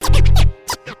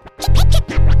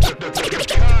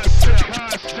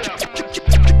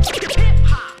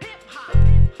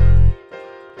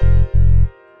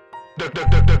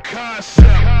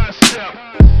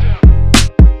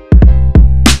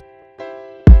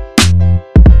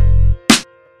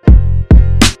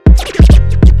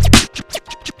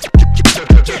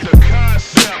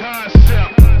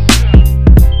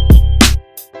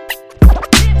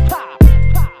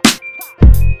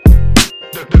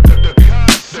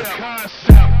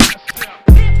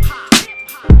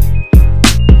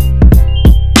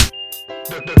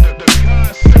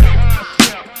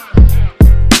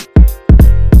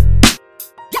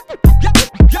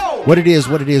What it is.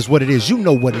 You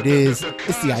know what it is.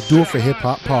 It's the I Do It for Hip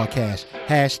Hop podcast.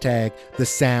 Hashtag the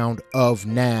sound of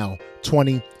now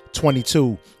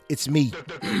 2022. It's me.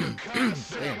 Damn. My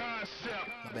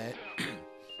bad.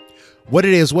 What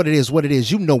it is.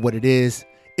 You know what it is.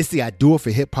 It's the I Do It for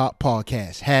Hip Hop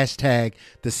podcast. Hashtag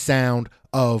the sound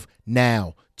of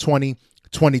now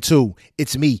 2022.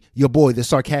 It's me, your boy, the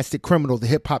sarcastic criminal, the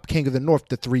hip hop king of the north,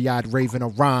 the three-eyed raven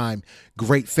of rhyme,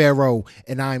 Great Pharaoh,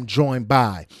 and I'm joined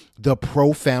by the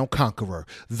profound conqueror,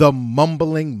 the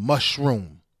mumbling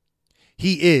mushroom.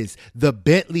 He is the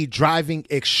Bentley driving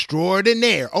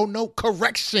extraordinaire. Oh no,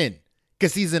 correction,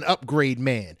 because he's an upgrade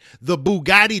man. The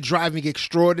Bugatti driving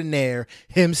extraordinaire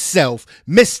himself,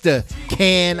 Mr.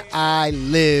 Can I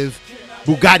Live?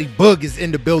 Bugatti Bug is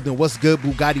in the building. What's good,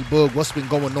 Bugatti Bug? What's been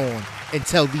going on? And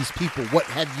tell these people, what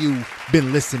have you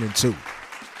been listening to?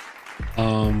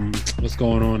 What's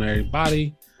going on,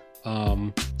 everybody?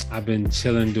 I've been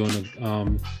chilling, doing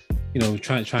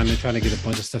trying to get a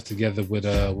bunch of stuff together with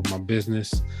my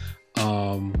business.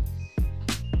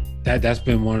 That's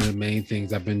been one of the main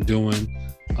things I've been doing.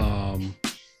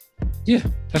 Yeah,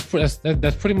 that's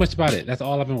pretty much about it. That's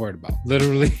all I've been worried about.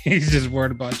 Literally, he's just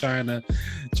worried about trying to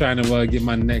get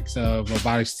my next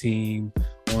robotics team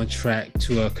on track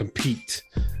to compete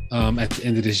at the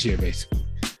end of this year, basically.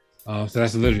 So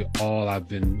that's literally all I've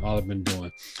been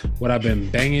doing. What I've been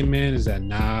banging, man, is that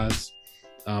Nas.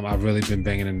 I've really been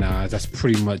banging the Nas. That's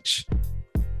pretty much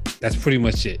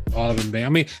it. All I've been banging. I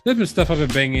mean, there's been stuff I've been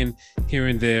banging here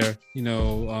and there. You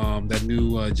know, that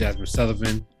new Jasmine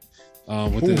Sullivan.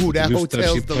 With the that new Hotel's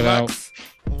stuff she put Deluxe.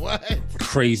 out. What?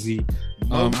 Crazy.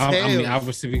 I mean,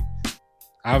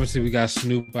 obviously we got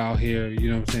Snoop out here, you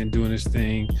know what I'm saying, doing his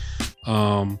thing.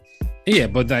 Yeah,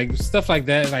 but like stuff like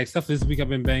that, like stuff this week I've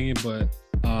been banging, but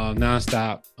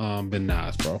nonstop been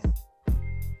Nas, bro. All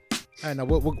right, now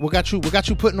what got you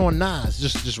putting on Nas?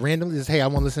 Just randomly, just hey, I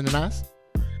want to listen to Nas?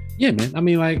 Yeah, man. I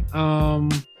mean, like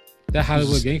that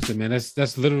Hollywood gangster, man.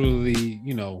 That's literally,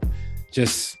 you know,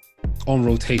 just on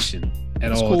rotation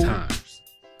at all times.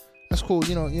 That's cool.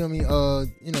 You know what I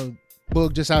mean?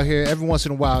 Boog just out here every once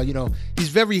in a while, you know, he's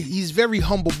very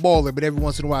humble baller, but every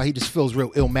once in a while he just feels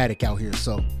real illmatic out here.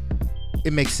 So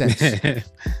it makes sense.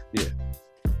 Yeah.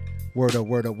 Word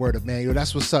up, man. Yo,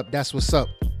 that's what's up.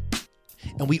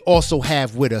 And we also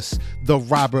have with us the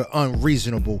Robert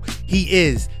Unreasonable. He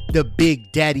is the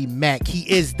Big Daddy Mac. He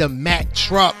is the Mac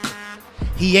truck.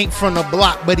 He ain't from the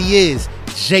block, but he is.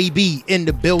 JB in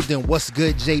the building. What's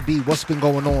good, JB? What's been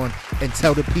going on? And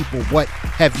tell the people, what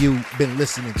have you been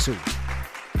listening to?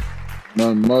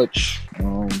 Nothing much.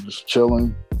 Just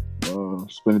chilling.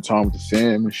 Spending time with the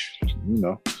fam. You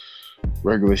know,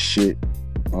 regular shit.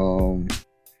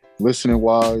 Listening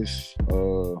wise,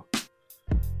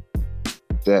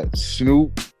 that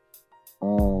Snoop.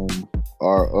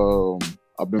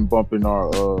 I've been bumping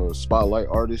our spotlight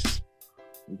artists.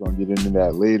 We're gonna get into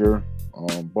that later.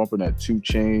 Bumping that 2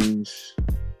 Chainz,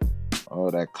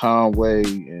 that Conway,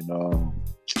 and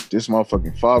this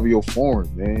motherfucking Fabio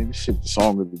Foreign, man. This shit the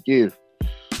song of the year.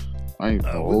 I ain't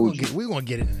gonna hold you. We're gonna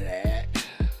get into that.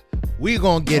 We're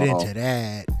gonna get into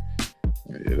that.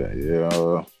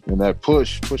 Yeah. And that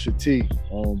push a T.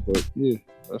 But yeah,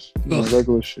 that's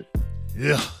regular shit.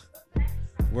 Yeah.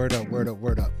 Word up.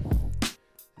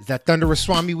 Is that Thunderous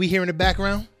Swami we hear in the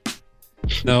background?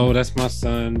 No, that's my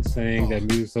son saying that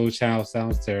Music Soul Child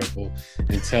sounds terrible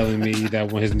and telling me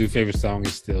that one of his new favorite song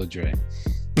is still Dre.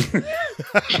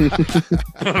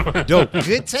 Dope.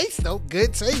 Good taste, though.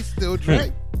 Still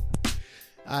Dre.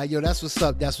 Yo, that's what's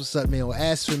up, man. Well,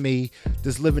 as for me,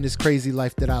 just living this crazy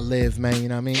life that I live, man, you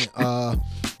know what I mean?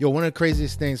 Yo, one of the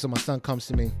craziest things, so my son comes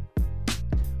to me,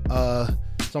 talking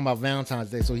about Valentine's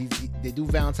Day. So they do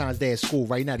Valentine's Day at school.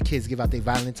 Right now, the kids give out their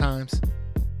Valentines.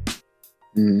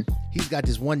 Mm-hmm. He's got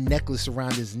this one necklace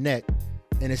around his neck,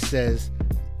 and it says,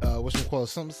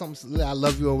 something, I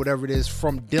love you, or whatever it is,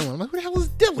 from Dylan. I'm like, who the hell is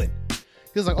Dylan? He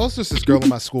was like, oh, it's just this girl in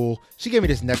my school. She gave me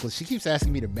this necklace. She keeps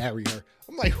asking me to marry her.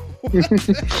 I'm like, what the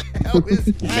hell is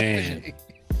happening? Man,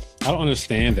 I don't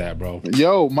understand that, bro.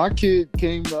 Yo, my kid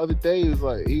came the other day. He was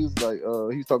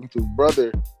talking to his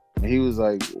brother, and he was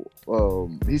like,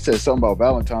 he said something about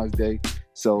Valentine's Day.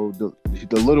 So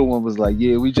the little one was like,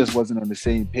 yeah, we just wasn't on the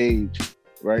same page,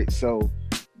 right? So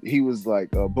he was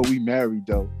like, but we married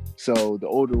though. So the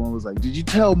older one was like, did you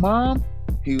tell mom?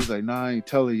 He was like, nah, I ain't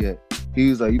tell her yet. He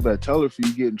was like, you better tell her if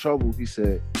you get in trouble. He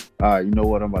said, all right, you know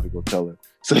what? I'm about to go tell her.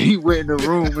 So he went in the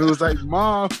room. It was like,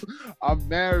 Mom, I'm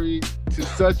married to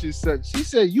such and such. She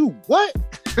said, you what?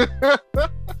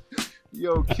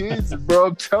 Yo, kids, bro,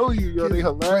 I'm telling you, yo, they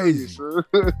hilarious.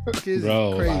 Kids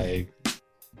bro, crazy. like,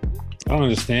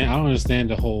 don't understand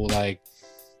the whole like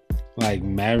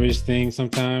marriage thing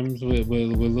sometimes with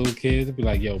little kids. It'd be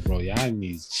like, yo, bro, y'all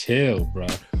need to chill, bro.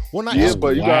 Well, not, Yeah,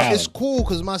 but you got- it's cool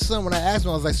because my son, when I asked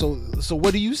him, I was like, so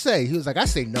what do you say? He was like, I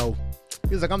say no.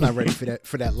 He was like, I'm not ready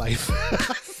for that life.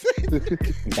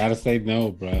 Gotta say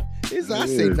no, bro. He's like, I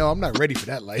say no, I'm not ready for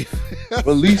that life. But at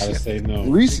Gotta least, say no. at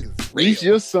least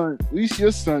your son,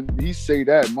 he say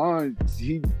that. Mine,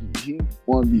 he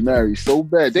want to be married so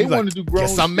bad. They He's want like, to do grown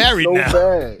guess I'm shit married so now.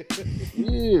 bad.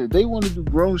 Yeah, they want to do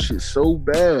grown shit so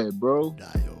bad, bro. Nah,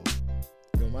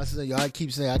 yo, my son, yo, I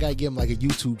keep saying I gotta give him like a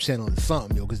YouTube channel or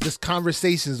something, yo, because this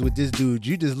conversations with this dude,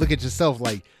 you just look at yourself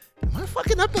like, am I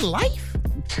fucking up in life?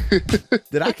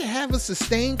 That I can have a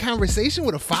sustained conversation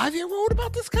with a 5-year-old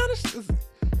about this kind of shit?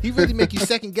 He really make you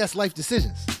second guess life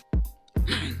decisions.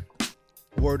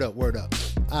 Word up. All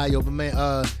right, yo, but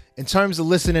man, in terms of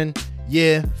listening,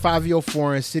 yeah, 5-Year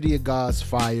Foreign, City of God's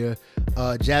fire.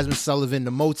 Jasmine Sullivan,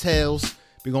 The Motels,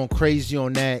 be going crazy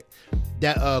on that.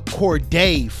 That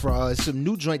Corday for some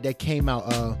new joint that came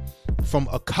out from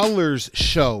a Colors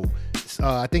show.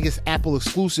 I think it's Apple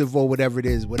exclusive or whatever it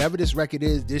is. Whatever this record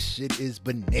is, this shit is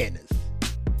bananas.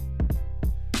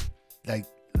 Like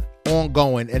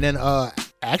ongoing. And then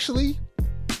actually,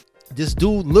 this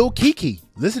dude Lil Kiki,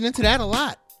 listening to that a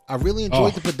lot. I really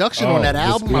enjoyed the production on that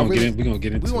album. We're gonna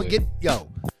get into it.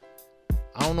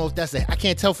 I don't know if that's I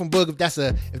can't tell from Boog if that's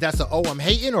a oh I'm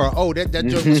hating or that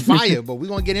joke was fire, but we're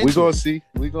gonna get into it.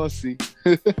 We gonna see.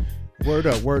 Word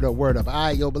up. All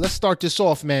right, yo, but let's start this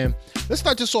off, man. Let's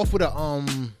start this off with I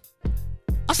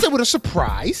said with a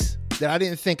surprise that I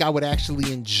didn't think I would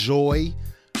actually enjoy,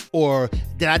 or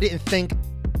that I didn't think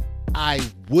I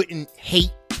wouldn't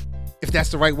hate, if that's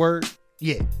the right word.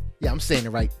 Yeah, I'm saying it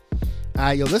right. All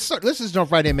right, yo, let's just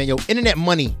jump right in, man. Yo, Internet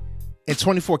Money and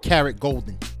 24 Karat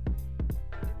Golden.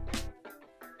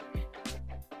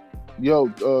 Yo,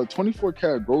 24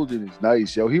 Karat Golden is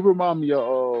nice, yo. He remind me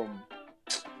of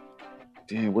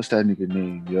damn, what's that nigga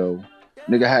name, yo?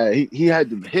 Nigga he had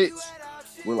them hits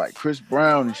with like Chris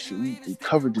Brown and shit. We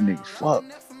covered the nigga. Fuck.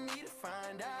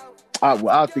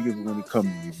 I'll think of it when it comes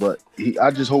to me, but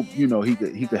I just hope he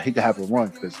could have a run,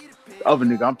 because the other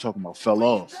nigga I'm talking about fell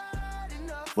off.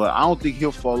 But I don't think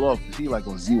he'll fall off because he like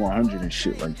on Z100 and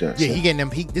shit like that. Yeah, so. he getting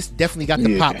them. This definitely got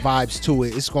the pop vibes to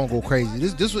it. It's gonna go crazy.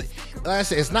 This was, like I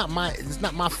said, it's not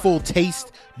my full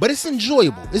taste, but it's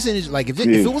enjoyable. Like if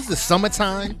it was the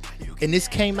summertime and this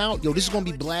came out, yo, this is gonna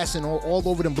be blasting all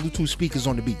over them Bluetooth speakers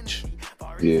on the beach.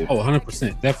 Yeah. Oh,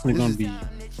 100%. Definitely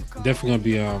gonna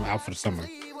be out for the summer.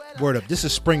 Word up. This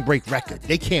is spring break record.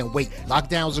 They can't wait.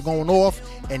 Lockdowns are going off,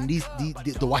 and the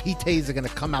Wahites are gonna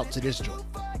come out to this joint.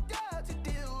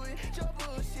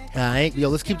 All right, yo,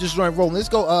 let's keep this joint rolling. Let's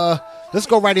go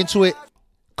right into it.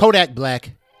 Kodak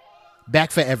Black,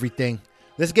 Back for Everything.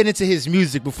 Let's get into his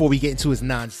music before we get into his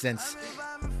nonsense.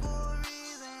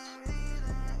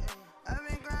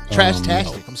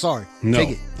 Trash-tastic. I'm sorry. No,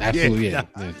 take it. absolutely, yeah.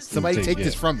 Somebody take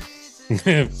this from me.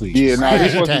 Please. Yeah, nah,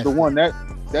 this wasn't the one. That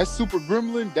Super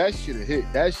Gremlin, that shit a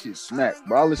hit. That shit smacked.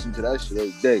 Bro, I listen to that shit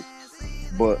every day.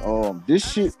 But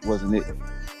this shit wasn't it.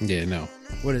 Yeah, no.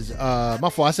 What is my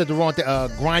fault? I said the wrong thing.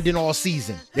 Grinding All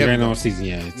Season. Grinding All Season,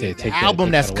 yeah. The album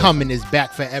that's coming is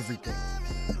Back for Everything.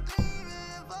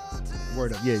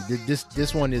 Word up. Yeah,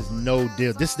 this one is no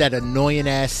deal. This is that annoying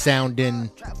ass sounding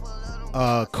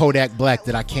Kodak Black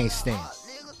that I can't stand.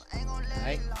 All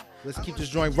right, let's keep this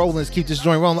joint rolling.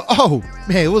 Oh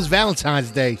man, it was Valentine's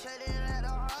Day.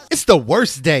 It's the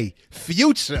worst day.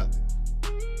 Future.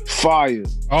 Fire.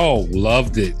 Oh,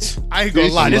 loved it. I ain't gonna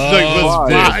lie, this joint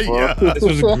was fire. This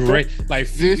was great. Like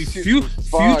Future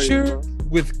fire,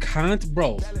 with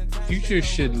bro. Future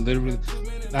should literally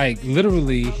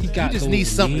he got. You just need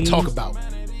something to talk about,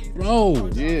 bro.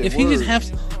 Yeah, if he just have,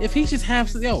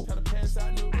 yo,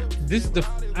 this is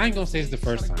I ain't gonna say it's the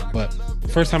first time, but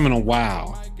first time in a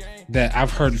while that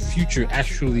I've heard Future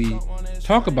actually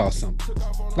talk about something,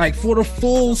 like for the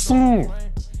full song.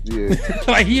 Yeah.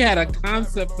 Like he had a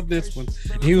concept for this one.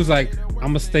 And he was like, I'm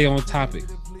gonna stay on topic.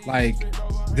 Like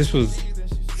this was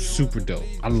super dope.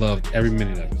 I loved every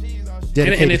minute of it.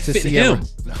 Dedicated and it to fit Sierra. him.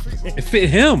 It fit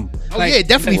him. Oh yeah, it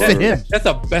definitely fit him. That's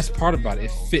the best part about it.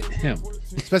 It fit him.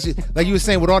 Especially like you were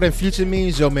saying with all that Future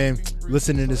memes, yo man,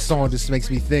 listening to this song just makes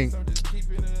me think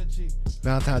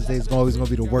Valentine's Day is always gonna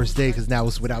be the worst day because now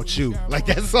it's without you. Like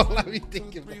that's all I be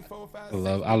thinking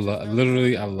about. I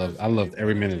loved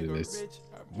every minute of this.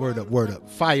 Word up.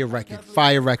 Fire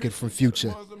record from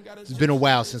Future. It's been a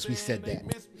while since we said that.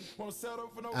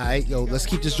 All right, yo, let's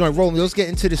keep this joint rolling. Let's get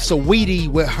into the Saweetie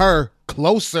with her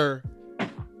Closer.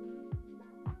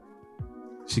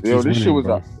 She Yo, this winning, shit was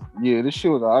bro. this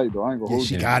shit was alright though. I ain't gonna hold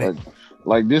She you. got it.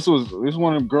 Like this was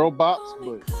one of them girl bops,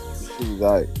 but she was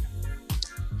alright.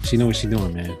 She know what she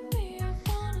doing, man.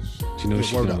 She know what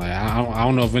she doing. Like I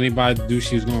don't know if anybody knew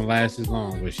she was gonna last as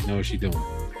long, but she know what she doing.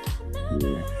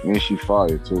 Yeah, and she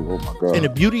fired too. Oh my god! And the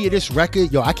beauty of this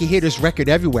record, yo, I can hear this record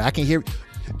everywhere. I can hear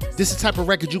this is the type of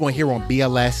record you're gonna hear on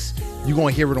BLS. You're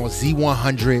gonna hear it on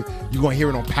Z100. You're gonna hear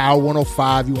it on Power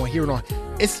 105. You're gonna hear it on.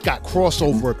 It's got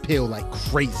crossover appeal like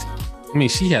crazy. I mean,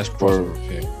 she has crossover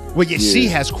appeal. Well, yeah, she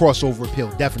has crossover appeal,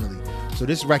 definitely. So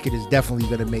this record is definitely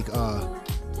gonna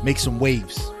make some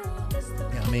waves. You know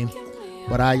what I mean?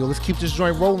 But yo, let's keep this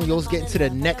joint rolling. Yo, let's get into the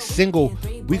next single.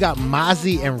 We got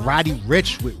Mozzy and Roddy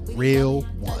Ricch with Real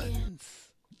Ones.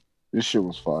 This shit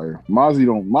was fire. Mozzy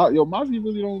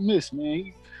really don't miss, man.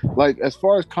 He, like as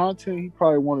far as content, he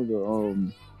probably one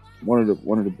of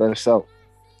the best out.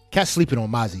 Cat's sleeping on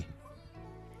Mozzy.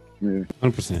 Yeah,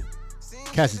 100%.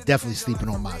 Cass is definitely sleeping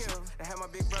on Mozzy.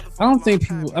 I don't think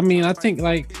people. I mean, I think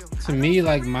like to me,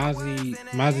 like Mozzy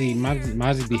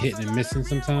be hitting and missing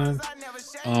sometimes.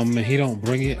 And he don't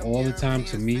bring it all the time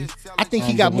to me. I think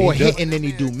he got more hitting than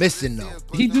he do missing though.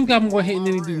 He do got more hitting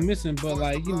than he do missing, but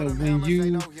like you know when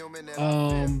you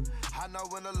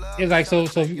it's like so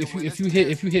if you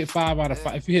hit 5 out of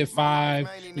 5, if you hit 5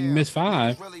 you miss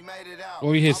 5,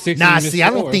 or you hit 6. Nah, see, 4. I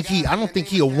don't think he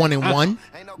a 1-1.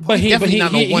 But he definitely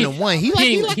not no 1-1. He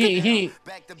ain't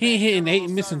hitting 8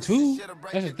 and missing 2.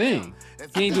 That's the thing.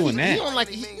 He ain't doing that. I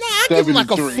give him like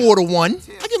a 4-1.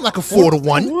 I give him like a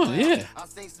 4-1. Yeah,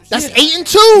 that's 8 and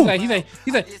 2.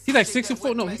 He's like 6 and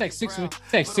 4. No, he's like 6 and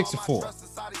 4.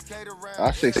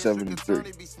 I say 7 and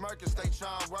 3.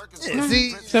 Yeah,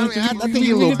 see, I think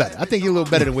you're a little better. I think you're a little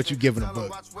better than what you're giving him,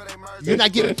 Bug. You're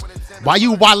not getting. Why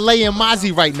you waleing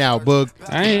Mozzy right now, Bug?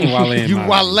 I ain't waleing. You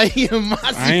waleing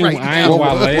Mozzy right now.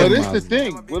 Well, it's the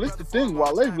thing. Well, it's the thing.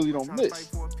 Wale really don't miss.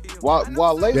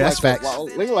 Wale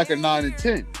like a 9 and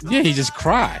 10. Yeah, he just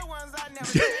cried.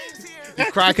 He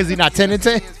cried because he's not 10 and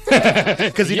 10.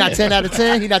 Because he's not 10 out of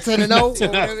 10. He's not 10 and 0.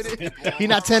 He's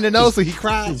not 10 and 0, so he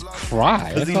cried. He's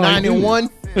cried. Because he's 9 and 1.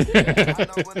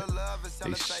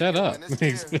 Hey, shut up.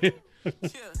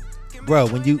 Bro,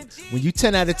 when you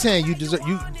 10 out of 10, you deserve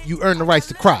you earn the rights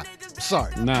to cry.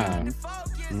 Sorry. Nah.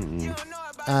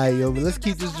 All right, yo, but let's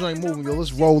keep this joint moving, yo.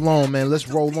 Let's roll on, man.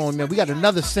 We got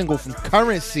another single from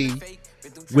Currency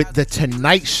with The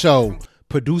Tonight Show,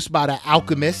 produced by The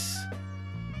Alchemist.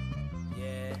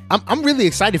 I'm really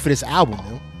excited for this album,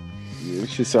 yo. Yeah, it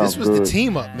should sound good. This was the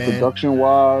team up, man. Production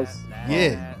wise,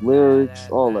 lyrics,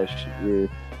 all that shit. Yeah.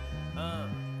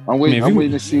 I'm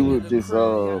waiting to see what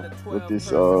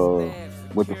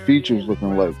the features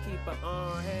looking like.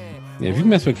 Yeah, if you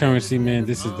mess with Currency, man,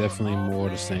 this is definitely more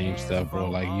the same stuff, bro.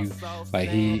 Like he's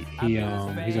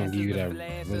gonna give you that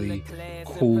really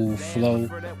cool flow,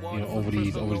 you know, over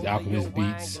these Alchemist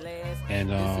beats, and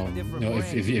you know,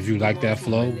 if you like that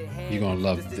flow, you're gonna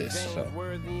love this. So.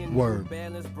 Word.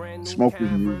 Smoke his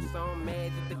music.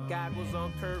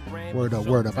 Word up.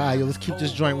 All right, yo, let's keep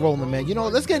this joint rolling, man. You know,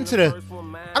 let's get into I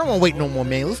don't want to wait no more,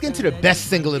 man. Let's get into the best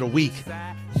single of the week.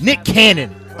 Nick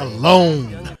Cannon,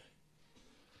 Alone.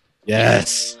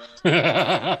 Yes.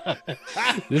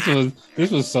 This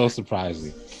was so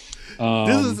surprising.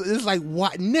 This is like,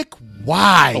 what, Nick?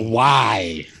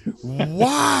 Why?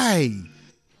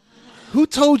 Who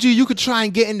told you could try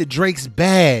and get into Drake's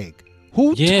bag?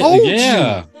 Who told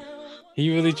you? He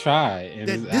really tried,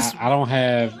 and I don't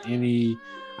have any.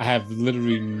 I have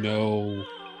literally no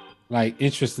like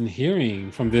interest in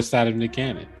hearing from this side of Nick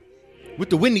Cannon.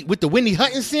 With the Whitney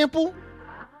Hutton sample.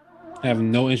 I have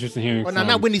no interest in hearing. Well,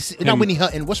 not Whitney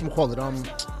Hutton. Whatchamacallit?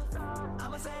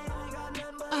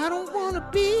 I don't want to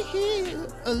be here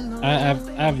alone. I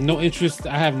have no interest.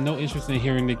 I have no interest in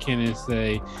hearing Nick Cannon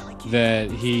say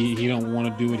that he don't want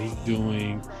to do what he's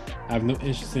doing. I have no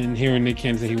interest in hearing Nick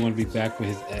Cannon say he want to be back with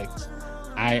his ex.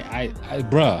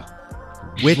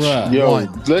 Which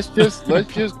one? Let's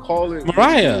just call it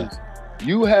Mariah.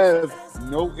 You have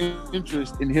no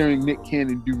interest in hearing Nick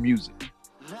Cannon do music.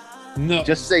 No,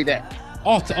 just say that.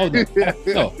 Off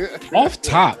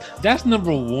top, that's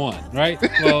number one, right?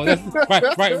 Well, that's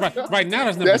right now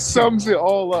that's number 2. That sums it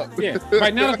all up. Yeah,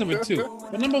 right now that's number 2.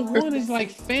 But number 1 is like,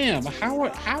 fam, how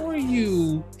are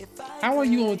you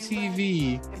on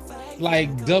TV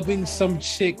like dubbing some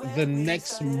chick the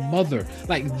next mother?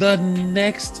 Like the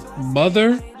next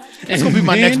mother? It's gonna be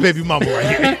my next baby mama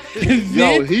right here.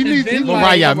 Yo, he needs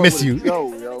Mariah, I miss you.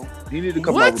 Yo, he need to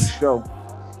come out with the show.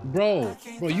 Bro,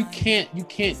 you can't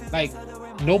like,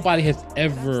 nobody has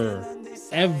ever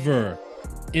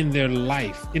in their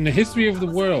life, in the history of the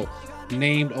world,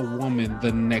 named a woman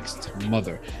the next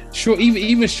mother. Sure,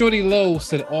 even Shorty Lowe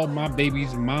said all my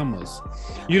babies mamas.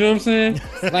 You know what I'm saying?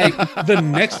 Like the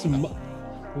next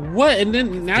what? And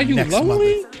then now you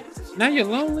lonely? Mother. Now you're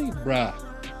lonely, bruh.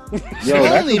 Yo,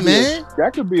 lonely, man.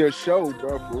 That could be a show,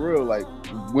 bro, for real. Like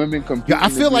women competing. I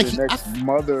feel like the next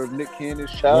mother of Nick Cannon's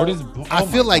child. I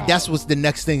feel like that's what's the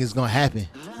next thing is gonna happen.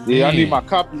 Yeah, I need my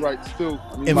copyrights too.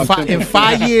 In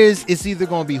 5 years, it's either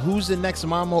gonna be who's the next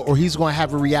mama, or he's gonna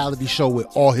have a reality show with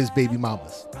all his baby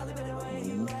mamas.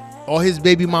 All his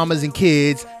baby mamas and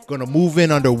kids gonna move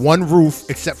in under one roof,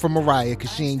 except for Mariah,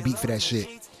 because she ain't beat for that shit.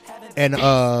 And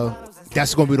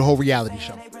that's gonna be the whole reality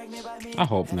show. I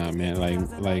hope not, man.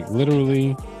 Like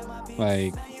literally,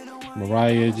 like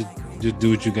Mariah, just do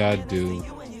what you gotta do.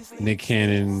 Nick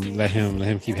Cannon, let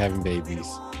him keep having babies.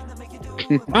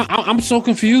 I'm so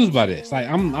confused by this. Like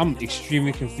I'm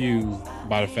extremely confused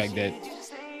by the fact that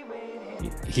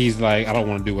he's like, I don't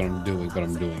want to do what I'm doing, but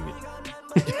I'm doing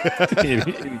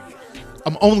it.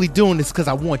 I'm only doing this because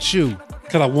I want you.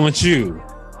 Because I want you.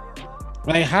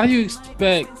 Like, how do you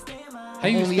expect? How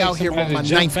you only out here on my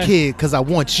 9th kid because I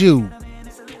want you.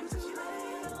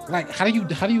 Like, how do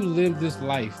you live this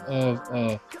life of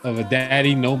a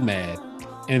daddy nomad,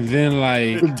 and then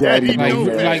like daddy like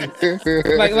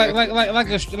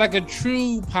a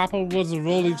true Papa was a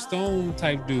Rolling Stone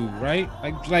type dude, right?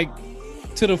 Like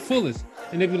to the fullest,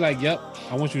 and they'd be like, "Yep,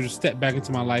 I want you to step back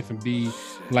into my life and be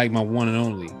like my one and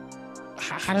only."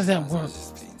 How does that work?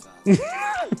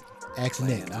 Ask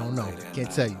Nick. I don't know.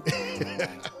 Can't tell you.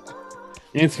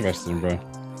 Interesting, bro.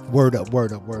 Word up.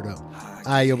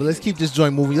 All right, yo, but let's keep this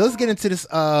joint moving. Let's get into this.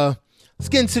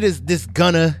 This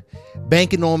Gunna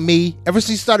banking on me. Ever since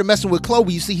he started messing with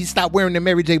Chloe, you see he stopped wearing the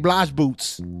Mary J. Blige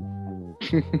boots.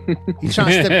 He's trying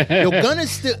to step. Yo, Gunna's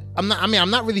still. I'm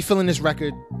not really feeling this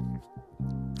record.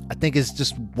 I think it's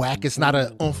just whack. It's not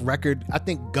a oomph record. I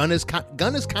think Gunna's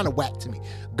kind of whack to me.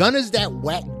 Gunna's that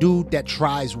whack dude that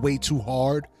tries way too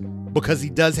hard because he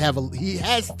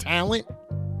has talent,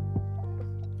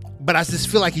 but I just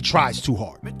feel like he tries too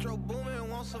hard.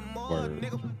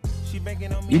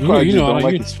 You probably don't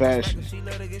like his fashion.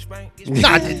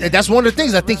 Nah, that's one of the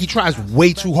things I think he tries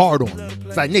way too hard on.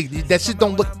 It's like, nigga, that shit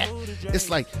don't look. It's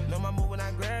like,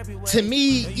 to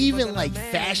me, even like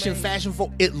fashion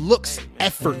folk, it looks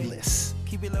effortless.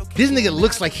 This nigga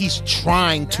looks like he's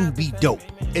trying to be dope,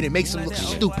 and it makes him look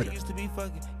stupider.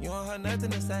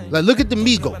 Like, look at the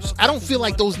Migos. I don't feel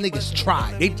like those niggas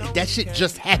try. That shit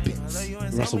just happens.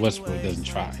 Russell Westbrook doesn't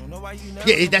try.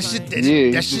 Yeah, that shit.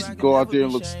 That shit go out there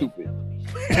and look stupid.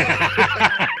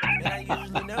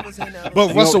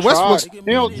 But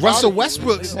Russell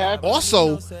Westbrook's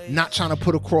also not trying to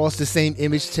put across the same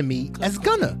image to me as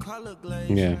Gunna.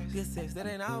 Yeah. You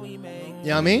know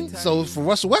what I mean? So for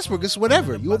Russell Westbrook, it's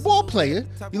whatever. You a ball player,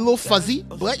 you a little fuzzy,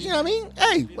 but you know what I mean?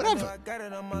 Hey, whatever.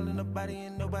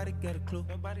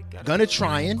 Gunna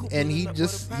trying, and he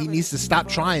needs to stop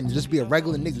trying and just be a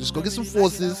regular nigga. Just go get some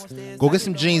forces, go get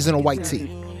some jeans and a white tee.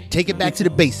 Take it back to the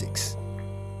basics.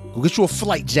 Go get you a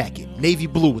flight jacket, navy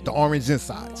blue with the orange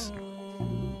insides. You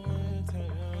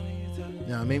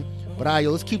know what I mean? But all right,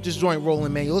 yo, let's keep this joint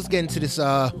rolling, man. Yo, let's get into this,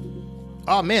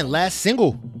 last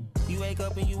single.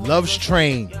 Love's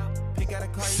Train.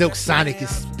 Silk Sonic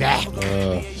is back.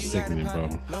 Sickening, bro.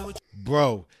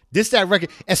 Bro, that record,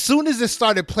 as soon as it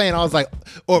started playing, I was like,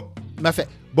 matter of fact,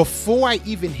 before I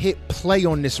even hit play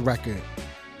on this record,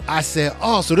 I said,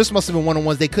 oh, so this must have been one of the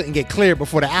ones they couldn't get cleared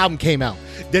before the album came out.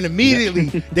 Then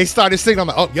immediately they started singing. I'm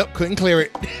like, oh, yep, couldn't clear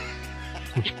it.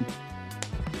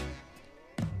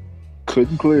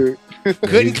 Couldn't clear it.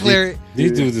 Couldn't clear it.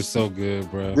 These dudes are so good,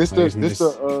 bro. This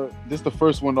the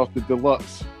first one off the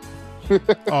deluxe.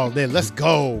 Oh, man, let's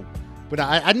go. But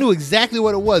I knew exactly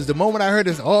what it was. The moment I heard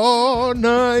this, all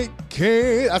night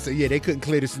can't. I said, yeah, they couldn't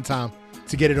clear this in time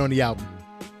to get it on the album.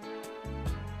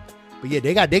 But yeah,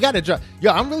 they got to drop.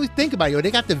 Yo, I'm really thinking about it. Yo,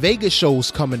 they got the Vegas shows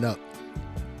coming up.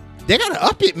 They got to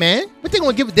up it, man. What they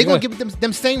gonna give it? They gonna give it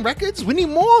them same records? We need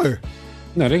more.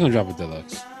 No, they're gonna drop a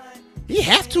deluxe. They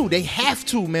have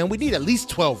to, man. We need at least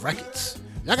 12 records.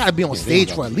 Y'all gotta be on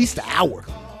stage for at least an hour.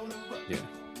 Yeah.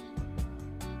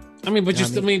 I mean, but you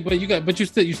still got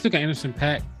Anderson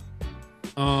 .Paak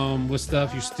with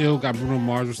stuff. You still got Bruno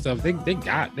Mars with stuff. They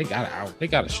got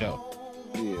a show.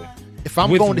 Yeah. If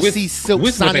I'm going to see Silk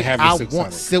Sonic, I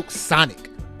want Silk Sonic.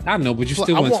 I know, but you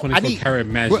still want 24 Karat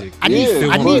Magic. I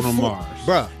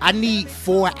need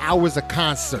 4 hours of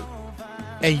concert,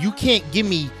 and you can't give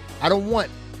me. I don't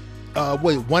want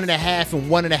 1.5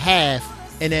 and 1.5,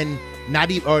 and then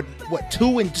not even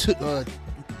 2 and 2.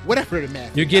 Whatever the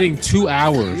math. You're getting 2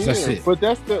 hours. Yeah, that's it. But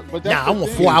that's I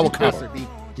want 4 hour concert.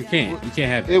 You can't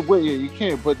have it. Yeah, you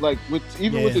can't. But like with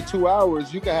the 2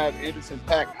 hours, you can have Anderson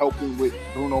 .Paak helping with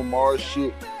Bruno Mars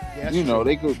shit. Yeah, you know,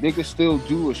 they could still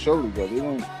do a show together. You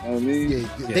know what I mean?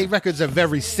 Their records are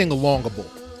very sing-alongable.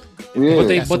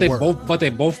 Yeah. But they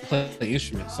both play the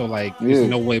instruments. So like, there's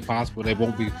no way possible they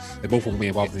both won't be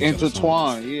involved in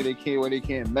intertwined. Yeah, they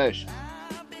can't mesh.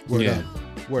 Word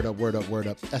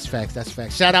up. That's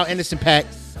facts. Shout out Anderson .Paak.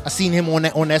 I seen him on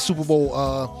that Super Bowl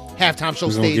halftime show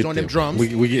stage on them drums.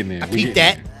 We getting there. I peeped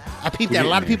that. A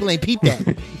lot of people ain't peeped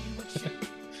that.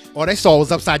 All they saw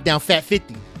was upside down Fat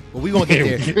 50. But we gonna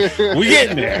get there. We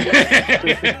getting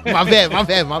there. My bad.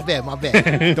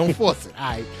 Don't force it. All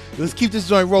right. Let's keep this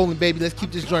joint rolling, baby.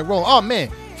 Oh man,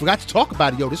 forgot to talk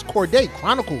about it, yo. This Cordae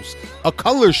Chronicles, a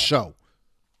color show.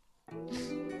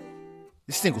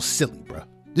 This single's silly, bro.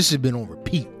 This has been on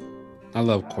repeat. I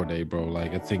love Cordae, bro.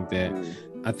 Like I think that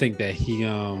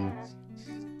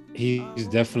he's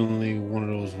definitely one of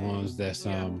those ones that's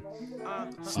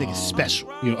this nigga's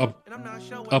special. You know,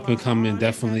 up and coming.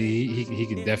 Definitely, he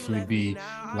can definitely be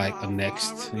like a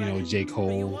next, J.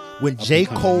 Cole. When J.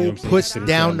 Cole puts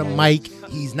down the mic,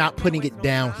 he's not putting it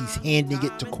down. He's handing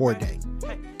it to Cordae.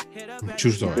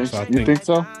 True story. You think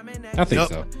so? I think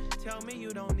so.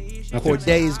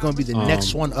 Cordae is going to be the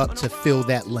next one up to fill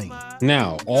that lane.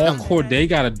 Now, all Cordae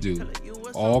got to do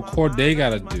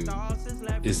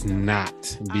is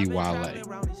not be Wale.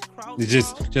 It's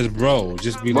just bro,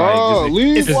 just be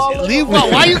leave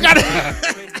Wale. Why you gotta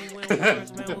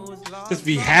just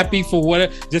be happy for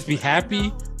whatever. Just be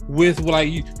happy with what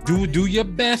you do your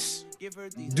best.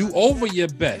 Do over your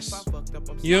best.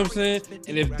 You know what I'm saying?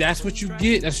 And if that's what you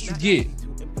get, that's what you get.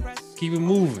 Keep it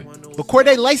moving. But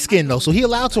Cordae light skinned though, so he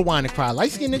allowed to whine and cry.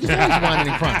 Light skinned niggas always whining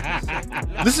and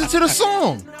crying. Listen to the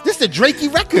song. This the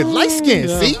Drakey record. Light skinned.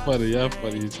 See? Funny.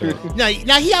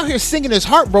 Now he out here singing his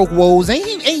heartbroke woes.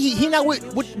 Ain't he not with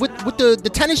the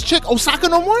tennis chick Osaka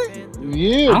no more?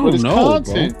 Yeah, I don't know,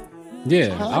 content. Bro.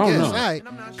 Yeah, I don't know. All right.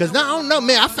 Cause now I don't know,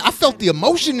 man. I felt the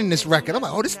emotion in this record. I'm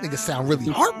like, oh, this nigga sound really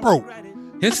heartbroke.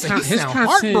 His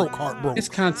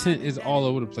content is all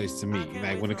over the place to me.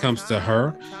 Like when it comes to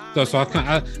her, so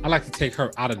I like to take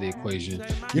her out of the equation.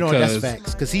 You know, that's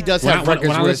facts. Because he does have records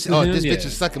where this bitch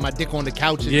is sucking my dick on the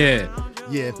couch. Yeah.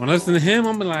 When I listen to him,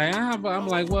 I'm like,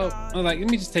 let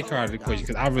me just take her out of the equation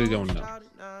because I really don't know.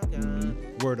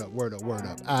 Word up.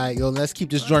 All right, yo, let's keep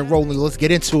this joint rolling. Let's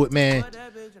get into it, man.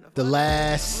 The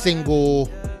last single.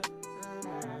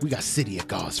 We got City of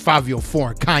Gods, Fivio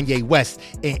Foreign, Kanye West,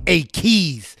 and A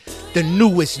Keys, the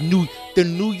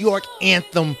New York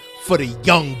anthem for the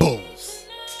Young Bulls.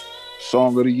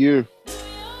 Song of the year.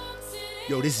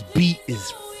 Yo, this beat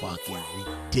is fucking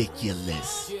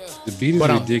ridiculous. The beat is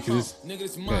ridiculous.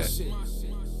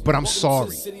 But I'm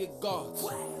sorry.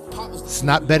 It's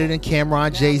not better than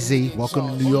Cameron Jay-Z, Welcome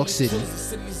to New York City.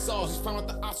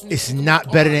 It's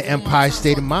not better than Empire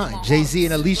State of Mind, Jay-Z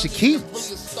and Alicia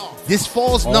Keys. This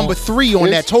falls number 3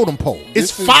 on that totem pole. It's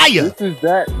fire.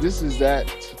 This is that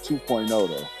 2.0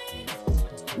 though.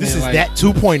 This is that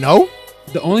 2.0?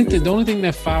 The only thing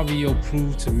that Fivio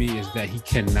proved to me is that he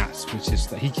cannot switch his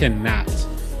stuff. He cannot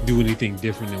do anything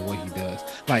different than what he does.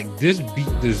 Like this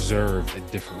beat deserved a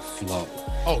different flow.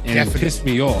 Oh, and definitely. It pissed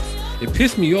me off. It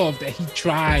pissed me off that he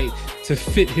tried to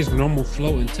fit his normal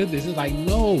flow into this. It's like,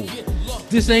 no,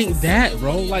 this ain't that,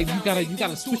 bro. Like you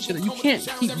gotta switch it. You can't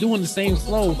keep doing the same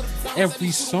flow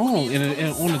every song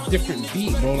and on a different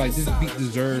beat, bro. Like this beat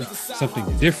deserves something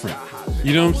different.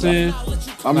 You know what I'm saying?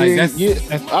 I mean, this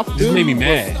made me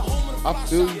mad. I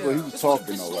feel you, but he was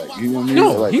talking though, like, you know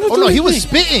what I mean? No, he was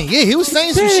spitting. Yeah, he was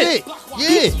saying some shit.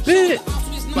 Yeah,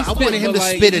 but I wanted him to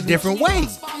spit a different way.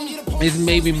 It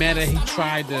made me mad that he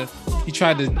tried to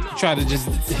just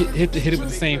hit it with the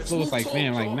same flow. It's like,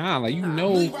 man, like nah, like you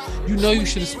know you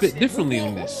should have spit differently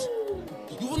on this.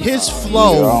 His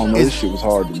flow this shit was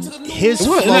hard to me. His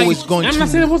flow is going to. I'm not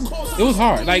saying it was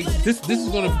hard. Like this is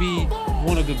going to be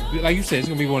one of the, like you said, it's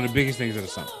going to be one of the biggest things of the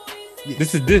summer. Yeah.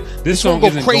 This song go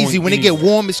crazy when it get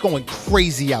warm. It's going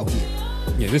crazy out here.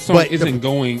 Yeah, this song isn't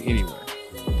going anywhere.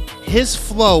 His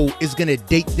flow is going to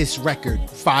date this record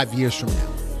 5 years from now.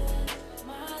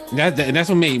 And that's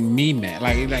what made me mad.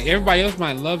 Like everybody else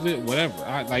might love it, whatever.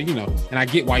 And I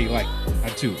get why you like it. I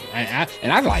too,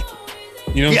 and I like it.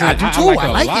 You know what I'm saying? I like it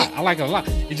a lot. I like it a lot.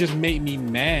 It just made me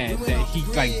mad that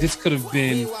this could have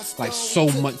been like so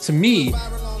much. To me,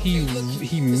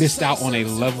 he missed out on a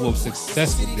level of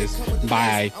success with this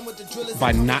by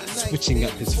not switching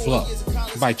up his flow,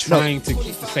 by trying to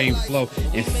keep the same flow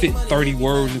and fit 30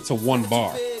 words into one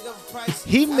bar.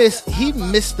 He missed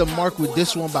the mark with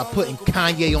this one by putting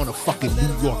Kanye on a fucking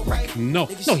New York record. No,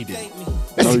 he didn't.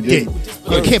 Yes, No, he he did.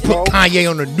 didn't. You can't put No. Kanye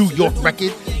on a New York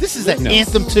record. This is an No.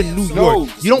 anthem to New No, York.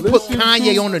 You don't put listen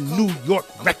Kanye to- on a New York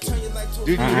record.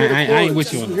 Did you I- hear the I chorus? ain't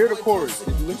with you Did on you that. hear the chorus?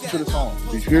 Did you listen to the song?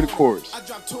 Did you hear the chorus?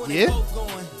 Yeah.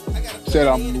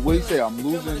 Said what he say? I'm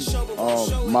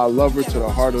losing my lover to the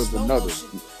heart of another.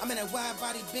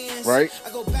 Right?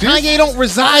 Kanye don't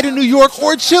reside in New York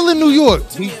or chill in New York.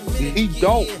 He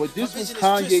don't, but this was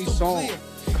Kanye's song.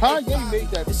 Kanye made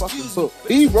that fucking hook.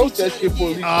 He wrote that shit for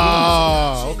at least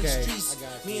Oh, okay.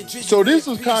 So this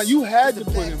was Kanye. You had to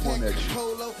put him on that shit.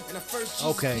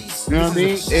 Okay. You know what I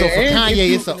mean? So for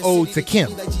Kanye, it's an ode to Kim.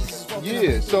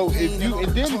 Yeah. So if you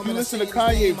listen to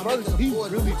Kanye verse,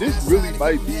 this really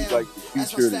might be like the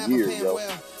future of the year, yo.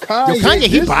 Kanye,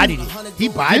 he this bodied it. He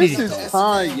bodied This it. is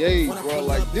Kanye, bro.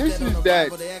 Like this is that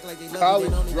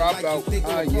college dropout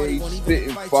Kanye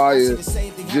spitting fire,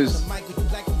 just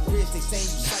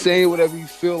saying whatever you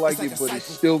feel like it, but it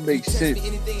still makes sense.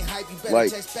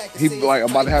 Like he like I'm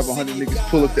about to have 100 niggas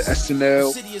pull up to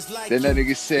SNL. Then that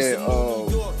nigga said,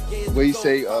 what he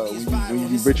say? When you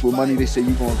be rich with money, they say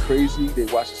you going crazy.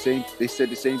 They said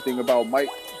the same thing about Mike.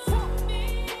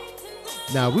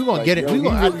 Now we're gonna Like, get it. yo, We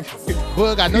gonna, he really-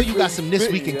 Bug, I know you got really some this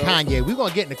week in spitting, yo. Kanye. We're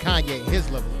gonna get into Kanye and his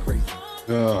level of crazy.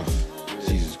 Ugh,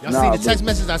 Jesus. Y'all Nah, see the text but-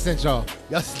 message I sent y'all?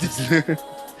 Y'all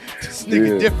this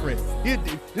nigga Yeah. different.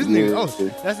 This nigga. Yeah. Oh,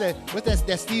 that's that. What's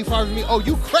that Steve Harvey me? Oh,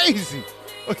 you crazy?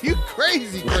 Oh, you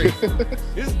crazy?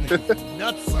 This nigga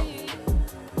nuts.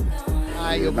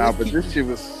 Nah, but this shit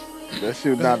was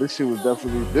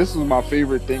definitely. This was my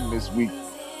favorite thing this week.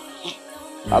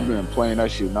 I've been playing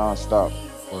that shit nonstop.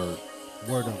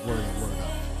 Word up.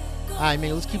 All right,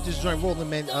 man. Let's keep this joint rolling,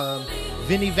 man.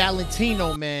 Vinny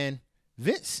Valentino, man.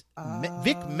 Vic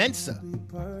Mensa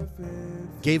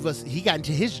gave us. He got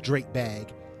into his Drake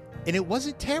bag, and it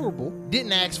wasn't terrible.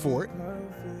 Didn't ask for it,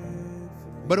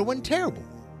 but it wasn't terrible.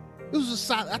 It was a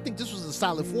solid. I think this was a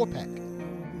solid 4-pack.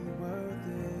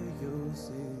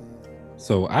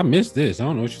 So I missed this. I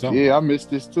don't know what you're talking Yeah, I missed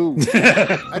this too.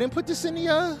 I didn't put this in the.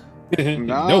 about.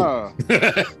 Nah.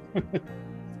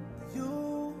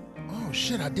 Oh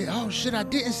shit! I did. Oh shit! I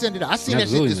didn't send it out. I seen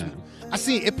Absolutely that shit. not. I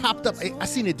seen it popped up. I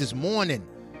seen it this morning.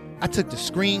 I took the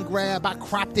screen grab. I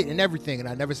cropped it and everything, and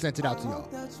I never sent it out to y'all.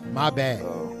 My bad.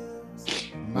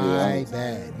 My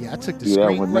bad. Yeah, I took the Do that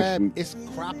screen one next grab. week. It's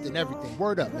cropped and everything.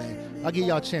 Word up, man. I'll give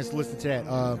y'all a chance to listen to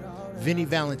that. Vinny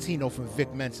Valentino from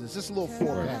Vic Mensa. It's just a little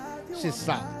 4-pack. Shit's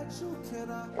solid.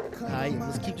 All right,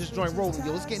 let's keep this joint rolling.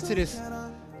 Yo, let's get into this.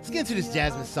 Let's get into this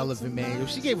Jasmine Sullivan, man. Yo,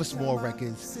 she gave us more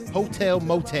records. Hotel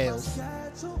Motels.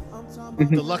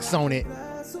 Deluxe on it.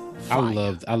 I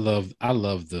love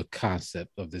the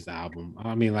concept of this album.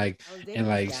 I mean, like, and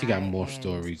like she got more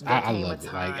stories. I love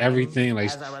it. Like everything,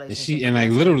 like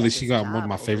and literally she got one of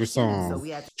my favorite songs,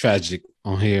 Tragic,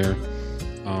 on here.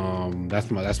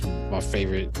 That's my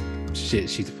favorite shit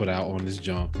she's put out on this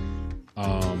jump.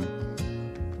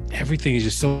 Everything is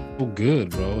just so good,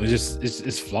 bro.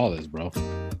 It's flawless, bro.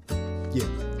 Yeah,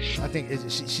 I think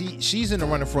she's in the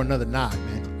running for another nod,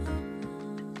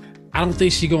 man. I don't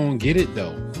think she gonna get it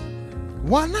though.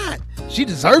 Why not? She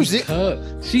deserves it.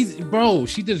 She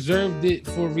deserved it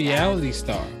for Reality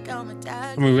Star. I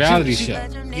mean, reality show.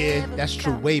 Yeah, that's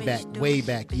true. Way back.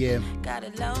 Yeah.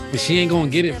 But she ain't gonna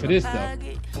get it for this though.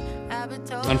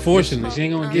 Unfortunately, she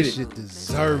ain't gonna get This it. shit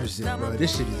deserves it, bro.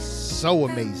 This shit is so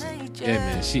amazing. Yeah,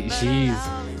 man.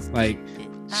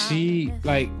 She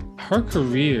her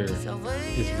career is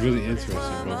really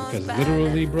interesting, bro. Because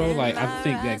literally, bro, like I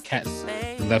think that Cats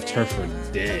left her for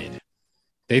dead.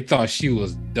 They thought she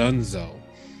was donezo.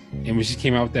 And when she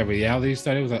came out with that Reality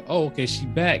Star, it was like, oh, okay, she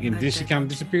back. And then she kind of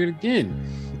disappeared again.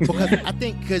 Because I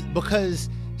think because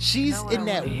she's in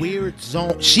that weird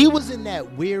zone. She was in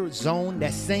that weird zone,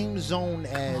 that same zone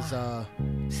as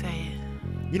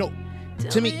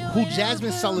to me, who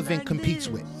Jasmine Sullivan competes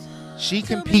with. She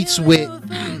competes with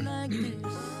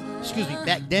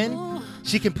back then,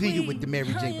 she competed with the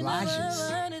Mary J.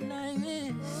 Blige's.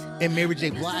 And Mary J.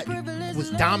 Blige was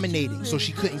dominating, so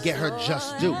she couldn't get her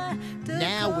just due.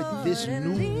 Now with this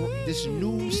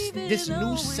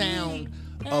new sound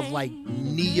of like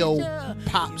neo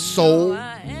pop soul,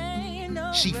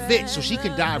 she fits, so she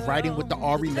can dive right in with the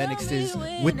Ari Lennoxes,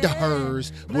 with the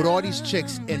Hers, with all these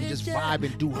chicks, and just vibe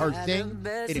and do her thing,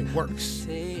 and it works.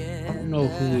 I don't know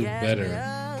who is better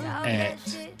at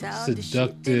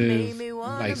seductive,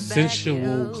 like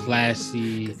sensual,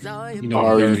 classy,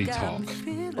 dirty talk.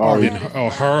 Ari.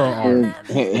 Her.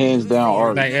 Hands down,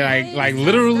 Ari. Like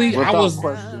literally, I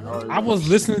Without was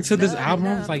listening to this album.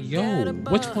 I was like, yo,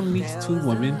 which one of these two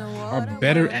women are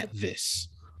better at this?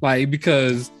 Like,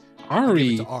 because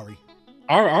Ari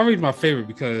Ari's my favorite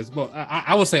because, well,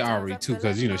 I would say Ari too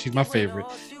because she's my favorite,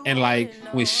 and like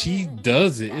when she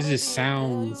does it, it just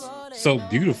sounds so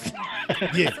beautiful.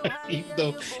 Yeah,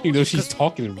 even though she's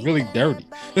talking really dirty.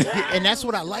 And that's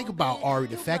what I like about Ari,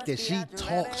 the fact that she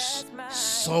talks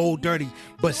so dirty,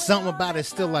 but something about it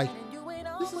still like,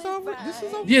 this is all right.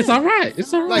 Yeah, it's all right.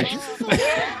 It's all right.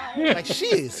 Like she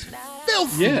is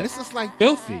filthy. Yeah, it's just like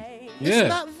filthy. Yeah, it's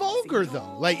not vulgar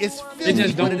though. Like it's filthy, it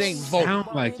just don't but it ain't sound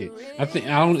vulgar. like it.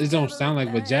 It don't sound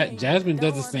like, but Jasmine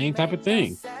does the same type of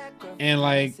thing, and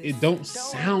like it don't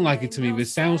sound like it to me, but it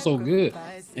sounds so good.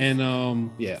 And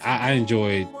I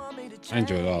enjoyed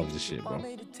all of this shit, bro.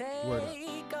 Word up.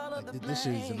 Like, this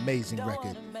is an amazing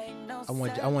record. I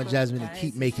want Jasmine to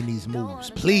keep making these moves.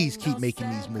 Please keep making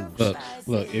these moves.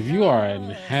 Look. If you are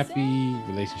in a happy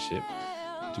relationship,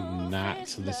 do not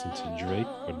listen to Drake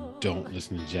or don't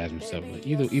listen to Jasmine Sutherland.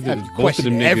 Either both of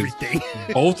them niggas, everything.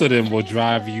 both of them will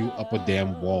drive you up a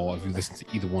damn wall if you listen to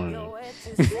either one of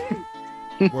them.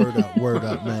 Word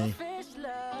up, man.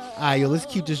 All right, yo, let's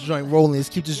keep this joint rolling. Let's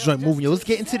keep this joint moving. Yo, let's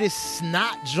get into this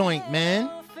snot joint, man.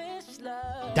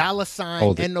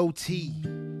 $sign N-O-T.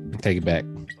 Take it back.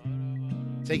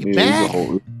 Take it back.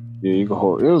 You can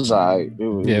hold. It was all right. It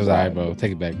was all right, bro.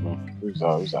 Take it back, bro. It was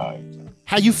all right.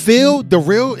 How you feel? The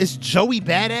real is Joey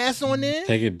Badass on there?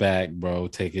 Take it back, bro.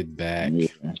 Take it back. Yeah.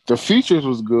 The features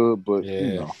was good, but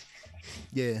Yeah,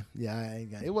 I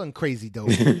ain't got it. It wasn't crazy dope.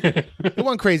 It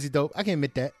wasn't crazy dope. I can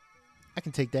admit that. I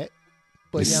can take that.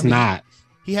 But it's Snot.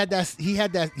 He had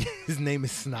that. His name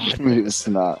is Snot. It's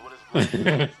Snot.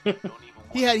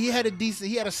 He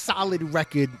had a solid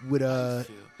record with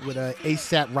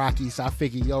ASAP Rocky. So I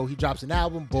figured, he drops an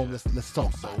album, boom, let's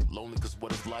talk about it. You know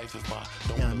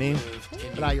what I mean?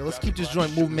 But all right, yo, let's keep this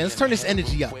joint moving, man. Let's turn this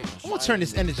energy up. I'm gonna turn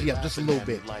this energy up just a little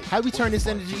bit. How we turn this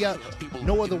energy up?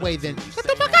 No other way than shut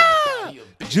the fuck up!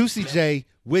 Juicy J,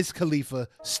 Wiz Khalifa,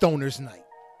 Stoner's Night.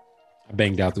 I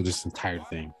banged out through this entire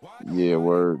thing. Yeah,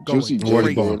 word. Going Juicy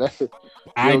great. J.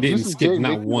 I didn't skip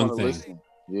not one thing. Listen.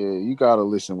 Yeah, you gotta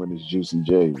listen when it's Juicy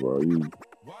J, bro. You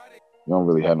don't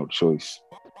really have no choice.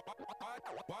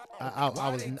 I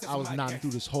was nodding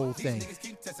through this whole thing,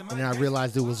 and then I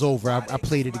realized it was over. I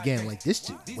played it again. Like, this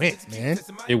shit went, man.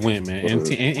 It went, man. And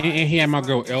he had my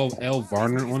girl Elle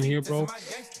Varner on here, bro.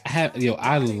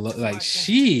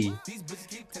 She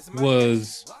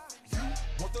was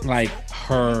like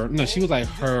her. No, she was like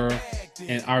her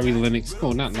and Ari Lennox.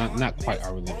 Oh, not quite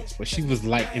Ari Lennox, but she was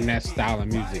like in that style of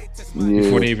music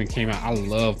before they even came out. I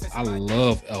love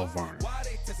Elle Varner.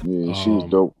 Yeah, she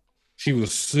was dope. She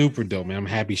was super dope, man. I'm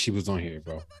happy she was on here,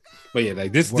 bro. But yeah,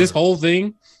 like this whole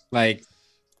thing, like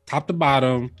top to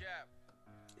bottom,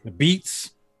 the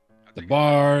beats, the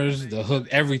bars, the hook,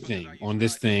 everything on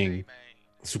this thing,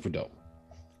 super dope.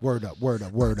 Word up. All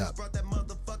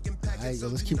right, yo,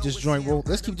 let's keep this joint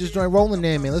rolling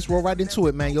there, man. Let's roll right into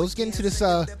it, man. Yo, let's get into this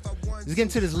Lil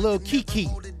Keke.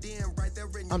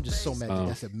 I'm just so mad that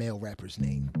that's a male rapper's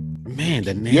name. Man,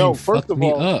 the name first of me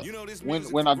all, up.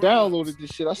 When I downloaded this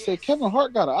shit, I said Kevin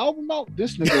Hart got an album out.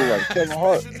 This nigga like Kevin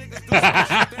Hart.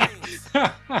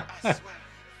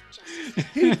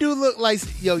 He do look like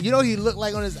he looked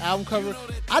like on his album cover.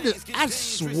 I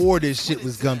swore this shit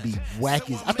was gonna be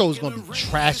wacky. I thought it was gonna be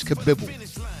trash kabibble.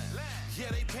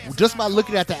 Just by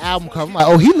looking at the album cover, I'm like,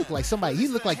 oh, he looked like somebody. He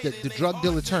looked like the drug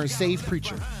dealer turned saved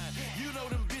preacher.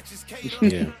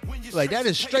 Yeah. Like, that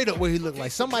is straight up what he looked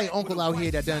like. Somebody uncle out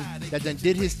here that done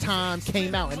did his time,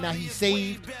 came out, and now he's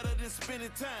saved.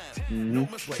 Mm-hmm.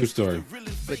 True story.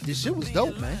 But this shit was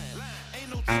dope, man.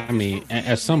 I mean,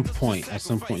 at some point,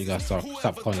 you gotta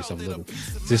stop calling yourself little.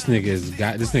 This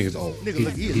nigga's old. He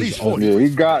at least 40. 40. Yeah,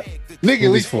 he got nigga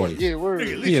at least 40. Yeah, word.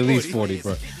 He at least 40,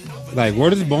 bro. Like,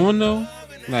 word is born though.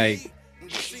 Like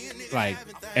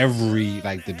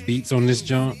the beats on this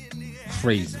jump,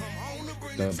 crazy.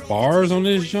 The bars on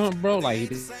this jump, bro, like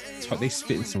they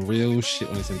spitting some real shit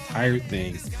on this entire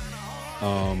thing. This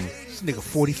nigga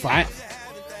 45.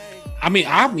 I mean,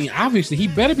 obviously he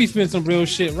better be spitting some real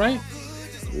shit, right?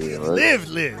 Yeah, right.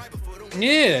 Live.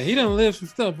 Yeah, he done lived some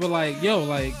stuff, but like,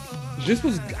 this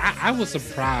was I was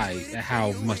surprised at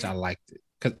how much I liked it,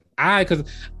 cause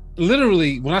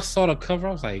literally when I saw the cover,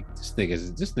 I was like, this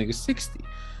nigga's 60,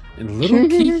 and little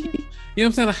Keke. You know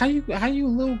what I'm saying? Like, how you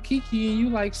little Keke and you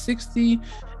like 60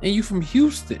 and you from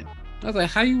Houston? I was like,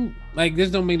 how you like this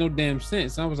don't make no damn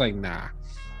sense. I was like, nah.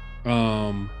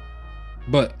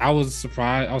 But I was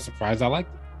surprised I liked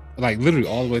it. Like literally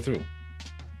all the way through.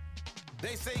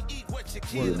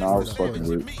 Yeah, I was fucking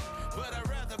with it.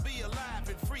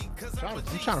 I'm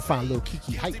trying to find little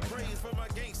Keke hype right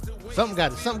now. Something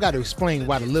got to explain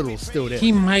why the little's still there.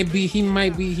 He might be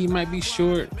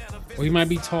short. Or he might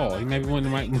be tall. He might be one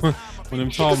of them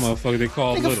tall motherfuckers they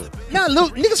call little. Nah, little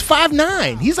nigga's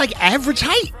 5'9". He's like average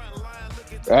height.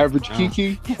 Average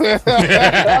Kiki. He's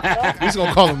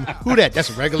gonna call him who that?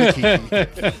 That's regular Kiki.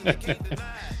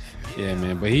 Yeah,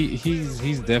 man, but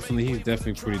he's definitely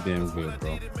pretty damn good,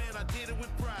 bro.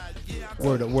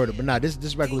 Word up. But nah,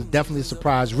 this record was definitely a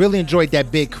surprise. Really enjoyed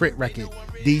that Big Crit record.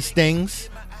 These Things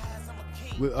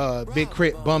with Big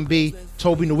Crit, Bun B,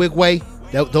 Toby Nwigwe.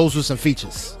 Those were some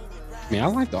features. Man, I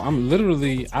like though. I'm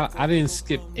literally I didn't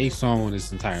skip a song on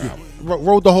this entire album.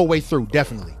 Rolled the whole way through,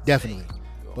 definitely.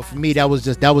 But for me, that was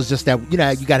just that. You know,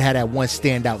 you gotta have that one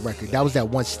standout record. That was that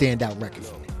one standout record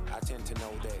for me.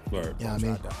 Word. You know what I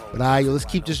mean? But all right, let's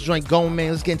keep this joint going,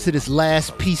 man. Let's get into this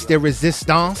last piece de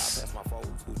resistance.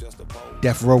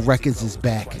 Death Row Records is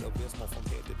back, and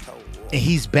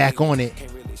he's back on it.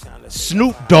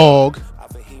 Snoop Dogg,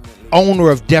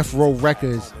 owner of Death Row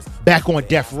Records, back on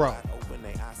Death Row.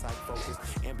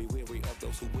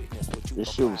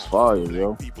 This shit was fire,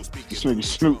 yo. This nigga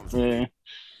Snoop, man.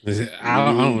 I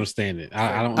don't understand it.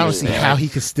 I don't see how he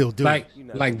could still do it.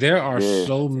 Like there are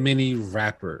so many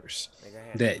rappers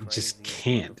that just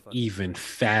can't even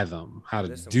fathom how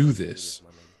to do this.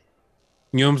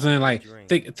 You know what I'm saying? Like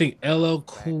think LL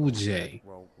Cool J,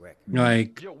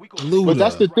 like Luda. But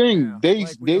that's the thing. They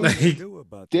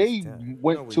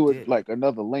went to it like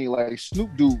another lane. Like Snoop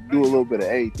do a little bit of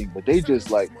everything, but they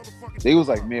just like they was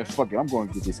like, man, fuck it, I'm going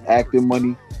to get this acting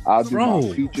money. I'll do my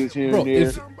features here and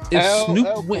there. If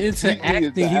Snoop went into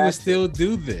acting, he would still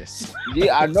do this.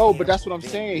 Yeah, I know, but that's what I'm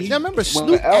saying. Now remember,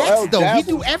 Snoop acts though. He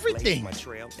do everything.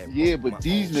 Yeah, but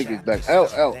these niggas like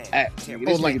LL act.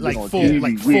 Like full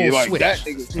switch. That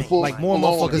nigga full. Like more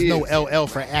motherfuckers know LL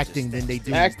for acting than they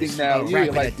do acting now. Yeah,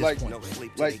 like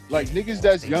niggas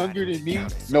that's younger than me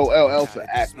know LL for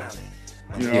acting.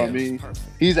 You know what I mean?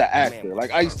 He's an actor.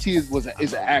 Like Ice-T is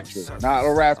an actor, not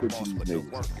a rapper to these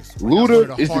niggas.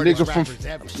 Luda is the nigga from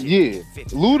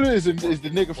Luda is the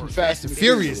nigga from Fast and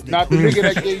Furious. Not the nigga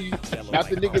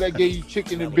that gave you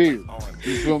chicken and beer.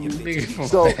 You feel me?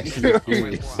 So it's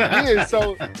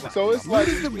like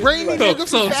the brainy nigga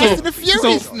from Fast and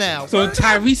Furious now. So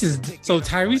Tyrese is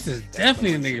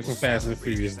definitely a nigga from Fast and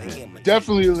Furious.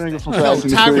 Definitely a nigga from Fast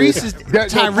and Furious.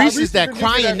 Tyrese is that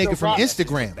crying nigga from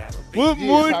Instagram. What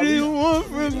more do you want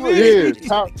from me? Yeah,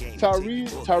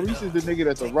 Tyrese is the nigga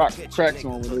that the Rock cracks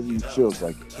on whenever he feels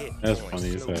like it. That's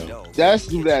funny as hell. That's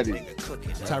who that is.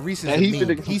 Tyrese is a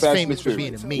meme. He's famous for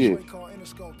being a meme. Yeah.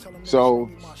 So,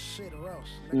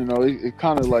 you know, it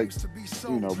kind of like,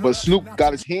 you know, but Snoop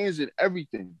got his hands in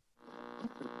everything.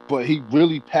 But he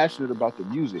really passionate about the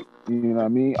music. You know what I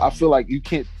mean? I feel like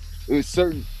there's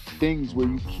certain things where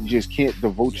you just can't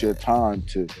devote your time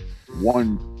to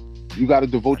one. You got to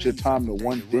devote your time to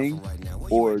one thing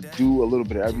or do a little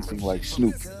bit of everything like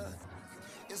Snoop.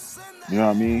 You know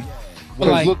what I mean?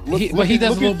 But he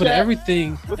does a little bit of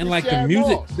everything, and like the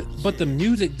music, but the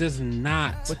music does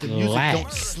not. But the music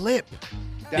don't slip.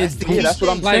 That's what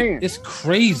I'm saying. It's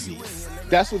crazy.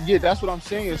 That's what I'm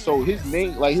saying. So his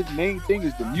main thing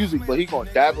is the music, but he gonna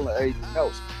dabble in everything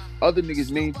else. Other niggas'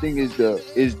 main thing is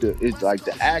like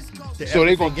the acting. So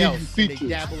they gonna give you features.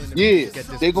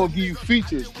 They gonna give you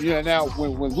features. You know, now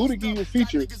when Luda give you a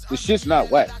feature, the shit's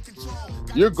not whack.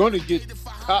 You're gonna get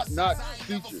top-notch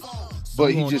features,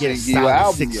 but he just ain't give you an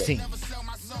album 16. Yet.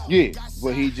 Yeah,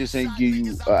 but he just ain't give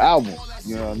you an album.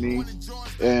 You know what I mean?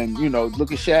 And you know,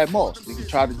 look at Shad Moss. He can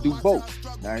try to do both.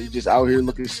 Now he's just out here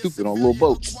looking stupid on little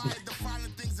boats.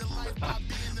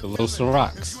 The little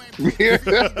Cirocs.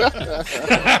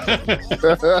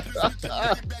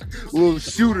 Little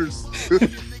shooters.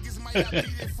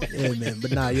 Yeah, man.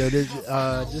 But nah, yo, this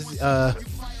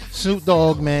Snoop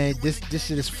Dogg, man, this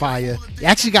shit is fire. He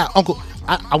actually got Uncle.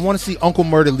 I want to see Uncle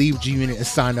Murder leave G Unit and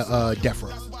sign to Death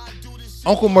Row.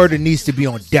 Uncle Murder needs to be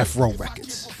on Death Row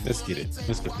Records. Let's get it.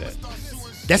 Let's get that.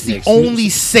 That's the only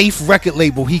safe record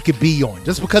label he could be on.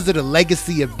 Just because of the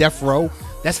legacy of Death Row,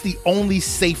 that's the only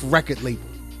safe record label.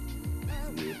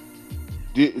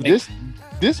 This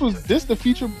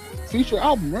the feature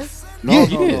album, right?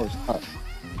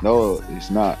 No,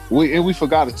 it's not. We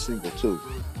forgot a single too.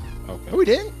 Okay. We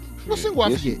did? What single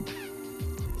I forget?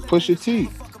 Pusha T.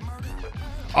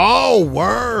 Oh,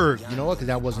 word. You know what? Because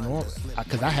that wasn't on.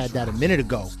 Because I had that a minute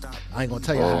ago. I ain't gonna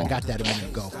tell you how I got that a minute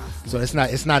ago. So it's not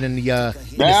in the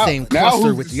same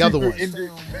cluster with the other ones.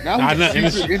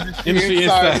 Industry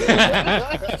inside.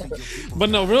 But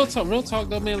no, real talk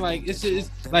though, man. Like it's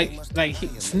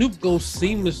Snoop goes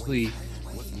seamlessly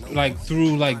like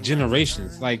through like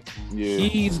generations. Like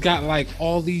he's got like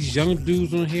all these young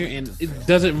dudes on here, and it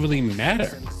doesn't really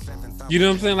matter. You know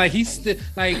what I'm saying? Like he's still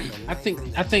like I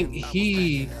think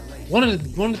he one of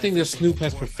the things that Snoop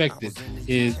has perfected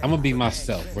is I'm gonna be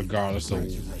myself regardless of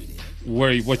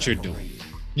what you're doing.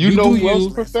 You know who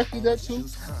else perfected that too?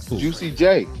 Who? Juicy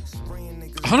J.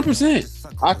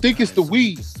 100%. I think it's the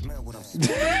weed.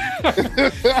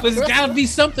 But it's gotta be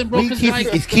something, bro.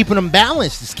 It's keeping them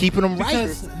balanced. It's keeping them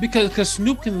right. Because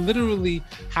Snoop can literally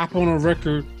hop on a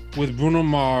record with Bruno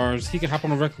Mars. He can hop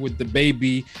on a record with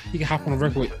DaBaby. He can hop on a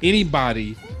record with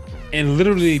anybody and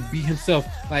literally be himself.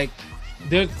 Like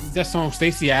there's that song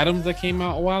Stacey Adams that came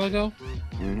out a while ago.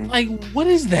 Mm-hmm. Like, what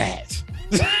is that?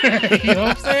 You know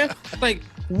what I'm saying? Like,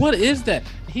 what is that?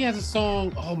 He has a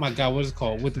song. Oh my God, what is it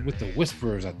called? With the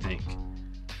Whisperers, I think.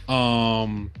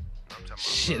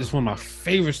 Shit, it's one of my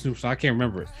favorite Snoop songs. I can't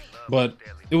remember it, but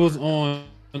it was on,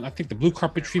 I think, the Blue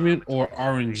Carpet Treatment or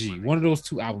RNG. One of those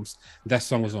two albums that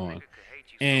song was on,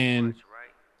 and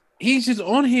he's just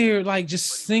on here like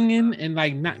just singing and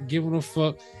like not giving a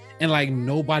fuck, and like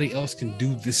nobody else can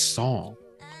do this song.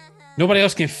 Nobody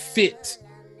else can fit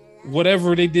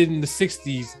whatever they did in the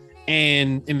 60s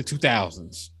and in the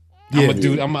 2000s. Yeah,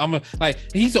 I'm a like,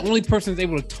 he's the only person that's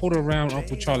able to tote around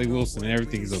Uncle Charlie Wilson and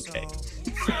everything is okay.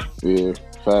 Yeah,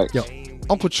 fact. Yo,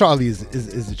 Uncle Charlie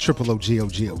is a triple OG.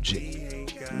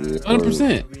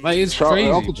 100%. Like, it's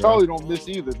crazy. Uncle Charlie don't miss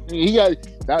either. He got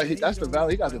he got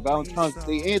the Valentine's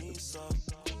Day anthem.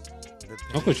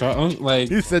 Uncle Charlie, like,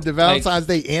 you said the Valentine's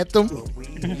Day anthem.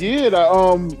 Yeah,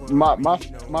 my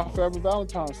favorite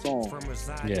Valentine's song.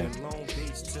 Yeah.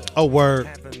 Oh, word.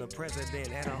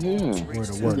 Yeah.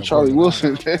 Word. Charlie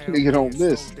Wilson, that nigga don't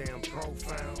miss.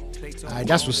 All right,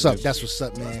 that's what's up,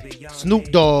 man. Snoop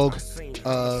Dogg,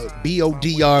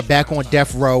 BODR, back on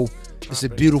death row. It's a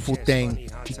beautiful thing.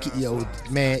 Yo,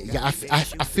 man, I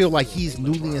feel like he's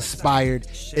newly inspired,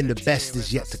 and the best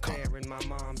is yet to come.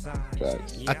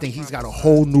 I think he's got a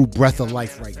whole new breath of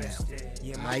life right now.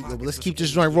 All right, yo, let's keep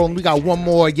this joint rolling. We got one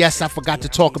more. Yes, I forgot to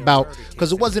talk about,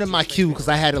 because it wasn't in my queue because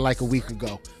I had it like a week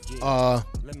ago. Yo,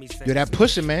 that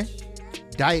Pusha, man.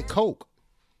 Diet Coke.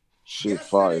 Shit,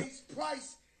 fire.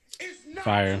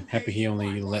 Fire. Happy he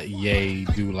only let Ye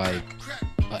do like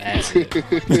an acid.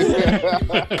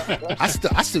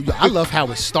 I love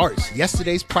how it starts.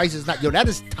 Yesterday's price is not. Yo, that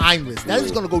is timeless. That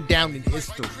is gonna go down in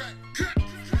history.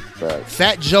 Right.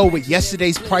 Fat Joe with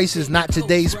yesterday's price is not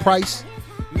today's price.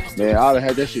 Man, I'd have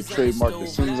had that shit trademarked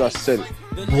as soon as I said it.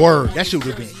 Word, that shit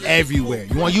would have been everywhere.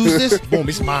 You want to use this? Boom,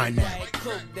 it's mine now.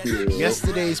 Yeah.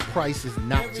 Yesterday's price is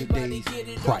not today's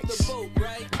price.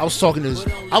 I was talking to this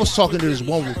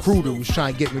one recruiter who was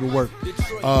trying to get me to work,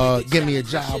 get me a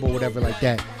job or whatever like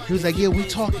that. He was like, "Yeah, we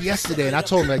talked yesterday," and I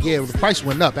told him like, "Yeah, the price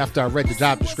went up after I read the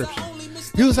job description."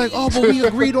 He was like, "Oh, but we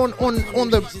agreed on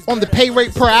the pay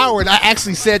rate per hour," and I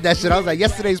actually said that shit. I was like,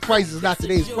 "Yesterday's price is not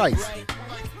today's price."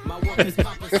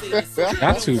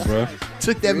 Got to, bro.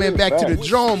 Took that man back to the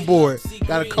drawing board.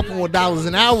 Got a couple more dollars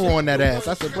an hour on that ass.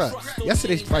 I said, bro,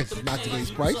 yesterday's price is not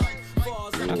today's price.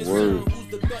 Yeah, word.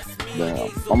 Damn,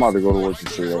 I'm about to go to work and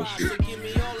say that shit.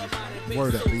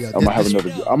 Word up. Yeah, I'm gonna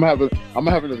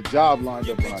have another job lined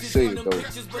up when I say it though.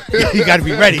 You gotta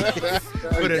be ready.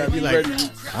 Put it be like,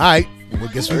 all right, well,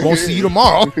 guess we won't see you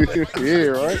tomorrow. Yeah,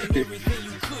 right.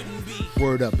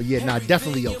 Word up. But yeah,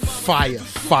 definitely a fire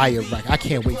record. I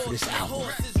can't wait for this album.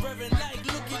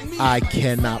 I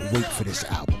cannot wait for this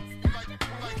album.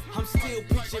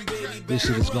 This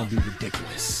shit is gonna be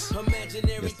ridiculous.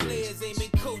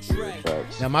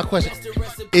 Now my question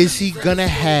is he gonna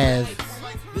have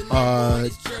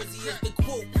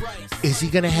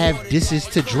disses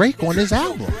to Drake on his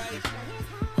album?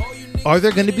 Are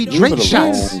there gonna be Drake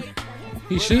shots?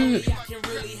 He should.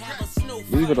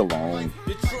 Leave it alone.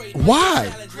 Why?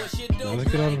 Let's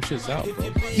get all them shits out, bro.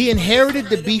 He inherited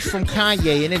the beef from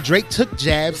Kanye, and then Drake took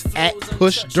jabs at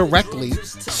Push directly.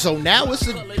 So now it's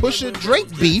a Pusha Drake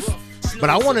beef. But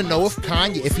I want to know if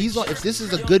Kanye, if this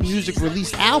is a good music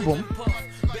release album.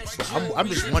 I'm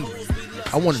just wondering.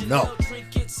 I want to know.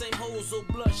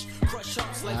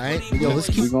 All right, yo, let's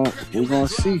keep. We're gonna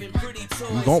see.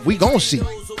 We gonna see. You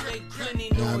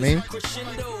know what I mean?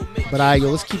 But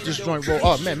let's keep this joint roll.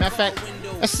 Oh man, matter of fact,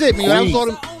 that's it, man. That was all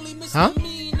them. Huh?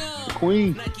 The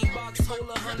Queen.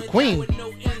 The Queen.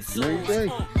 Mary J.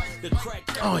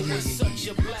 Oh yeah.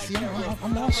 See,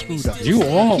 I'm all screwed up. You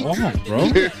all off,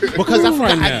 bro. Because I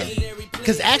forgot.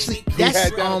 Because actually,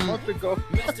 that's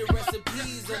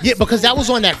yeah, because that was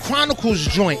on that Chronicles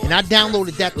joint, and I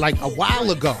downloaded that like a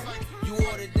while ago.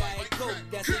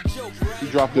 You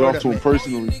dropped it off to him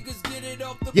personally.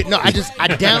 Yeah, no, I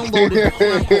downloaded the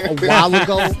Chronicle a while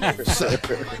ago. So,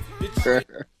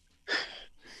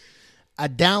 I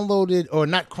downloaded, or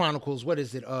not Chronicles, what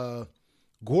is it?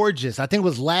 Gorgeous. I think it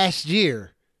was last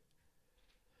year.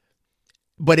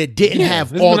 but it didn't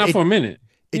have it's all. Been out for a minute.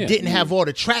 It didn't have all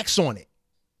the tracks on it.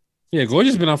 Yeah,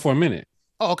 Gorgeous been out for a minute.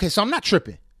 Oh, okay, so I'm not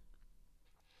tripping.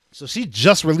 So she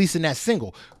just releasing that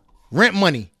single, Rent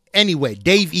Money. Anyway,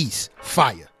 Dave East,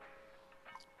 fire.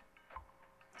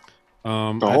 The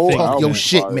whole Talk your album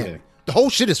shit, fire. man. The whole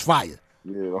shit is fire.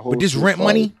 Yeah, the whole But this shit Rent fire.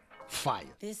 Money, fire.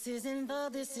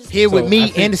 Here with So, me, I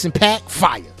think- Anderson .Paak,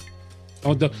 fire.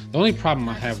 Oh, the only problem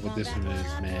I have with this one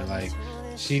is, man, like,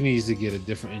 she needs to get a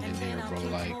different engineer, bro.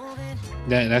 Like,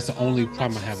 that's the only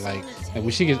problem I have. Like when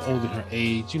she gets older, her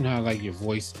age, you know how like your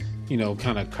voice, you know,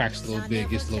 kind of cracks a little bit,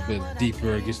 gets a little bit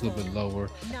deeper, gets a little bit lower.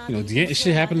 You know,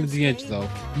 shit happened to D'Angelo.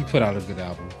 He put out a good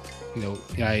album. You know,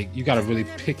 like you got to really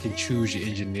pick and choose your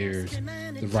engineers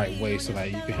the right way so that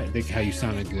you can they can have you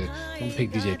sounding good. Don't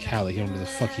pick DJ Khaled. He don't know the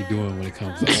fuck he doing when it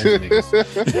comes to old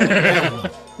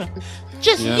niggas.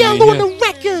 Just You know what I yell mean? on the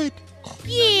record.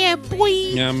 Yeah, boy.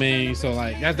 You know what I mean? So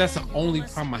like that's the only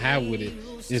problem I have with it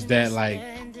is that like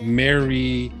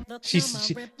Mary, she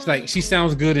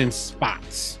sounds good in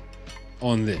spots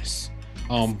on this.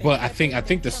 But I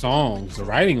think the songs, the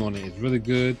writing on it is really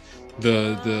good.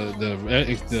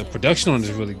 The production on it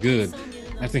is really good.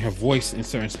 I think her voice in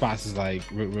certain spots is like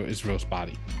it's real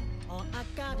spotty.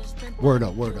 Word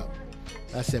up.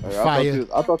 I said Hey, fire.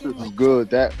 I thought this was good.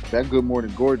 That Good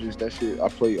Morning Gorgeous, that shit, I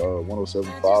play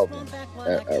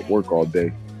 107.5 at work all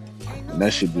day. And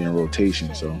that should be in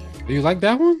rotation. So Do you like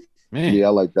that one? Man. yeah, I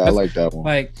like that. I like that one.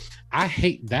 Like I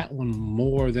hate that one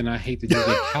more than I hate the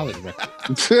DJ Khaled record.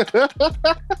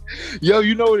 Yo,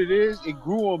 you know what it is? It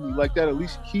grew on me like that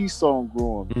Alicia Keys song grew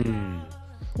on me.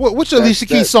 What's your Alicia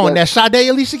Keys song? That Sade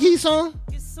Alicia Keys song?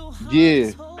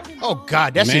 Yeah. Oh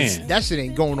God, that Man. shit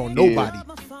ain't going on nobody.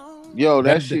 Yo,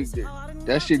 that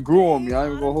That- shit grew on me. I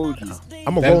ain't even gonna hold you.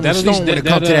 I'm a That- Rolling that Stone Alicia- when it that-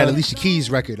 comes to that that, Alicia Keys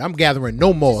record. I'm gathering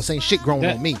no more. Ain't shit growing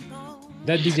That- on me.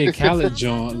 That DJ Khaled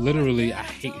John, literally, I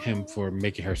hate him for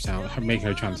making her trying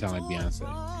to sound like Beyonce.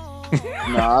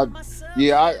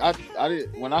 I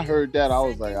did. When I heard that, I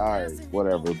was like, all right,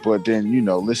 whatever. But then, you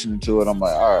know, listening to it, I'm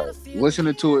like, all right.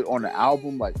 Listening to it on the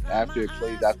album, like after it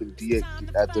plays, after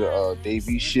the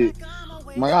Davey shit,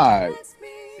 I'm like, all right,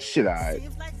 shit, all right.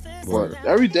 But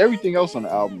everything else on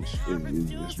the album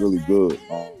is really good.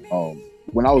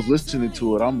 When I was listening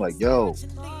to it, I'm like, yo,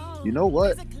 you know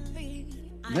what?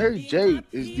 Mary J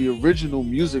is the original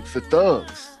music for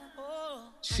thugs.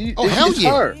 It's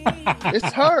her.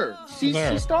 It's her. She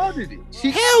started it.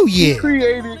 Hell yeah.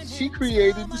 She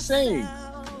created the same.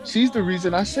 She's the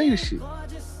reason I say the shit.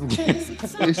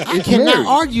 It's I cannot Mary.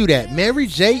 argue that. Mary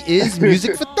J is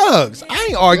music for thugs. I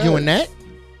ain't arguing that.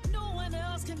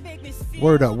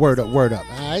 Word up. All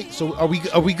right. So are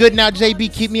we good now,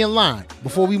 JB? Keep me in line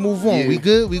before we move on. Yeah. We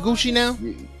good? We Gucci now?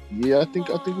 Yeah, I think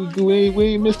we do. We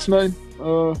ain't missed nothing.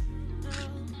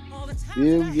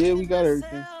 Yeah, we got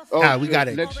everything. Oh, we got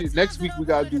it. Next week we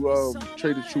gotta do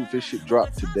Trade the Truth. This shit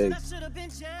dropped today.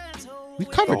 We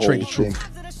covered Trade the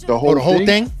Truth. The whole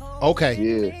thing? Okay.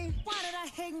 Yeah.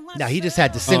 Now he just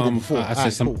had the single before. I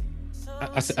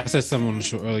said something on the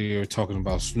show earlier talking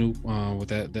about Snoop with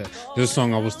that there's a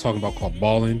song I was talking about called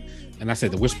Ballin', and I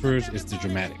said the Whispers is the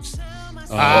Dramatics.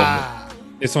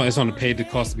 It's on the Paid the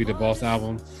Cost to Be the Boss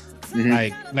album.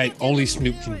 Mm-hmm. Like only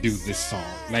Snoop can do this song.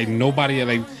 Like nobody,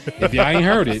 like if you ain't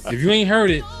heard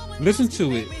it, listen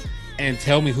to it and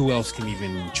tell me who else can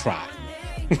even try.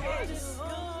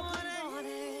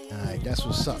 All right, that's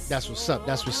what's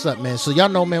up, man. So y'all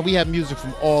know, man, we have music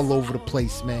from all over the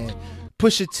place, man.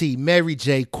 Pusha T, Mary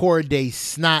J, Corday,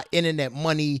 Snot, Internet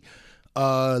Money,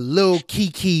 Lil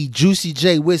Kiki, Juicy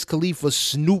J, Wiz Khalifa,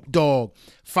 Snoop Dogg,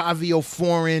 Fivio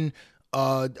Foreign,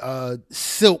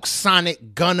 Silk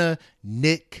Sonic, Gunna,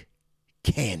 Nick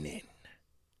Cannon,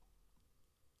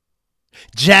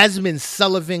 Jasmine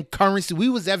Sullivan, Currency. We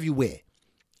was everywhere,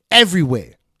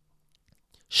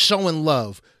 showing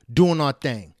love, doing our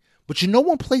thing. But you know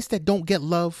one place that don't get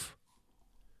love?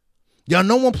 Y'all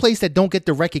know one place that don't get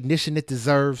the recognition it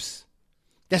deserves?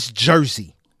 That's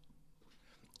Jersey.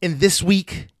 And this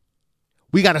week,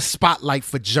 we got a spotlight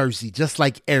for Jersey, just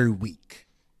like every week.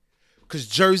 Because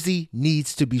Jersey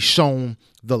needs to be shown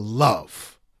the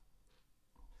love.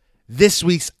 This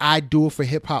week's I Do It for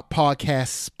Hip Hop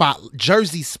podcast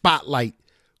Jersey Spotlight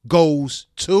goes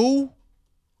to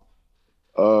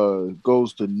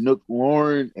Nook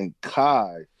Lauren and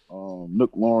Kai.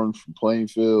 Nook Lauren from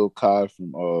Plainfield, Kai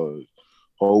from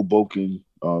Hoboken.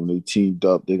 They teamed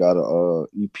up. They got a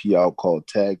EP out called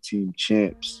Tag Team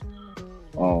Champs.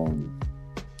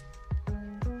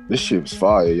 This shit was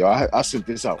fire, y'all. I sent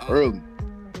this out early.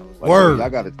 Word.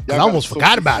 I almost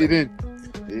forgot about it.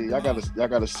 y'all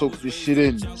gotta soak this shit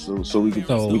in so we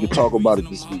can talk about it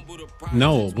this week.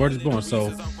 No, Word is Born.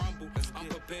 So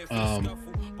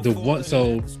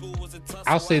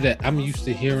I'll say that I'm used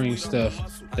to hearing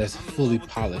stuff that's fully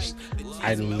polished.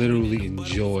 I literally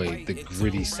enjoy the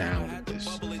gritty sound of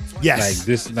this. Yes. Like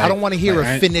this. I don't want to hear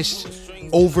a finished,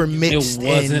 overmixed. It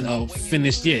wasn't a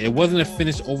finished. Yeah, it wasn't a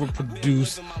finished,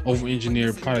 overproduced,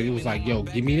 over-engineered product. It was like, yo,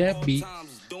 give me that beat.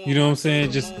 You know what I'm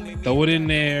saying? Just throw it in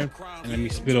there and let me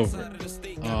spit over it.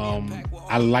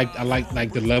 I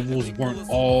like the levels weren't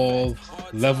all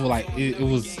level. Like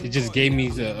it just gave me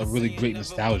a really great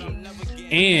nostalgia.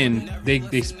 And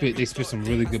they spit some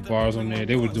really good bars on there.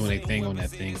 They were doing a thing on that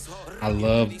thing. I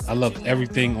loved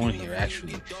everything on here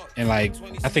actually. And like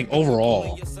I think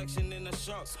overall,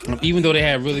 even though they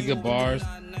had really good bars,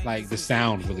 like the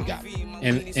sound really got me.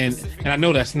 And I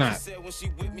know that's not.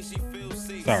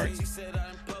 Sorry.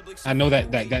 I know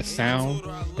that sound,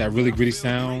 that really gritty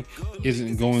sound,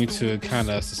 isn't going to kind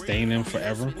of sustain them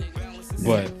forever,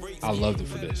 but I loved it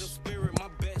for this.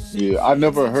 Yeah, I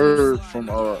never heard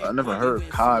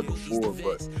Kai before,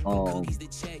 but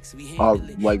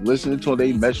like listening to him,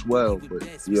 they mesh well.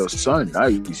 But yo, son,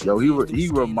 nice. Yo, he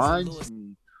reminds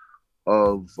me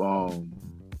of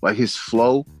like his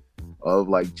flow of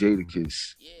like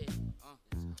Jadakiss.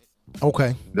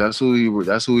 Okay, that's who he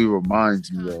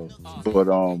reminds me of. But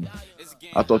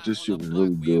I thought this shit was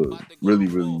really good, really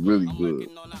good.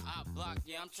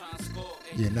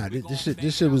 Yeah, nah,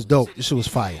 this shit was dope. This shit was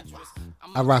fire.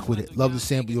 I rock with it. Love the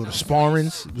sample. Yo, the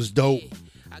sparrings was dope.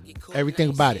 Everything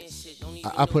about it.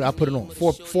 I put it on.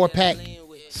 Four pack,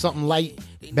 something light,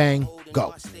 bang,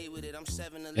 go.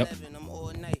 Yep.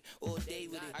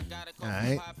 All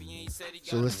right.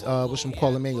 So let's what's some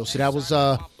calling man? Yo, so that was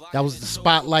the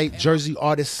Spotlight, Jersey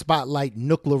Artist Spotlight,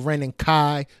 Nook Loren and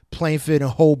Kai, Plainfield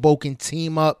and Hoboken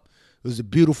team up. It was a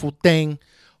beautiful thing.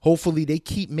 Hopefully they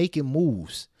keep making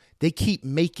moves. They keep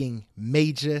making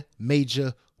major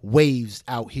waves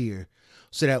out here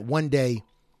so that one day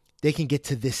they can get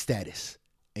to this status.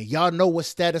 And y'all know what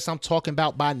status I'm talking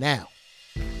about by now.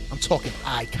 I'm talking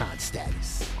icon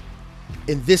status.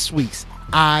 In this week's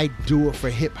I Do It for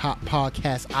Hip Hop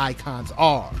podcast, icons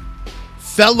are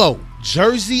fellow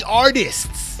Jersey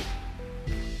artists,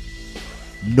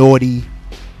 Naughty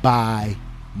by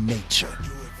Nature.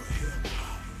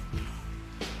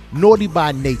 Naughty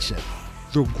by Nature,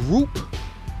 the group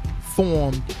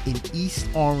formed in East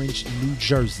Orange, New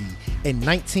Jersey in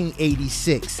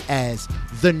 1986 as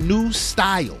The New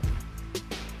Style.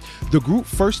 The group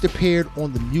first appeared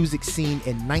on the music scene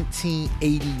in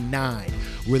 1989,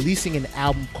 releasing an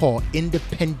album called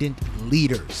Independent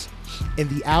Leaders. And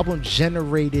the album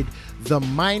generated the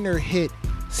minor hit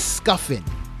Scuffin'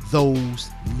 Those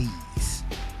Knees.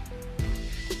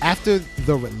 After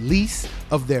the release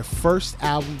of their first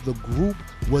album, the group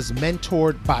was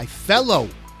mentored by fellow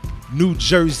New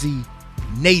Jersey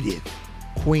native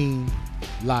Queen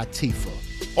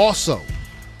Latifah. Also,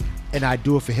 an I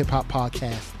Do It for Hip Hop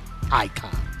podcast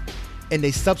icon. And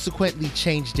they subsequently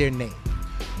changed their name.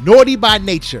 Naughty by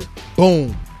Nature,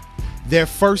 boom. Their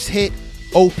first hit,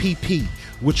 OPP,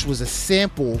 which used a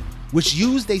sample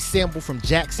from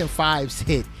Jackson 5's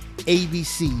hit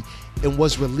ABC and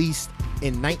was released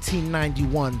in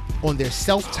 1991 on their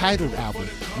self-titled album,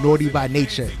 Naughty by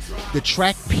Nature. The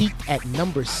track peaked at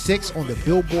number 6 on the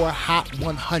Billboard Hot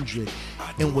 100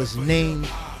 and was named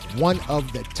one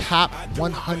of the top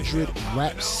 100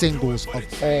 rap singles of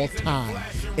all time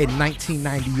in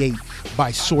 1998 by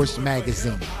Source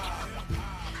Magazine.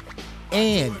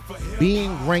 And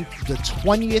being ranked the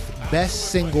 20th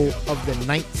best single of the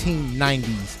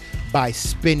 1990s by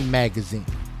Spin Magazine.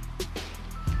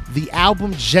 The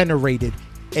album generated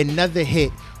another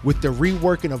hit with the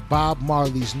reworking of Bob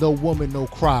Marley's No Woman No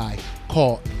Cry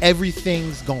called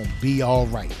Everything's Gonna Be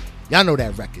Alright. Y'all know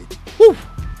that record. Woo!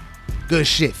 Good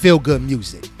shit, feel good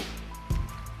music.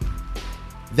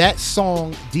 That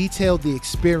song detailed the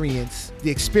experiences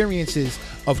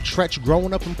of Treach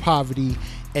growing up in poverty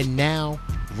and now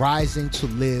rising to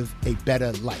live a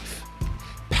better life.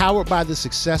 Powered by the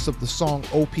success of the song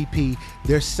OPP,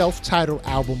 their self-titled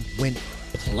album went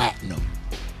platinum.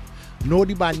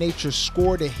 Naughty by Nature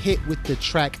scored a hit with the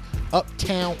track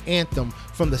Uptown Anthem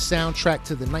from the soundtrack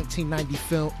to the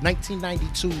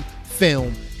 1992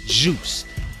 film Juice,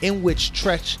 in which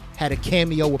Treach had a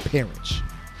cameo appearance.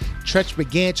 Treach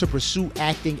began to pursue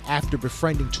acting after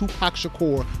befriending Tupac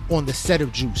Shakur on the set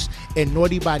of Juice, and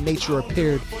Naughty by Nature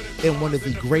appeared in one of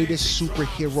the greatest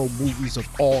superhero movies of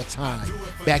all time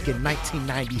back in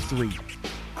 1993,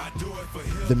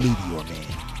 The Meteor Man.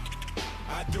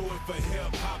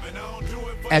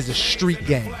 as a street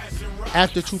gang.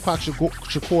 After Tupac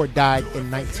Shakur died in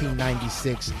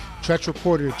 1996, Tretch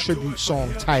recorded a tribute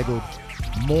song titled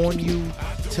Mourn You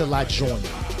Till I Join You.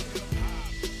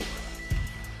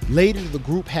 Later, the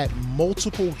group had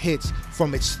multiple hits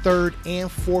from its third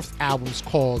and fourth albums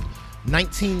called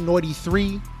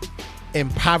 1993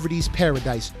 and Poverty's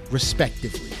Paradise,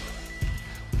 respectively.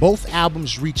 Both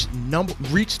albums reached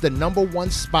the number one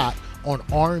spot on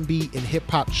R&B and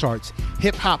hip-hop charts.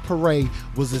 Hip Hop Parade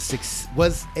was a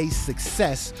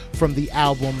success from the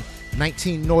album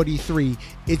 1993.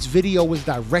 Its video was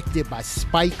directed by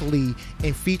Spike Lee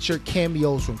and featured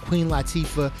cameos from Queen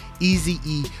Latifah,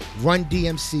 Eazy-E, Run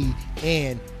DMC,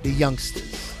 and The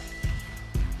Youngsters.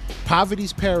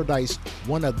 Poverty's Paradise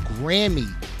won a Grammy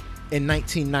in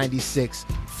 1996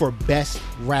 for Best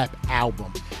Rap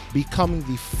Album, becoming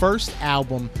the first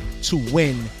album to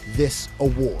win this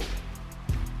award.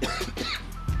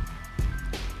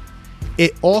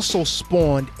 It also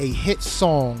spawned a hit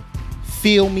song,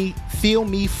 Feel Me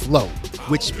Flow,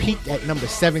 which peaked at number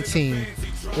 17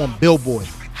 on Billboard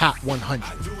Hot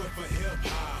 100.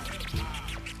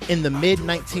 In the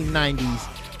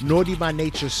mid-1990s, Naughty by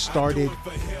Nature started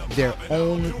their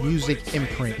own music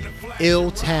imprint,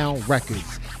 Ill Town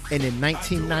Records, and in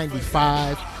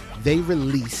 1995, they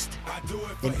released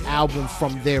an album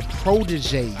from their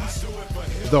proteges,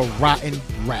 the Rotten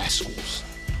Rascals.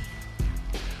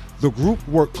 The group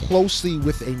worked closely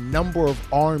with a number of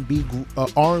R&B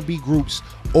groups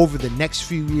over the next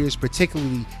few years,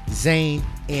 particularly Zayn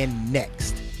and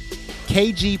Next.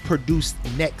 KG produced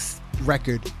Next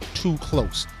record, Too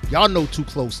Close. Y'all know Too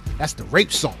Close. That's the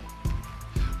rape song,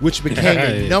 which became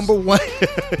a number one hit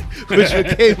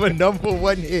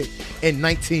in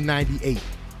 1998.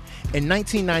 In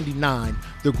 1999,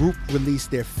 the group released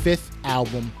their fifth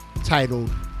album titled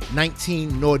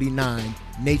 1999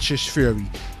 Nature's Fury.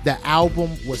 The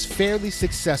album was fairly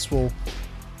successful,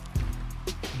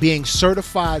 being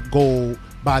certified gold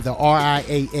by the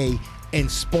RIAA and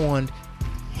spawned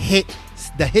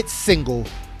the hit single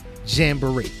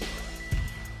Jamboree.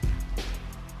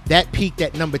 That peaked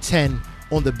at number 10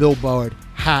 on the Billboard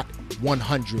Hot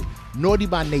 100. Naughty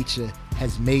by Nature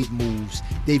has made moves.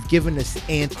 They've given us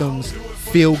anthems,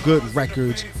 feel-good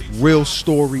records, real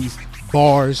stories,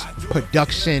 bars,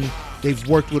 production. They've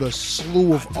worked with a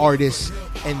slew of artists,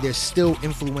 and they're still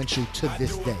influential to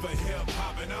this day.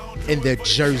 And they're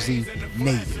Jersey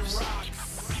natives.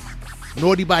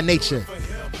 Naughty by Nature,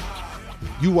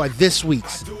 you are this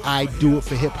week's I Do It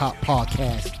for Hip Hop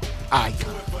podcast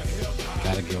icon.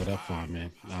 Gotta give it up for them,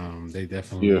 man. They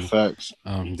definitely facts.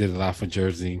 Did a lot for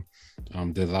Jersey,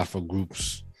 did a lot for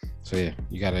groups. So yeah,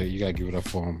 you gotta give it up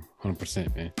for them,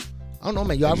 100%, man. I don't know,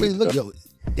 man. Yo, I really look, yo.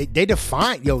 They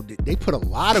define, yo. They put a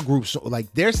lot of groups,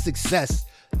 like their success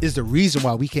is the reason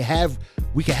why we can have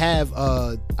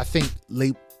I think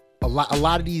a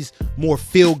lot of these more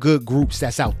feel good groups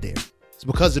that's out there. It's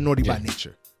because of Naughty by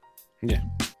Nature. Yeah.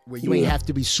 Where you ain't have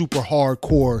to be super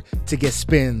hardcore to get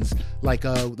spins, like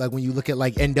when you look at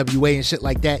like NWA and shit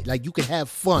like that. Like you can have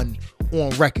fun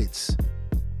on records.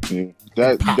 Yeah,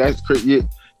 that's crazy.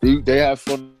 Yeah, they have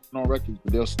fun on records,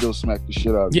 but they'll still smack the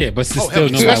shit out of you. Yeah, but still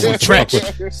nobody wants to fuck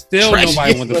with. Still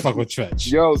nobody wants to fuck with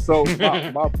Tretch. Yo, so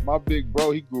my big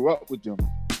bro, he grew up with them,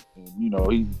 and you know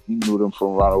he knew them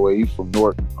from right away. He's from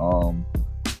North, and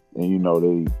you know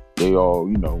they all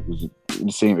was in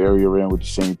the same area, ran with the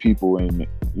same people, and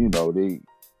you know they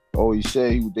always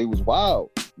say they was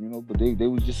wild, but they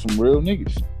was just some real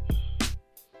niggas.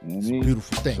 You know what I mean?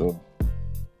 Beautiful thing. So,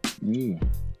 yeah,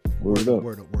 word up.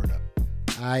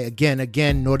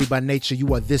 Again, Naughty by Nature,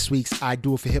 you are this week's I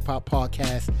Do It for Hip Hop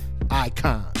podcast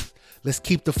icons. Let's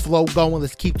keep the flow going.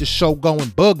 Let's keep the show going.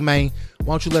 Bug, man,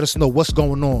 why don't you let us know what's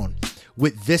going on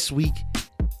with This Week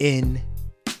in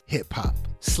Hip Hop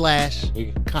 /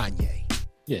 Kanye?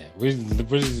 Yeah, we're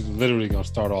just literally gonna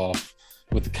start off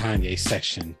with the Kanye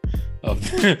section of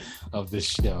this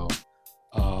show.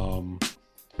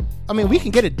 I mean, we can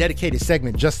get a dedicated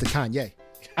segment just to Kanye.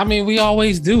 I mean, we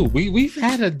always do. We've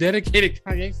had a dedicated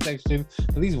Kanye section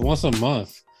at least once a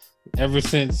month ever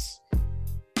since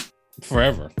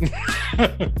forever.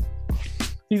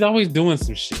 He's always doing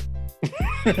some shit.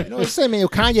 You know what I'm saying, man?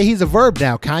 Kanye, he's a verb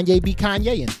now. Kanye be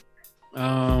Kanyeing.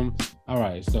 All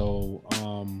right, so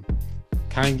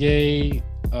Kanye,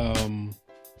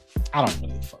 I don't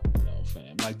really fucking know,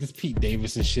 fam. Like this Pete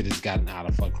Davidson shit has gotten out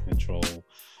of fucking control.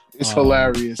 It's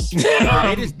hilarious.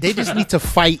 They just need to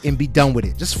fight and be done with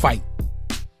it. Just fight.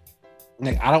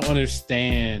 Like I don't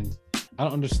understand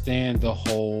the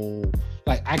whole.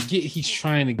 Like I get he's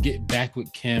trying to get back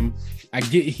with Kim. I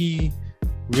get he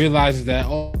realizes that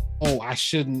I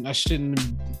shouldn't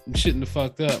have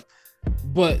fucked up.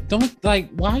 But don't like,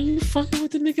 why are you fucking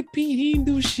with the nigga Pete? He didn't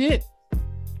do shit.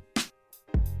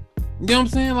 You know what I'm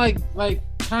saying? Like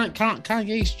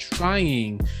Kanye's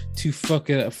trying to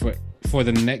fuck it up for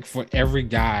every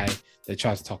guy that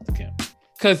tries to talk to Kim.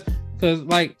 Cause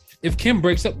like if Kim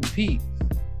breaks up with Pete,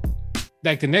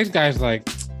 like the next guy's like,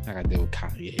 I gotta deal with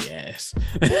Kanye ass.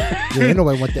 Yeah, ain't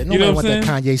nobody want that. Nobody want that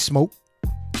Kanye smoke.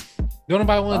 Don't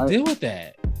nobody want to deal with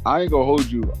that. I ain't gonna hold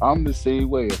you. I'm the same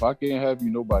way. If I can't have you,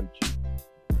 nobody can.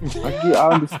 I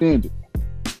understand it.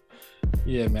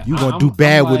 Yeah, man. You gonna do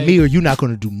bad with me, or you not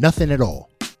gonna do nothing at all.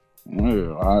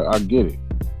 Yeah, I get it.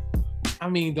 I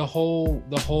mean, the whole.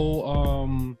 I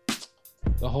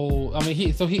mean,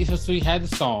 he had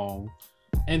the song,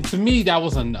 and to me that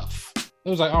was enough. It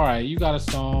was like, all right, you got a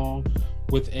song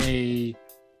with a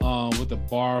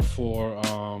bar for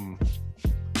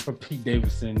Pete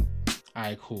Davidson. All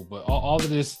right, cool. But all of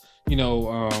this,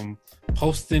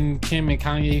 posting Kim and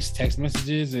Kanye's text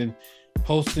messages and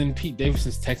posting Pete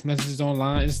Davidson's text messages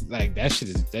online, it's like that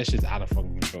shit's out of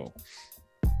fucking control.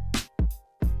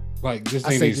 Like this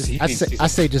thing I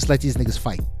say just let these niggas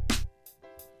fight.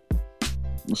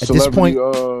 At this point,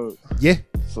 yeah.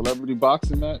 Celebrity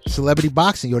boxing match. Celebrity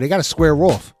boxing, they gotta square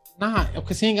off. Nah,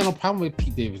 because he ain't got no problem with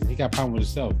Pete Davidson. He got a problem with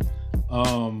himself.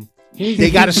 They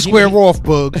gotta square off,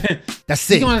 Bug. That's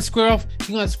it. He's gonna square off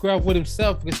with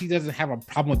himself because he doesn't have a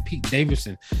problem with Pete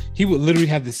Davidson. He would literally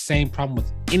have the same problem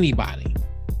with anybody.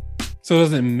 So it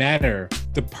doesn't matter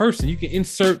the person. You can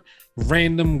insert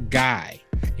random guy,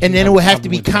 and then it would have to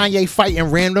be Kanye fighting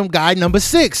random guy number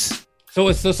 6. So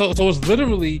it's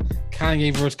literally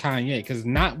Kanye versus Kanye because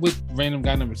not with random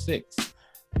guy number 6. It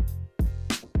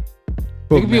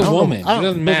could be a woman. It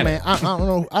doesn't matter. Man, I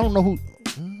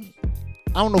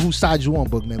don't know whose side you on,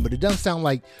 Boogman, but it doesn't sound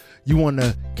like you on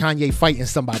the Kanye fighting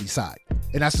somebody's side,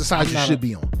 and that's the side you should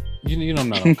be on. You know I'm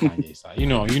not on Kanye's side. You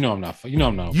know I'm not. You know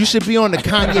I'm not. You should be on the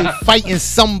Kanye fighting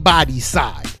somebody's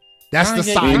side. That's the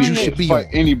side you should be on.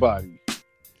 Anybody.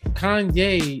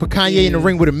 Kanye. Put Kanye in the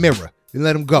ring with a mirror and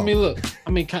let him go. I mean, look.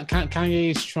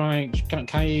 Kanye's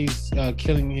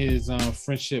killing his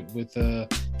friendship with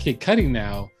Kid Cudi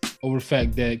now over the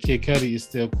fact that Kid Cudi is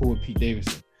still cool with Pete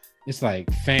Davidson. It's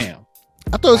like, fam.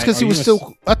 I thought it was because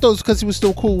he was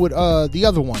still cool with the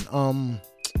other one,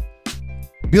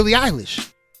 Billie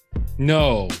Eilish.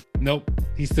 Nope.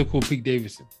 He's still cool with Pete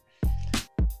Davidson.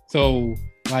 So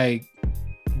like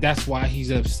that's why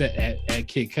he's upset at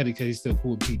Kid Cudi because he's still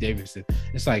cool with Pete Davidson.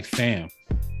 It's like, fam,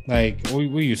 like were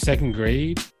you second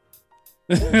grade?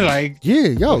 Like yeah,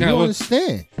 yo, you don't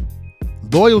understand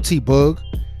loyalty, Bug.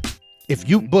 If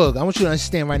you Bug, I want you to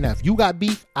understand right now. If you got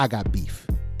beef, I got beef.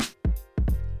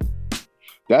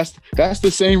 That's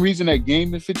the same reason that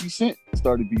Game and 50 Cent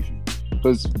started beefing.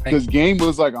 Because Game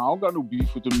was like, I don't got no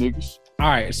beef with them niggas. All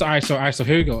right. So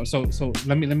here we go. So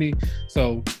let me.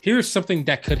 So here's something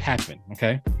that could happen.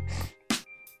 Okay.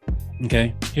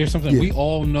 Here's something we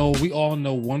all know. We all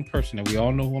know one person, and we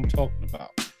all know who I'm talking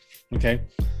about. Okay.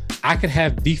 I could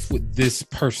have beef with this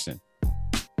person,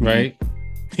 right?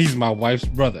 Mm-hmm. He's my wife's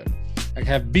brother. I could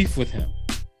have beef with him,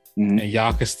 and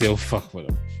y'all could still fuck with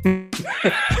him.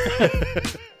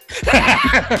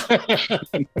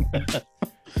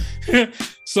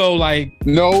 So like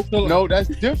no, that's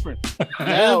different.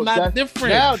 Now, that's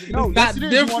different. Not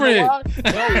different. No,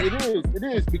 it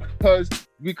is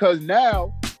because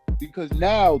now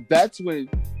that's when,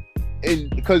 and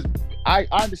because I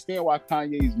understand why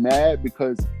Kanye's mad,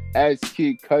 because as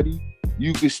Kid Cudi,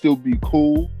 you can still be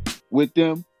cool with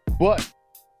them, but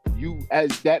you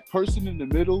as that person in the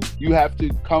middle, you have to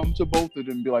come to both of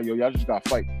them and be like, yo, y'all just gotta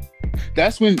fight.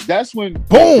 That's when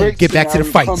boom, get back to the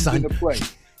fight, son.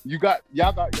 Y'all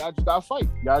just gotta fight.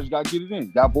 Y'all just gotta get it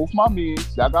in. Y'all both my men.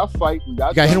 Y'all gotta fight.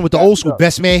 Y'all got hit him with the old school.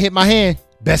 Best man hit my hand.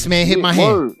 Best man hit my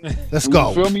hand. Let's go.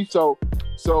 You feel me? So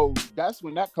that's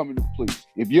when that come into place.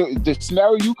 If the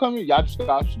scenario you come in, y'all just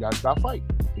gotta fight.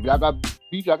 If y'all got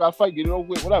beef, y'all gotta fight. Get it over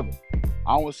with. Whatever.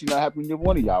 I don't want to see that happen to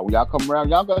one of y'all. When y'all come around,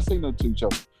 y'all gotta say nothing to each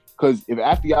other. Because if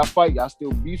after y'all fight, y'all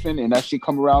still beefing and that shit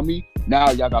come around me,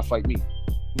 now y'all gotta fight me.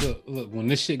 Look, when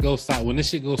this shit goes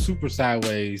super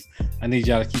sideways, I need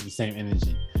y'all to keep the same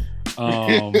energy.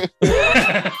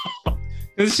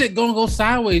 This shit gonna go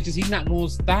sideways, just he's not gonna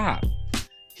stop.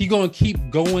 He gonna keep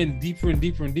going deeper and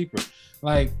deeper and deeper.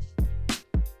 Like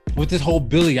with this whole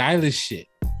Billie Eilish shit.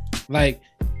 Like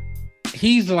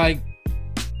he's like,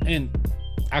 and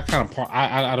I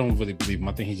don't really believe him.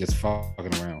 I think he's just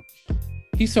fucking around.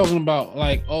 He's talking about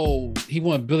like, oh, he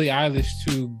wanted Billie Eilish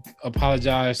to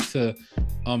apologize to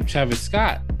Travis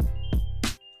Scott,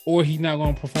 or he's not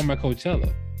going to perform at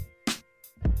Coachella.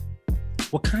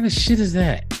 What kind of shit is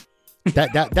that?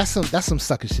 That's some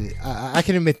sucker shit. I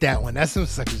can admit that one. That's some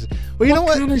sucker shit. Well, you know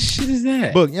what? What kind of shit is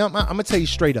that? Look, I'm gonna tell you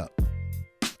straight up.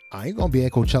 I ain't gonna be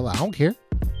at Coachella. I don't care.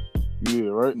 Yeah,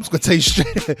 right. I'm just gonna tell you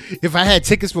straight. If I had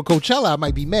tickets for Coachella, I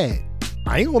might be mad.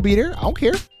 I ain't gonna be there. I don't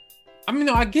care. I mean,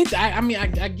 no, I get that.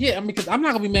 I get. Because I'm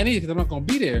not gonna be mad either because I'm not gonna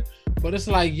be there. But it's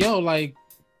like, yo, like,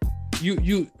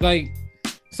 you like.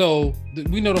 So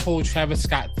we know the whole Travis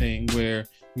Scott thing where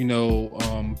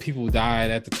people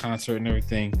died at the concert and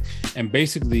everything, and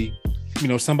basically,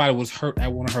 somebody was hurt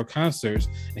at one of her concerts,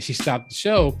 and she stopped the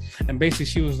show, and basically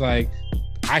she was like,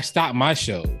 "I stopped my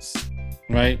shows,"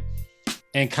 right?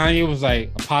 And Kanye was like,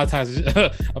 apologize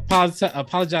to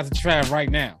Trav right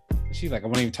now. And she's like, I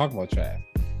wasn't even talking about Trav.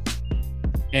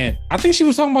 And I think she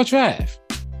was talking about Trav.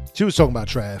 She was talking about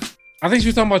Trav. I think she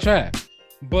was talking about Trav.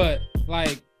 But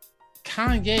like,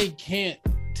 Kanye can't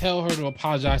tell her to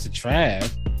apologize to Trav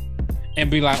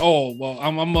and be like, oh, well, I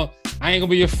ain't gonna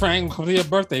be your friend. I'm gonna come to your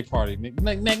birthday party.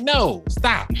 Like, no,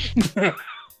 stop.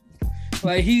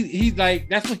 Like he's like,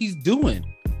 that's what he's doing.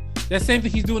 That same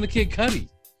thing he's doing to Kid Cudi.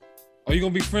 Are you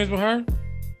gonna be friends with her?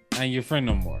 I ain't your friend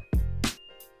no more.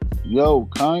 Yo,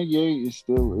 Kanye is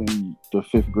still in the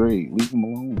 5th grade. Leave him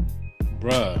alone.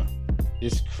 Bruh,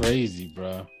 it's crazy,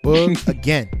 bruh. Well,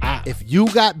 again, if you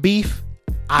got beef,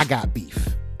 I got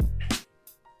beef.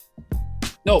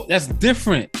 No, that's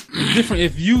different. It's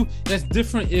different that's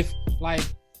different if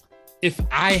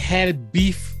I had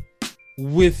beef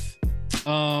with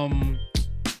I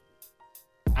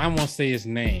won't say his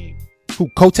name. Who,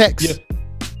 Kotex? Yeah.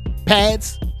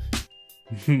 Pads?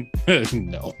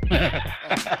 No.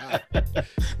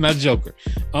 Not Joker.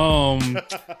 I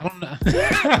don't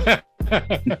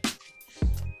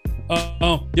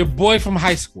know. Your boy from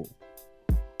high school.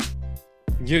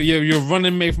 Your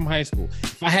running mate from high school.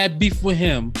 If I had beef with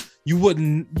him, you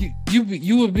wouldn't.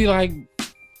 You would be like.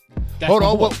 Hold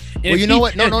on. Well, you know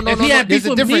what? No. There's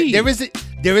a difference.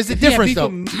 There is a difference though.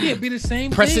 Yeah, be the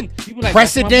same thing. Like,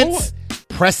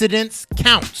 precedence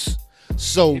counts.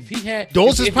 So if he had,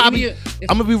 those is probably.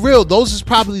 I'm gonna be real. Those is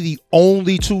probably the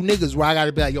only two niggas where I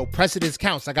gotta be like, yo, precedence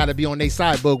counts. I gotta be on their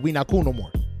side, but we not cool no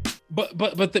more. But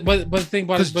the thing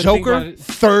about it, Joker,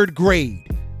 3rd grade.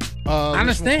 I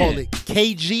understand. Call it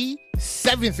KG,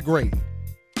 7th grade.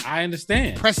 I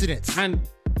understand precedence. I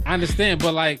understand,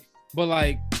 but like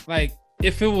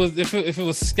if it was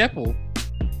Skeppel,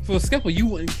 you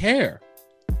wouldn't care,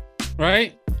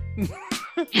 right?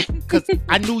 Because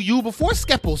I knew you before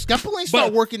Skeppel. Skeppel ain't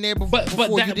start working there before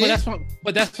you did.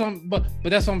 But that's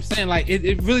what I'm saying. Like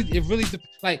it really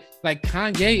like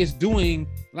Kanye is doing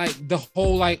like the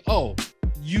whole like, oh,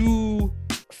 you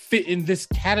fit in this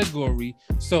category,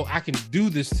 so I can do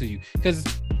this to you. Because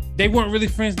they weren't really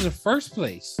friends in the first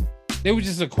place. They were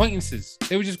just acquaintances.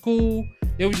 They were just cool.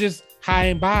 They were just high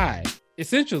and by.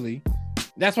 Essentially,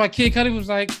 that's why Kid Cudi was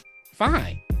like,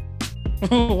 fine,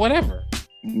 whatever.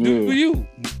 Do you?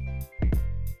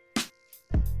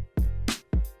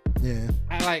 Yeah.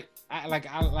 I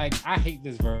hate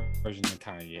this version of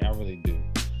Kanye. I really do.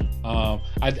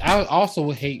 I also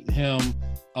hate him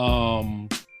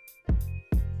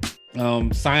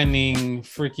signing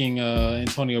freaking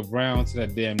Antonio Brown to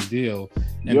that damn deal,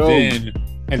 and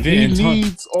then he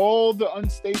needs all the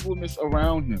unstableness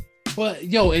around him. But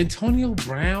yo, Antonio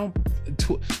Brown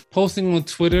posting on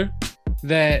Twitter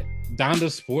that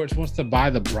Donda Sports wants to buy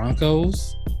the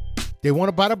Broncos. They want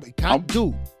to buy the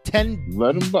dude. $10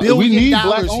 billion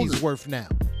he's worth now.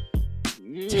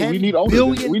 Yeah, $10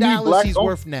 billion he's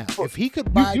worth now. If he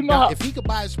could buy, if he could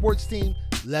buy a sports team,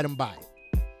 let him buy it.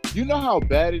 You know how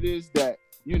bad it is that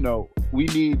we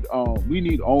need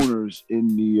owners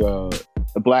in the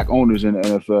black owners in the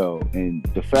NFL, and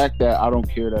the fact that I don't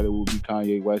care that it will be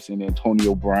Kanye West and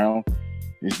Antonio Brown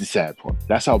is the sad part.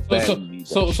 That's how bad we need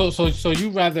that. So you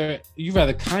rather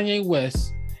Kanye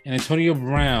West and Antonio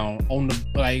Brown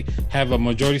have a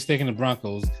majority stake in the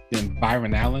Broncos than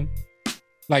Byron Allen?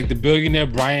 Like the billionaire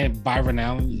Byron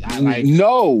Allen?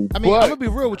 No. I mean, I'm gonna be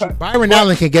real with you. Byron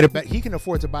Allen can he can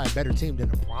afford to buy a better team than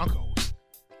the Broncos.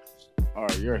 All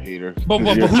right, you're a hater. But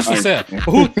who's for sale?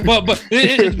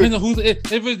 It depends on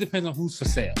it really depends on who's for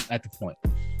sale at the point.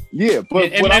 Yeah,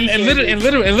 but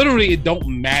literally, it don't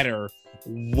matter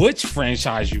which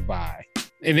franchise you buy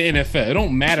in the NFL. It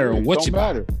don't matter what you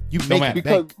buy. You make it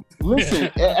because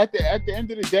listen, at the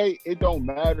end of the day, it don't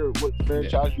matter what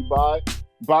franchise you buy.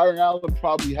 Byron Allen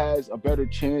probably has a better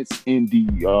chance in the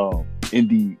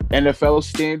NFL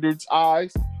standards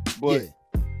eyes, but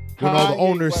when all the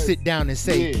owners sit down and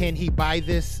say, "Can he buy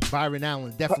this?" Byron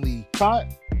Allen definitely.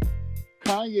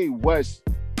 Kanye West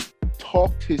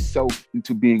talked himself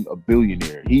into being a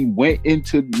billionaire. He went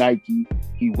into Nike,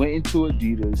 he went into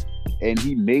Adidas, and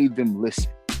he made them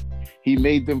listen. He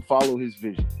made them follow his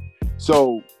vision.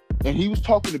 So, and he was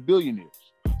talking to billionaires.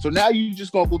 So now you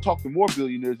just gonna go talk to more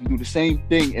billionaires and do the same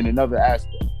thing in another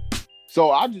aspect.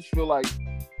 So I just feel like,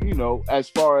 you know, as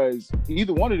far as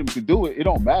either one of them could do it, it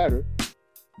don't matter.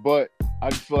 But I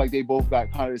just feel like they both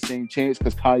got kind of the same chance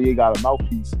because Kanye got a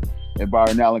mouthpiece and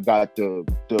Byron Allen got the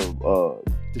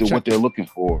what they're looking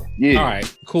for. Yeah. All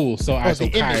right. Cool. So, all right. So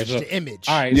the image.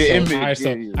 All right.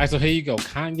 All right. So here you go.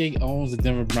 Kanye owns the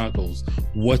Denver Broncos.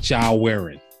 What y'all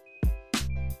wearing?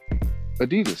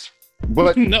 Adidas.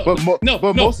 But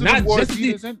most of them wore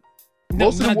Adidas.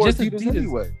 Most of them wore Adidas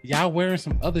anyway. Y'all wearing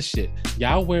some other shit.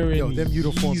 Y'all wearing them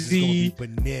uniforms is gonna be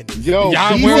bananas. Yo,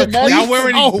 y'all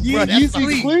wearing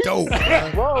Yeezy cleats? Dope,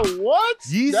 bro, what?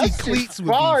 Yeezy cleats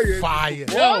would be fire.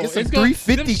 Yo, it's some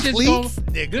 350 cleats.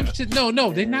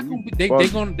 No, they're not gonna be. They're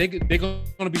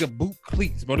gonna be the boot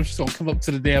cleats, bro. They're just gonna come up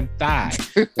to the damn thigh.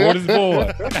 Or this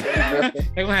board.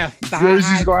 They're gonna have thighs.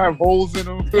 Jerseys gonna have holes in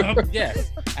them.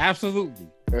 Yes, absolutely.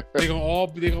 They're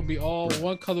gonna be all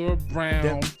one color of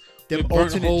brown. Them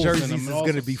alternate jerseys is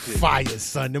gonna be fire,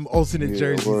 son. Them alternate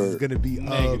jerseys is gonna be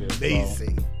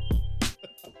amazing.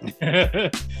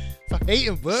 Stop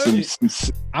hating, bud.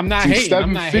 I'm not hating.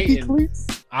 I'm not hating. Cleats?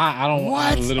 I don't. What?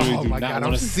 I literally do not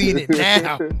want to see it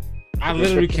now. I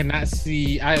literally cannot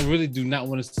see. I really do not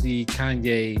want to see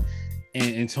Kanye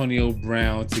and Antonio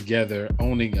Brown together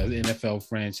owning an NFL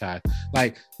franchise.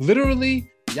 Like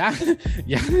literally, y'all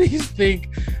think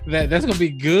that that's gonna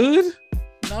be good?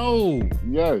 No.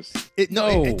 Yes. It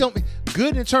don't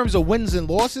good in terms of wins and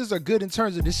losses, or good in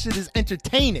terms of this shit is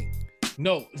entertaining.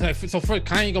 No. So for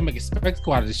Kanye gonna make a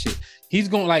spectacle out of this shit. He's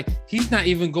not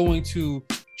even going to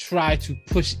try to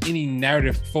push any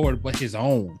narrative forward but his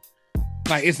own.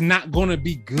 Like it's not gonna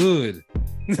be good.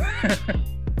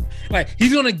 Like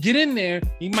he's gonna get in there,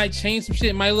 he might change some shit,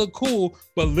 it might look cool,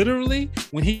 but literally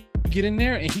when he get in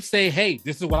there and he say, hey,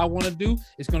 this is what I want to do,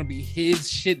 it's gonna be his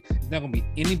shit. It's not gonna be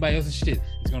anybody else's shit.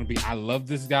 It's gonna be I love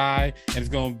this guy, and it's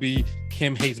gonna be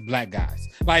Kim hates black guys.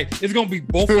 Like it's gonna be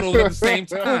both of those at the same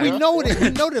time. Well, we know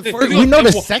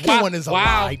the second one is a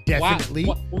lie, definitely.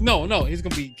 No, it's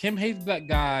gonna be Kim hates black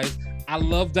guys. I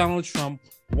love Donald Trump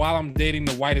while I'm dating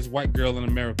the whitest white girl in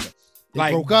America.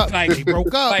 They broke up. Like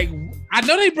I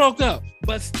know they broke up,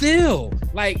 but still,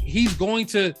 like he's going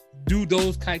to do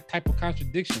those type of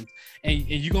contradictions, and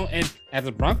you gonna, and as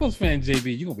a Broncos fan,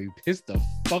 JB, you gonna be pissed the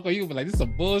fuck. Or you gonna be like, this is a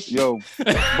bullshit. Yo,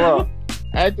 bro.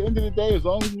 At the end of the day, as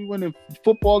long as we win in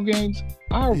football games,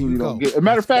 I really don't get. As a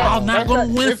matter of fact, I'm not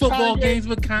gonna win football games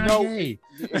with Kanye.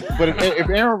 But if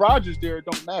Aaron Rodgers there, it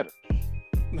don't matter.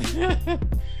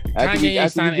 Kanye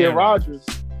ain't signing Aaron Rodgers.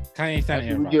 Kanye ain't signing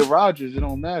Aaron Rodgers. Get Rodgers, it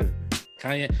don't matter.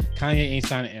 Kanye ain't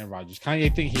signing Aaron Rodgers.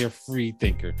 Kanye think he a free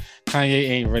thinker. Kanye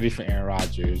ain't ready for Aaron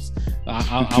Rodgers.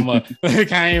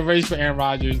 Kanye ain't ready for Aaron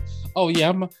Rodgers. Oh yeah,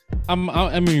 I'm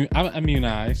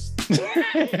immunized.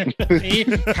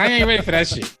 Kanye ain't ready for that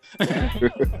shit.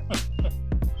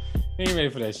 He ain't ready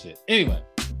for that shit. Anyway,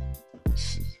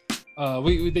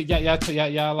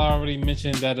 y'all already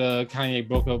mentioned that Kanye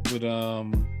broke up with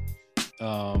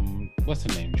what's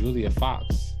her name, Julia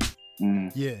Fox.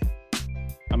 Yeah.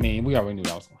 I mean, we already knew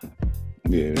that was gonna happen.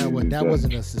 Yeah, that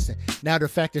wasn't a success. Now the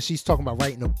fact that she's talking about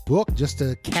writing a book just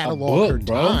to catalog her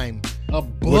time, a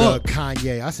book with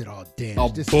Kanye, I said, "Oh damn,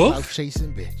 this is book? a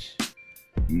chasing bitch."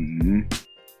 Mm-hmm.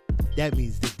 That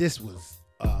means that this was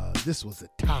a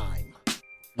time.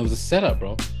 It was a setup,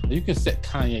 bro. You can set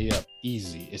Kanye up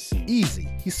easy. It seems easy.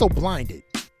 He's so blinded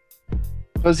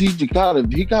because he got a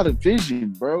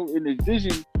vision, bro, and the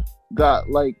vision got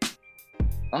like.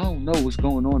 I don't know what's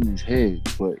going on in his head,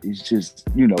 but it's just,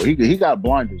 you know, he got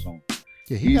blinders on.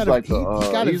 Yeah, he's like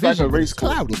a vision with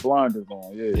cloudy blinders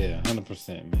on. Yeah,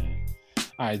 100%, man.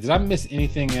 All right, did I miss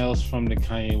anything else from the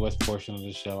Kanye West portion of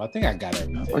the show? I think I got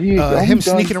everything. Him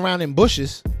sneaking around in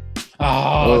bushes.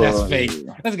 Oh, that's fake.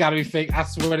 That's got to be fake. I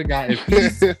swear to God,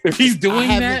 if he's doing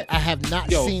that, I have not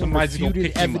seen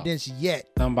refuted evidence yet.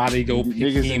 Somebody go pick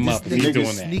him up if he's doing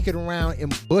that. Sneaking around in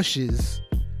bushes.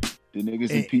 The niggas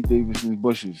in Pete Davidson's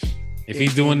bushes. If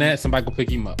he's doing that, somebody go pick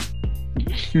him up.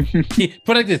 Put it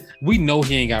like this: we know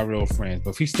he ain't got real friends,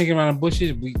 but if he's sneaking around in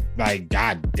bushes, we like,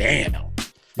 god damn.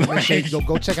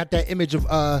 Go check out that image of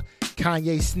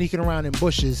Kanye sneaking around in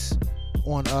bushes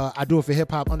on I Do It For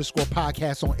Hip Hop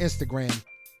 _podcast on Instagram.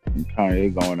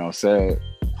 Kanye going outside.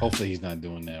 Hopefully he's not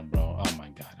doing that, bro. Oh my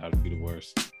god, that would be the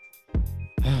worst.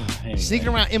 Anyway. Sneaking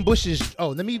around in bushes.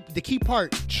 Oh, the key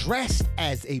part, dressed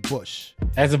as a bush.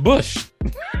 As a bush.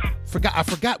 I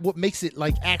forgot what makes it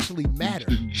like actually matter.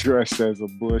 Dressed as a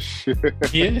bush.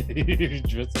 Yeah,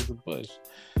 dressed as a bush.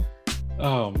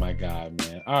 Oh my god,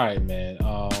 man. All right, man.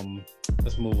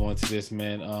 Let's move on to this,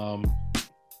 man.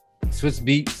 Swizz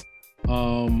Beatz.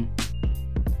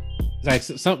 Like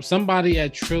somebody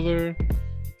at Triller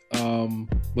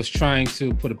was trying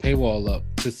to put a paywall up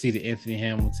to see the Anthony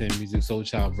Hamilton Musiq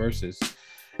Soulchild verses,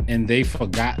 and they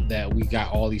forgot that we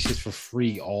got all these shits for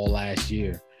free all last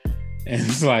year. And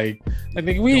it's like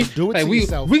we Don't do it like to we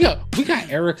yourself. we got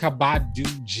Erykah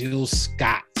Badu, Jill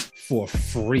Scott for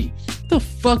free. What the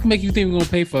fuck make you think we're gonna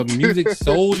pay for Musiq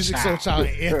Soulchild? Musiq Soulchild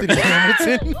and Anthony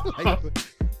Hamilton. Like,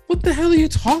 What the hell are you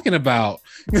talking about?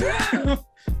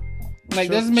 Like,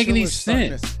 doesn't make any Triller's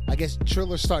starting sense. I guess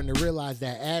Triller's starting to realize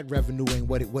that ad revenue ain't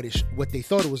what they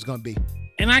thought it was gonna be.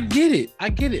 And I get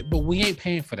it, but we ain't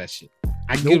paying for that shit.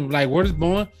 I get it, like, word is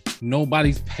born,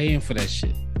 nobody's paying for that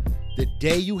shit. The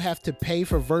day you have to pay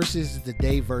for verses is the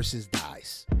day verses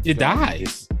dies. It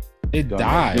dies. It Done.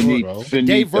 dies, bro. The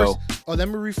day verse. Oh, let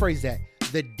me rephrase that.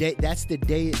 That's the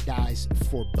day it dies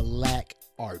for black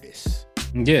artists.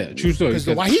 Yeah, true story. Because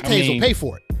the Wahites will pay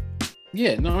for it.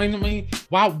 Yeah, no, I mean,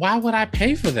 why would I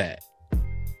pay for that?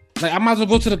 Like, I might as well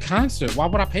go to the concert. Why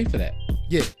would I pay for that?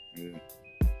 Yeah.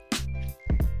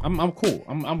 I'm cool.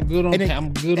 I'm good on.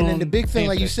 I'm good and on. then the big thing,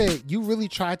 like you that. said, you really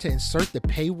tried to insert the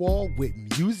paywall with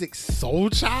Musiq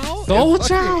Soulchild,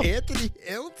 Soulchild? Anthony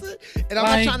Hamilton, and I'm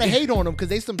Like, not trying to hate on them because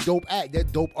they some dope they're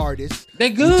dope artists. They're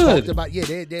We good. talked about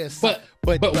they're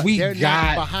But we they're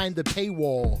got- not behind the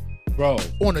paywall, bro.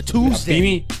 on a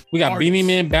Tuesday. We got Artists. Beanie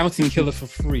Man Bouncing Killer for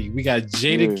free. We got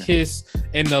Jada Yeah. Kiss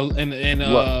and We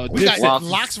got Dipset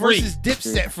Locks free. versus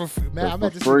Dipset for free. Man, I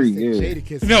meant to For free, say yeah. Jada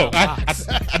Kiss. No, and I Locks.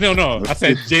 don't know. I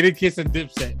said Jada Kiss and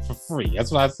Dipset for free.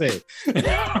 That's what I said.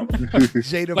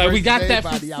 Jada Like, we versus got that for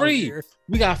everybody out free. here.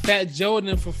 We got Fat Joe and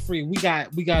them for free. We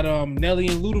got Nelly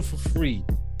and Luda for free.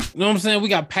 You know what I'm saying? We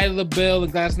got Patti LaBelle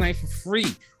and Gladys Knight for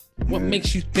free. What Yeah.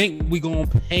 makes you think we gonna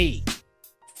pay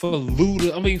for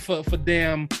Luda? I mean, for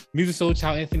damn Musiq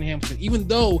Soulchild, Anthony Hamilton, even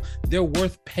though they're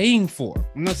worth paying for.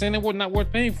 I'm not saying they're not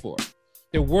worth paying for.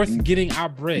 They're worth getting our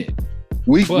bread.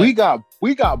 We But-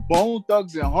 got Bone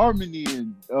Thugs and Harmony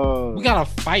and We gotta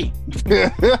fight.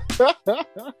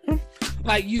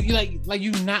 Like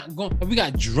you not going. We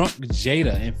got Drunk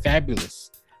Jada and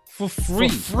Fabulous for free.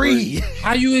 For free.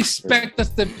 How you expect us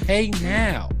to pay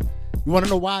now? You want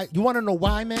to know why? You want to know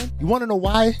why, man? You want to know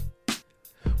why?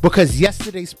 Because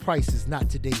yesterday's price is not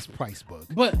today's price, Bug.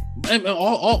 But and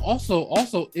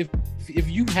also, if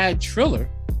you had Triller,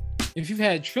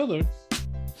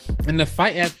 and the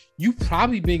Fight app, you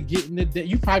probably been getting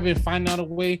you probably been finding out a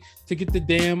way to get the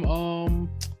damn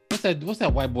what's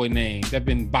that white boy name that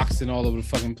been boxing all over the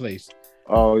fucking place?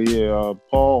 oh yeah,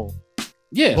 Paul.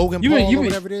 Yeah, Logan you Paul, been, or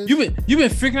whatever it is. You've been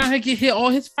figuring out how to get hit all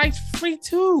his fights free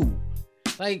too.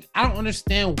 Like, I don't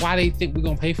understand why they think we're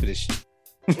gonna pay for this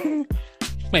shit.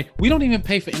 Like, we don't even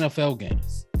pay for NFL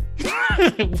games.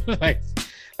 like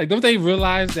don't they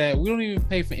realize that we don't even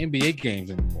pay for NBA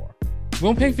games anymore? We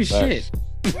don't pay for shit.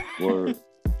 Word.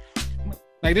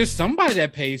 Like, there's somebody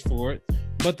that pays for it,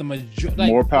 but the majority, like,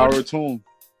 More power to him.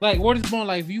 like, what is more,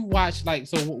 like, if you watch, like,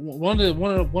 so one of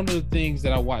the things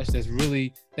that I watched that's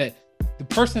really, that the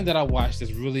person that I watched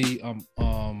that's really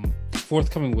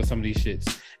forthcoming with some of these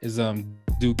shits is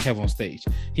dude Kev on Stage.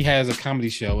 He has a comedy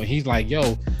show and he's like,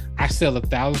 yo, I sell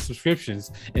 1,000 subscriptions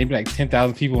and it'd be like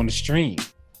 10,000 people on the stream.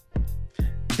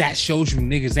 That shows you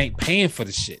niggas ain't paying for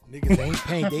the shit. Niggas ain't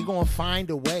paying. They gonna find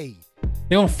a way.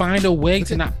 They don't find a way Look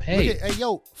to at- not pay. Look at, hey,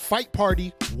 yo, fight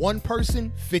party, one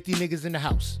person, 50 niggas in the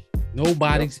house.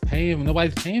 Nobody's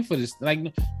paying for this. Like,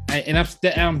 and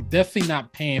I'm definitely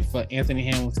not paying for Anthony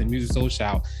Hamilton Musiq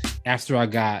Soulchild after I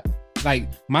got, like,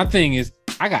 my thing is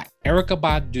I got Erykah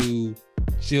Badu,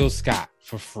 Jill Scott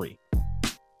for free.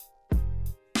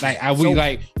 Like,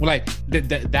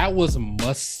 that was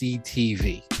must see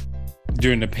TV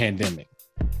during the pandemic,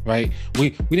 right?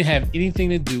 We didn't have anything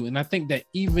to do, and I think that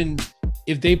even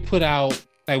if they put out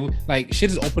like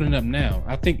shit is opening up now.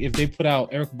 I think if they put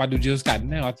out Erykah Badu, Jill Scott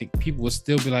now, I think people will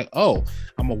still be like, "Oh,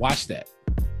 I'm gonna watch that,"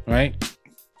 right?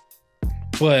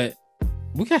 But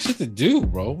we got shit to do,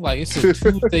 bro. Like, it's a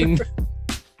two thing.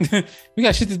 We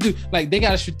got shit to do. Like, they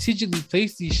gotta strategically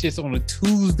place these shits on a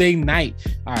Tuesday night.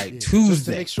 All right, Yeah, just to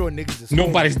Tuesday. make sure niggas is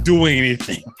Nobody's home. doing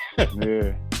anything.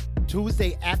 Yeah.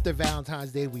 Tuesday after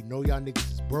Valentine's Day, we know y'all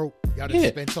niggas is broke. Y'all done Yeah,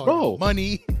 spent all bro. your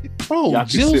money. Bro, Y'all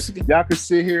Jill, could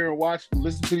sit here and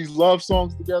listen to these love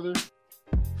songs together.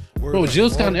 bro, Jill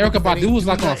Scott and Erykah Niggas ain't Badu was do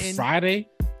like on a nothing. Friday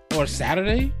or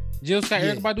Saturday. Jill Scott,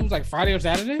 Yeah. Erykah Badu was like Friday or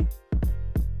Saturday.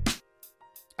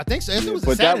 I think so. It was a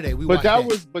But Saturday. that,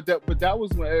 that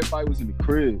was when everybody was in the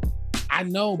crib. I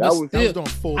know, that was on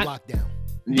full lockdown.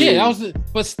 Yeah, that was.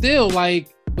 But still,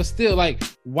 like,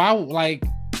 why, like,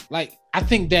 I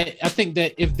think that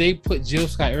if they put Jill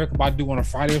Scott, Erykah Badu on a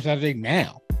Friday or Saturday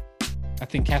now, I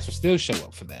think cats will still show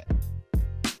up for that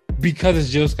because it's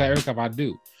Jill Scott, Erykah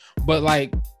Badu. But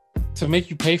like, to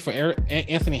make you pay for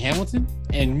Anthony Hamilton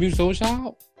and Musiq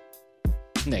Soulchild,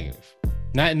 negative.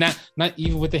 Not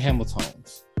even with the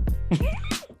Hamiltons.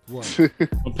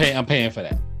 I'm paying for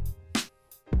that.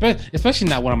 But especially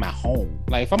not when I'm at home.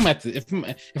 Like if I'm at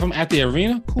the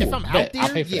arena, cool. If I'm out there, I'll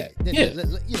pay for that. Yeah.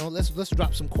 Let's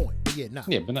drop some coin. But yeah, nah.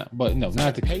 Yeah, but no,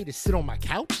 not to pay to sit on my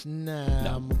couch. Nah,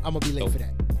 no. I'm gonna be late for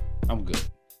that. I'm good.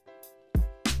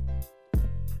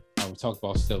 We talked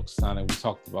about Silk Sonic. We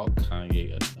talked about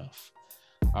Kanye enough.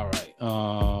 All right.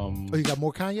 Oh, you got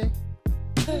more Kanye?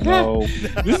 No.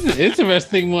 This is an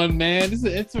interesting one, man. This is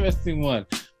an interesting one.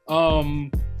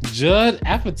 Judd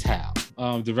Apatow,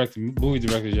 movie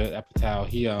director Judd Apatow,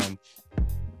 he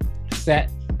sat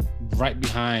right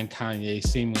behind Kanye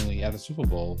seemingly at the Super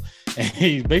Bowl, and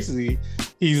he's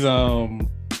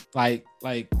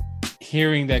like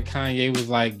hearing that Kanye was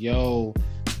like, "Yo,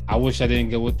 I wish I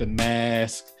didn't go with the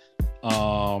mask."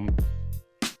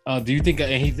 Do you think?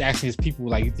 And he's asking his people,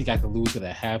 like, "You think I could lose it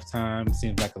at halftime?"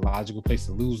 Seems like a logical place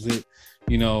to lose it,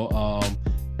 you know.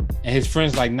 And his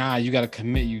friends like, "Nah, you got to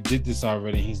commit. You did this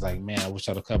already." And he's like, "Man, I wish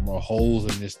I'd have cut more holes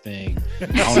in this thing. I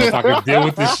don't know if I could deal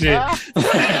with this shit."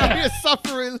 You're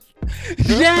suffering.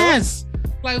 Yes.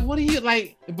 Like, what do you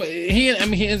like? But he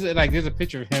ends up, like, there's a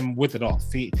picture of him with it off.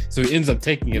 So he ends up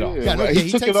taking it off. He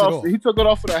took it off. He took it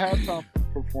off for the halftime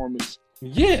performance.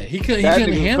 Yeah, he couldn't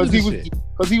handle the shit.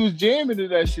 Because he was jamming to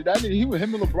that shit. Him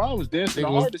and LeBron was dancing the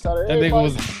hardest out of everybody. That nigga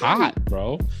was hot,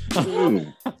 bro.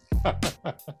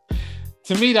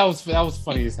 To me, that was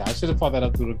funny as hell. I should have brought that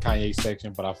up through the Kanye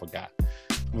section, but I forgot.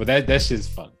 But that shit's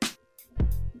fun.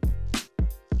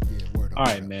 Yeah, word. All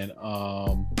right, man.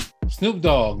 Snoop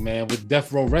Dogg, man, with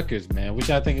Death Row Records, man. What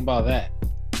y'all think about that?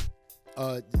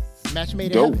 Match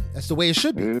made in heaven. That's the way it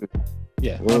should be.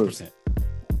 Yeah, 100%.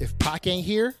 If Pac ain't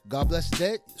here, God bless his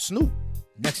dead, Snoop,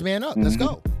 next man up. Let's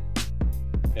go.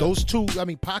 Yeah. Those two,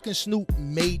 Pac and Snoop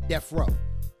made Death Row.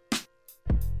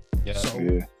 Yeah.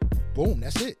 So, boom,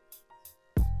 that's it.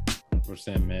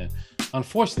 100%, man.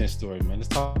 Unfortunate story, man. Let's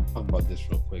talk about this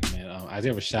real quick, man.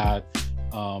 Isaiah Rashad,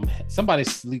 somebody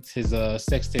leaked his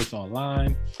sex tapes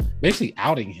online, basically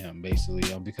outing him,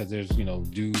 because there's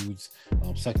dudes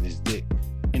sucking his dick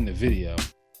in the video.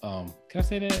 Can I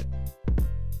say that?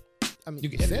 You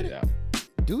can edit it out.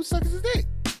 Dude sucking his dick.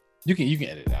 You can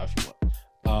edit it out if you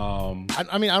want.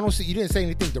 I don't see. You didn't say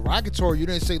anything derogatory. You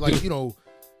didn't say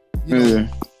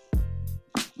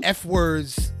F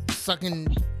words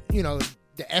sucking.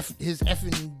 His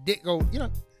effing dick.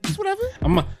 It's whatever.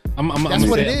 That's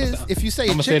what it is. If you say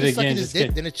a chick is sucking his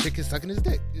dick, then a chick is sucking his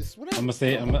dick. It's whatever. I'm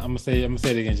gonna say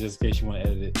it again just in case you want to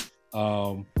edit it.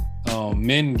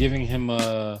 Men giving him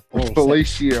a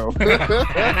fellatio.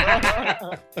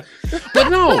 But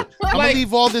no, I'm gonna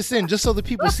leave all this in just so the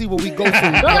people see what we go through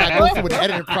when I go through with the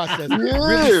editing process.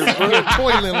 Really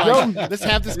toiling like, let's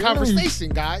have this conversation,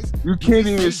 guys. You can't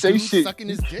even say shit. Sucking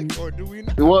his dick, or do we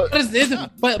not? But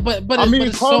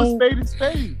call spade a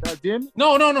spade. Damn it.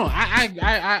 No.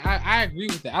 I agree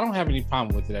with that. I don't have any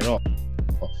problem with it at all.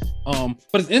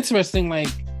 But it's interesting, like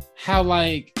how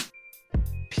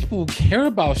people care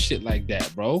about shit like that,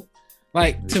 bro.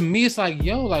 Like, to me, it's like,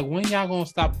 yo, like, when y'all gonna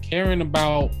stop caring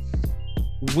about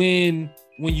when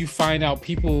you find out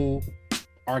people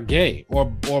are gay or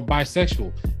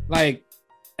bisexual? Like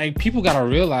people gotta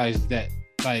realize that.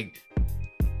 Like,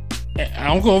 I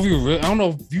don't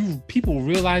know if you people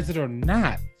realize it or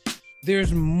not.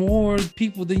 There's more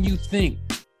people than you think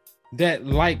that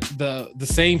like the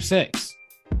same sex.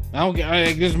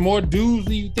 There's more dudes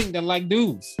than you think that like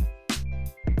dudes.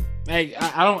 Like,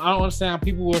 I don't understand how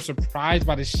people were surprised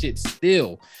by this shit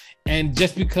still. And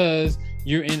just because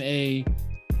you're in a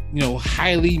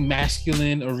highly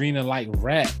masculine arena like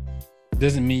rap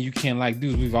doesn't mean you can't like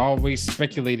dudes. We've always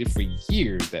speculated for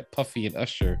years that Puffy and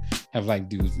Usher have like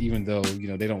dudes, even though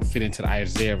they don't fit into the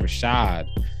Isaiah Rashad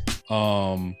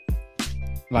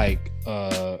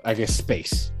I guess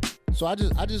space. So I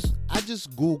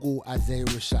just Google Isaiah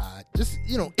Rashad. Just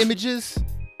images.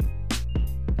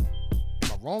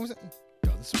 Wrong with it?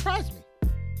 Doesn't surprise me.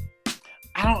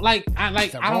 I don't like.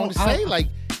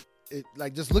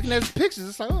 Just looking at his pictures,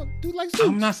 it's like, oh, dude likes dudes.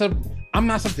 I'm not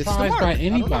surprised by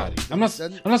anybody. I'm not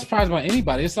surprised by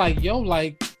anybody. It's like, yo,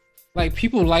 like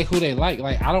people like who they like.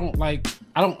 Like I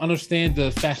don't understand the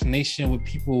fascination with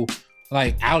people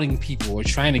like outing people or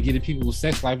trying to get in people's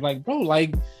sex life. Like, bro,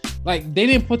 like they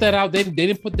didn't put that out. They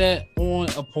didn't put that on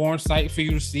a porn site for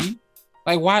you to see.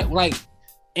 Like, why? Like,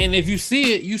 and if you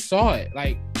see it, you saw it.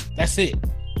 Like, that's it.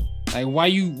 Like, why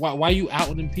you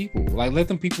outing people? Like, let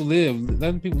them people live. Let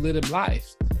them people live their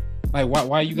lives. Like,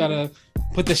 why you gotta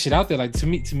put that shit out there? Like, to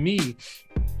me,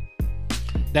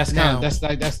 that's kind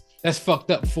of that's fucked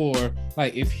up. For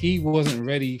like, if he wasn't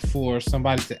ready for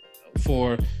somebody to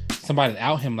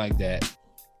out him like that,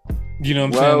 you know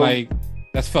what I'm saying? Like,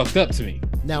 that's fucked up to me.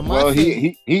 Now,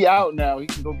 he out now. He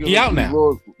can go get. He out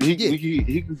now. He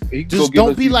can just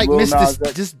don't be like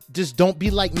Mr. Just don't be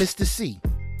like Mr. C.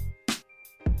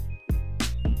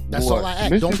 That's all I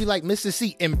ask. Don't be like Mr.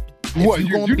 C. And if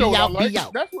you're gonna be out, be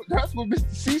out. That's what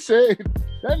Mr. C said.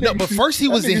 No, but first he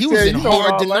was in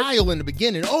hard denial in the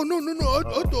beginning. Oh no,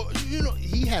 I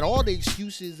he had all the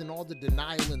excuses and all the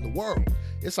denial in the world.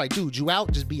 It's like, dude, you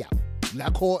out, just be out. You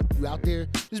got caught, you out there,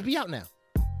 just be out now.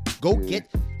 Go get,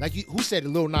 like who said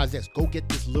Lil Nas X? Go get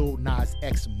this Lil Nas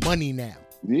X money now.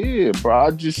 Yeah, bro.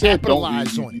 I just said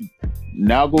capitalize on it.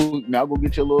 Now go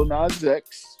get your Lil Nas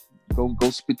X. Go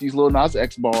spit these Lil Nas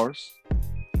X bars.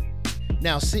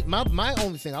 Now, see, my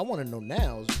only thing I want to know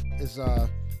now is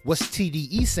what's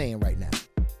TDE saying right now?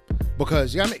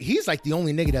 Because he's like the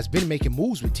only nigga that's been making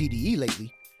moves with TDE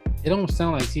lately. It don't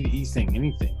sound like TDE saying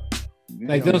anything.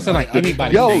 Like, they don't sound like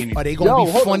anybody saying anything. Are they gonna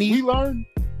be funny?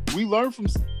 We learned from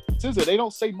SZA. They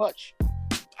don't say much.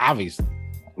 Obviously.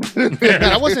 No,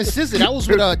 that wasn't SZA.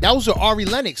 That was with Ari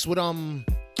Lennox with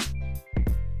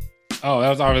Oh, that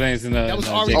was Ari Lennox in that was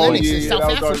Ari Lennox in South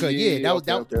Africa. That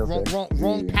was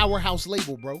wrong powerhouse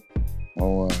label, bro.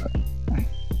 Oh,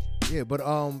 yeah, but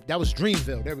that was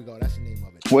Dreamville. There we go. That's the name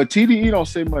of it. Well, TDE don't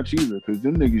say much either, because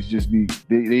them niggas just be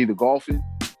they either golfing,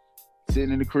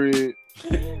 sitting in the crib,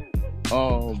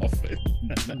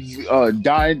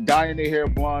 dyeing their hair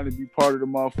blonde and be part of the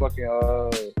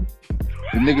motherfucking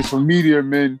the niggas from Meteor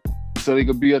Men, so they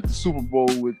could be at the Super Bowl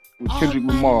with Kendrick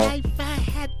Lamar.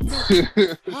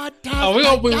 We're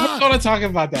gonna talk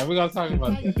about that. We're gonna talk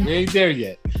about that. We ain't there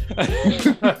yet.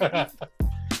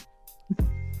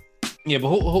 Yeah, but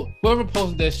whoever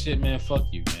posted that shit, man, fuck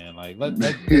you, man. Like, let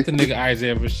the nigga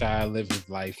Isaiah Rashad live his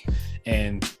life,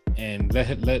 and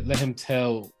let him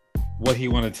tell what he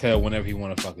want to tell whenever he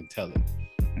want to fucking tell it.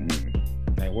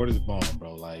 Like, word is born,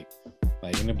 bro. Like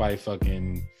anybody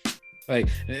fucking like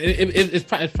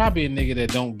it's probably a nigga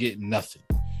that don't get nothing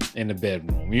in the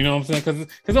bedroom. You know what I'm saying? Because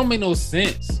it don't make no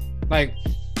sense. Like,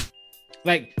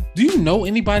 do you know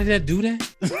anybody that do that?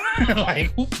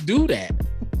 Like, who do that?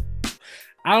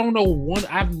 I don't know one.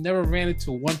 I've never ran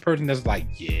into one person that's like,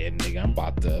 yeah, nigga, I'm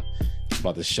about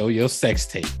to show your sex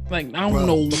tape. Like, I don't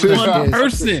know one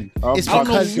person. It's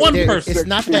because one person. It's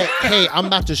not that, hey, I'm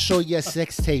about to show you a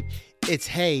sex tape. It's,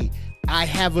 hey, I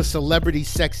have a celebrity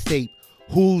sex tape.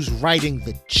 Who's writing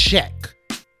the check?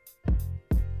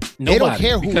 Nobody, they don't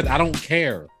care because I don't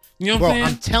care. You know what I'm saying?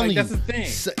 I'm telling you, that's the thing.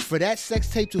 For that sex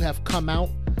tape to have come out,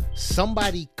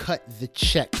 somebody cut the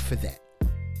check for that.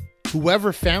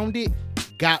 Whoever found it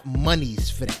got monies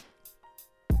for that.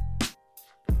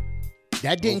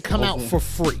 That didn't come out for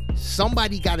free.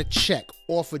 Somebody got a check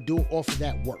off of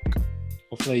that work.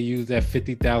 Hopefully they use that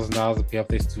 $50,000 to pay off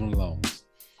their student loans.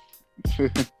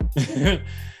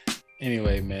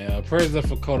 Anyway, man, prayers up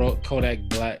for Kodak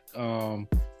Black.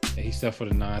 He suffered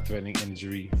a non-threatening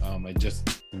injury at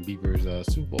Justin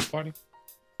Bieber's Super Bowl party.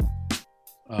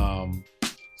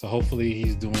 So hopefully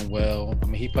he's doing well. I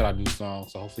mean, he put out a new song,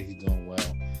 so hopefully he's doing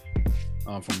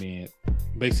well from being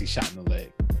basically shot in the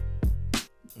leg.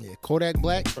 Yeah, Kodak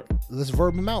Black. Let's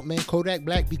verb him out, man. Kodak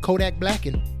Black be Kodak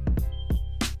Blacking.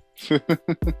 You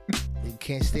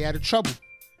can't stay out of trouble.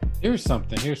 Here's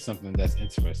something that's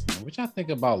interesting. What y'all think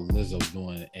about Lizzo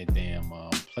doing a damn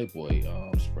Playboy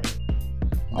spread?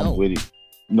 I'm with it.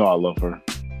 No, I love her.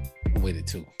 I'm with it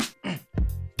too.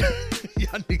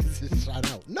 Y'all niggas is shot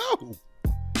out. No.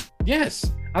 Yes,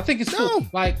 I think it's cool.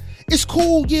 Like, it's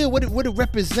cool. Yeah, what it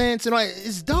represents and all,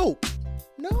 it's dope.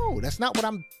 No, that's not what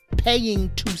I'm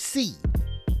paying to see.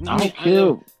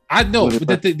 I know,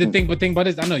 but the thing about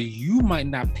this, I know you might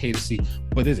not pay to see,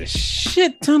 but there's a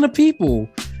shit ton of people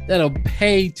that'll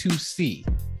pay to see.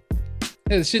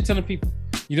 There's a shit ton of people.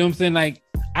 You know what I'm saying? Like,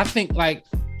 I think, like,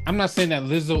 I'm not saying that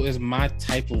Lizzo is my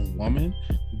type of woman,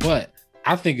 but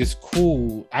I think it's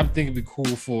cool. I think it'd be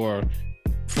cool for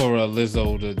a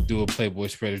Lizzo to do a Playboy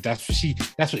spread. If that's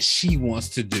what she wants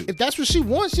to do. If that's what she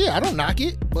wants, yeah, I don't knock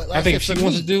it. But like I think if she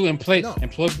wants to do and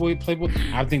Playboy,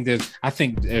 I think there's I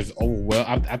think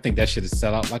that shit is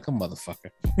sell out like a motherfucker.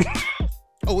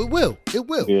 Oh, it will.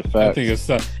 Yeah, I think it's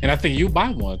and I think you buy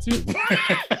one too.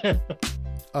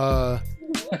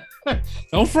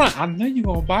 Don't front. I know you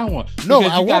gonna buy one. No,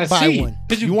 I won't buy one.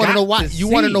 You want to know why? You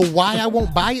want to know why I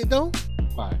won't buy it though?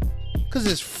 Why? Because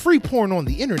it's free porn on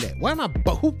the internet. Why am I?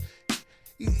 Support.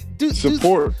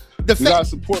 The you gotta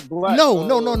support black. No.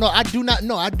 I do not.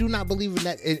 No, I do not believe in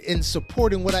that. In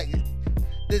supporting what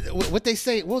they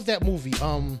say. What was that movie?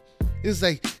 It was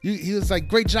like he was like,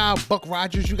 great job, Buck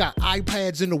Rogers. You got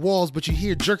iPads in the walls, but you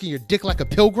here jerking your dick like a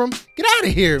pilgrim. Get out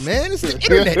of here, man. It's the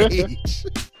internet age.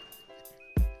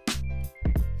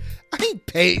 I ain't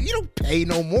paid. You don't pay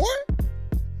no more.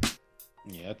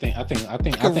 Yeah, I think. I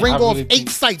can ring off 8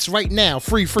 sites right now.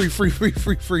 Free. I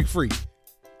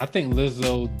think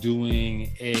Lizzo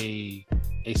doing a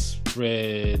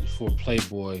spread for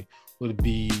Playboy would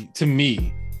be, to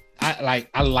me,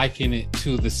 I liken it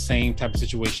to the same type of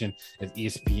situation as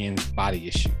ESPN's Body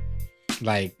Issue.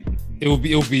 Like it will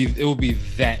be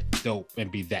that dope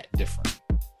and be that different.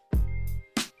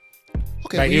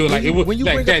 Okay, when you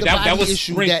bring up the body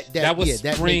issue, that would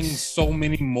spring so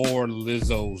many more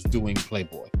Lizzos doing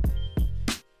Playboy.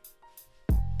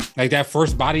 Like that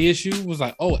first Body Issue was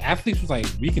like, oh, athletes was like,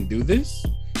 we can do this.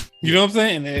 You know what I'm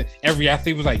saying? And then every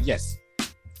athlete was like, yes,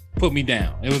 put me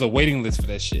down. It was a waiting list for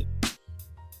that shit.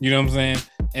 You know what I'm saying?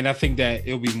 And I think that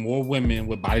it'll be more women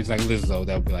with bodies like Lizzo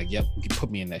that will be like, yep, you can put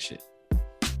me in that shit.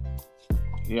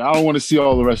 Yeah, I don't want to see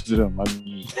all the rest of them. I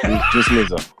mean, it's just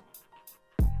Lizzo.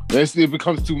 It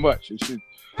becomes too much. It should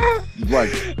like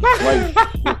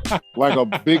a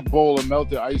big bowl of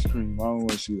melted ice cream. I don't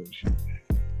want to see that shit.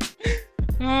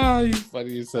 Oh, you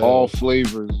funny as hell. All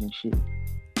flavors and shit.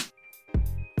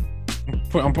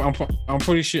 I'm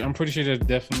pretty sure there's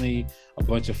definitely a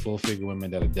bunch of full figure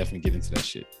women that'll definitely get into that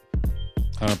shit.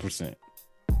 100%.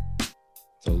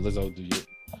 So Lizzo, do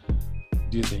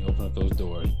your thing, open up those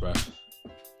doors, bro.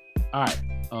 All right.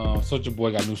 Soulja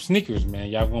Boy got new sneakers, man.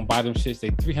 Y'all gonna buy them shits? They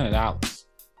 $300.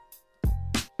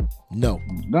 No,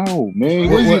 man.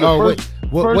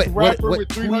 First rapper with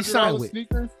 $300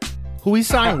 sneakers? Who he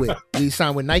signed with? Did he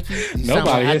sign with Nike?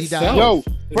 Nobody. Adidas? Yo,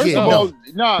 first of all,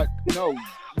 no.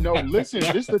 Listen,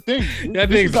 this is the thing. That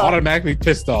nigga's automatically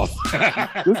pissed off.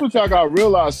 This was how I got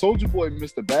realized Soulja Boy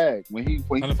missed a bag when he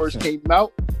first came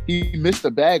out. He missed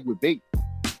a bag with bait.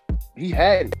 He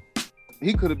had it.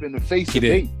 He could have been the face of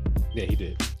bait. Yeah, he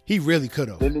did. He really could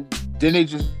have. Then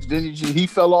he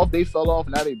fell off. They fell off.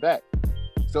 Now they back.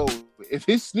 So if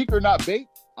his sneaker not bait,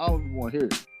 I don't even want to hear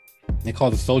it. They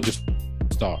call the Soulja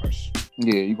Stars.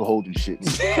 Yeah, you can hold them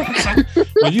shits.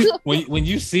 when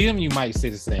you see them, you might say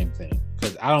the same thing.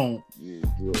 Because I don't. Yeah,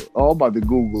 I'm about to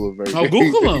Google them. Oh,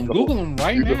 Google them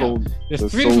right now. There's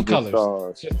 3 different colors.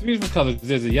 There's 3 different colors.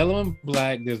 There's the yellow and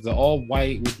black. There's the all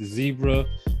white with the zebra,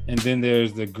 and then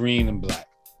there's the green and black.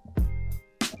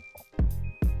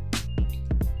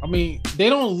 I mean, they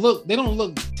don't look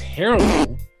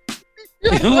terrible.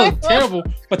 They don't look terrible,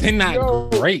 but they're not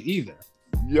great either.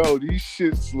 Yo, these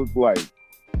shits look like,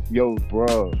 yo,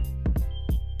 bro.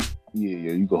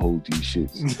 Yeah, you can hold these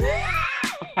shits.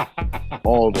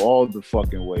 all the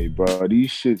fucking way, bro.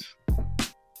 These shits,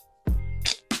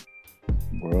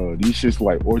 bro. These shits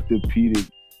like orthopedic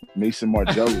Mason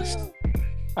Margiela.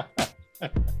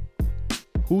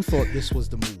 Who thought this was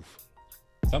the move?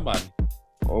 Somebody.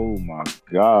 Oh my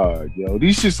god, yo.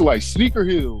 These shits are like sneaker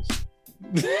heels.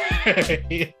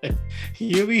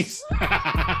 Heelys.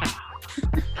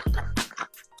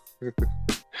 This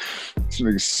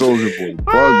nigga Soulja Boy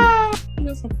bugging.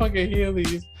 That's some fucking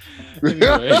Heelys.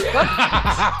 Anyway.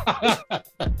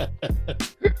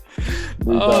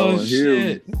 Oh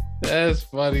shit, that's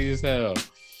funny as hell.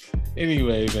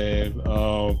 Anyway, man.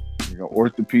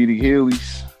 Orthopedic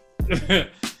Heelys.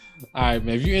 All right,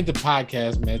 man. If you're into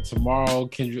podcasts, man, tomorrow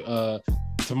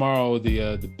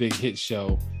the Big Hit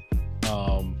Show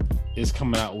is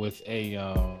coming out with a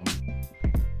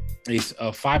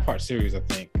 5-part series, I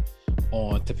think,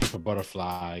 on To Pimp a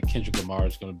Butterfly. Kendrick Lamar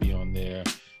is going to be on there,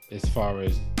 as far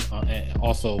as and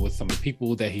also with some of the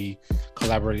people that he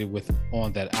collaborated with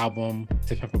on that album,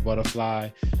 To Pimp a Butterfly.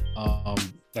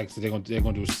 Like so, they're going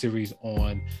to do a series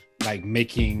on like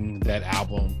making that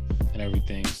album and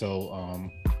everything. So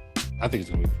I think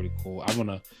it's gonna be pretty cool. I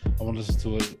wanna listen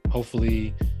to it.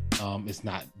 Hopefully, it's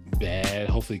not bad.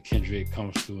 Hopefully, Kendrick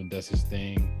comes through and does his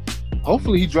thing.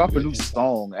 Hopefully, he drop a new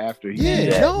song after.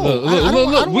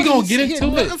 Look, we're gonna get into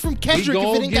it. Nothing from Kendrick if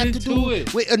it ain't got to do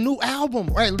with a new album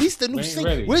or at least a new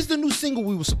single. Where's the new single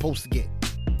we were supposed to get?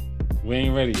 We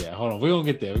ain't ready yet. Hold on, we're gonna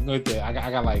get there. I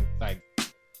got like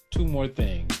 2 more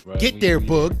things, bro. Get there.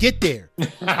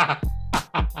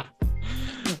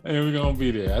 And we're gonna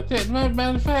be there. I think,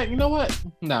 matter of fact, you know what?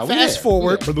 Nah, Fast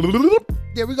forward.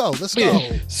 There we go. Let's go.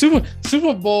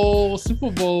 Super Bowl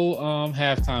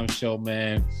halftime show,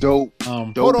 man. Dope.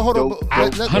 Hold on.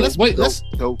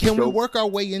 Can we dope. work our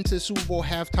way into Super Bowl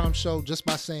halftime show just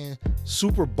by saying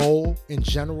Super Bowl in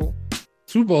general?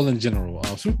 Super Bowl in general.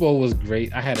 Super Bowl was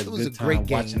great. I had a good time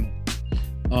watching.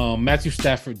 Matthew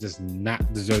Stafford does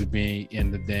not deserve to be in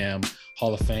the damn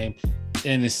Hall of Fame.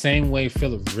 In the same way,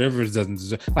 Phillip Rivers doesn't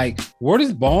deserve. Like, word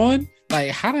is born. Like,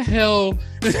 how the hell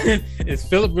is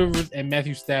Phillip Rivers and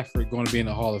Matthew Stafford going to be in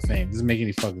the Hall of Fame? Doesn't make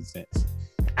any fucking sense.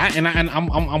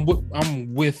 I'm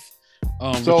with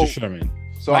Richard Sherman.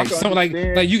 So like,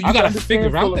 you got to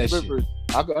figure out that Rivers.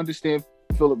 shit. I can understand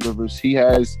Phillip Rivers. He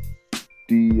has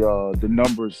the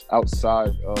numbers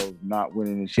outside of not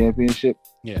winning a championship.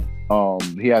 Yeah.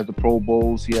 He has the Pro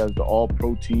Bowls. He has the All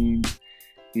Pro teams.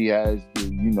 He has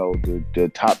the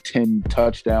top 10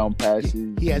 touchdown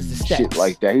passes. He has the stats. Shit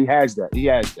like that. He has that.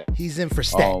 He's in for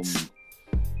stats.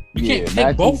 You can't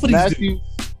take both of these dudes.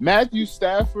 Matthew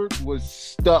Stafford was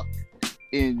stuck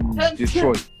in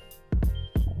Detroit.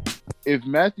 If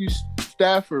Matthew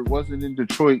Stafford wasn't in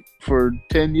Detroit for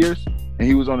 10 years and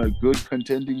he was on a good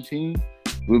contending team,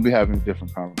 we'll be having a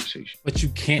different conversation. But you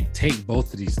can't take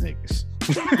both of these niggas.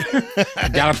 You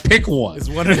gotta pick one. It's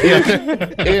one or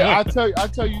the other. Yeah, I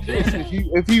tell you this: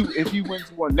 if he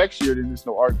wins one next year, then there's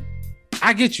no argument.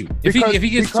 I get you. If he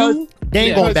gets two, they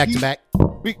ain't going back to back.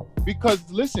 Because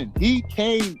listen,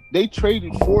 they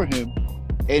traded for him,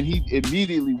 and he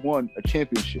immediately won a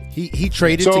championship. He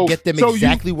traded to get them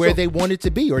exactly where they wanted to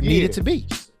be or needed to be.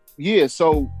 Yeah,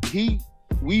 so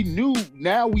we knew.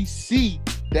 Now we see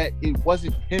that it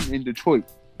wasn't him in Detroit.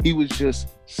 He was just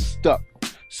stuck.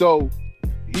 So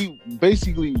he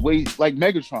basically like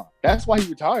Megatron. That's why he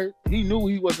retired. He knew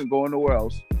he wasn't going nowhere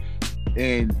else,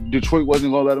 and Detroit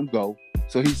wasn't gonna let him go.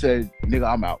 So he said,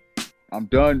 "Nigga, I'm out. I'm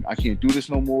done. I can't do this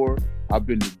no more. I've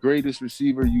been the greatest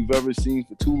receiver you've ever seen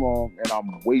for too long, and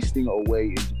I'm wasting away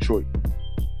in Detroit."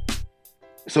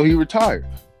 So he retired.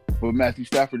 But Matthew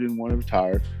Stafford didn't want to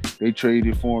retire. They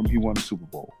traded for him. He won the Super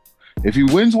Bowl. If he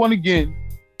wins one again,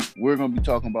 we're going to be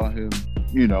talking about him.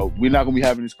 We're not going to be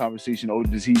having this conversation. Oh,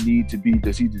 does he need to be?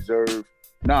 Does he deserve?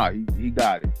 Nah, he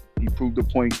got it. He proved the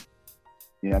point.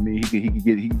 Yeah, I mean, he can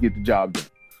get the job done.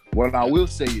 What I will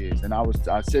say is, and I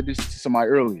said this to somebody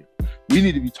earlier, we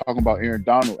need to be talking about Aaron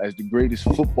Donald as the greatest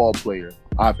football player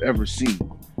I've ever seen.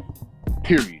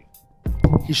 Period.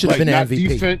 He should have been an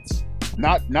MVP.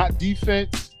 Not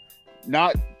defense,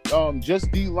 not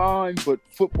just D-line, but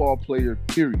football player.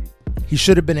 Period. He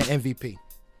should have been an MVP.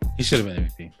 He should have been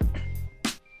MVP.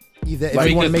 Either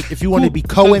if you want to be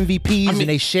co-MVPs and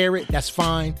they share it, that's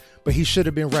fine. But he should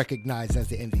have been recognized as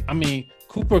the MVP. I mean,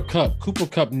 Cooper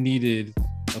Kupp needed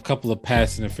a couple of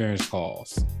pass interference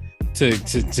calls to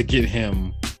get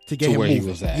him to where he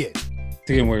was at. Yeah. To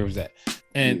get him where he was at.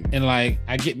 And like,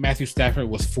 I get Matthew Stafford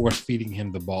was force feeding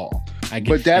him the ball.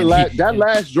 But that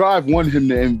last drive won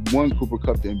Cooper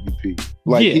Kupp the MVP.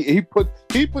 Like, yeah. he put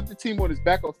the team on his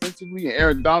back offensively, and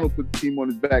Aaron Donald put the team on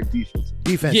his back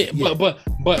defensively. Yeah.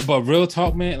 But real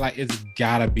talk, man, like, it's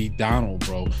gotta be Donald,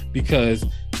 bro, because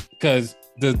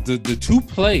the two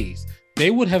plays, they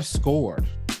would have scored.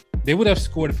 They would have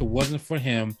scored if it wasn't for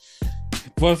him.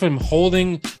 For him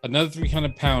holding another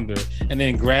 300-pounder and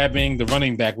then grabbing the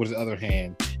running back with his other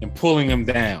hand and pulling him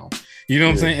down. You know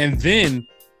what I'm saying? And then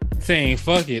saying,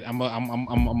 "Fuck it, I'm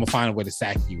gonna find a way to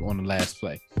sack you on the last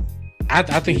play." I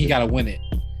think he gotta win it.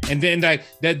 And then like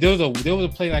that, there was a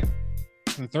play like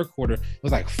in the third quarter. It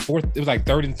was like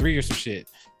 3rd and 3 or some shit,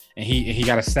 and he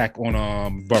got a sack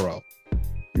on Burrow.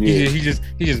 Yeah. He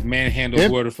just manhandled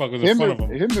whoever the fuck was in front of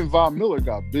him. Him and Von Miller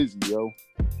got busy, yo.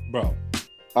 Bro.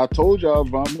 I told y'all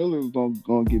Von Miller was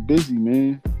gonna get busy,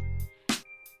 man.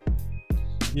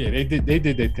 Yeah, they did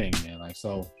their thing, man. Like,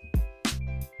 so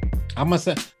I must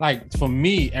say, like, for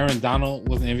me, Aaron Donald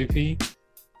was an MVP.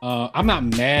 I'm not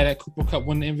mad at Cooper Kupp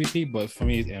winning the MVP, but for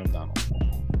me, it's Aaron Donald.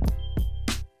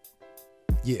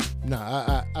 Yeah, no,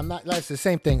 I'm not. Like, it's the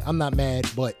same thing. I'm not mad,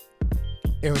 but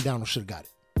Aaron Donald should have got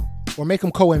it, or make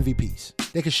them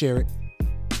co-MVPs. They could share it.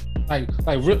 Like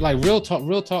real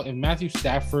talk. If Matthew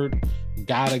Stafford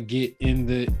gotta get in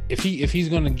the, if he's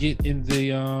gonna get in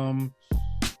the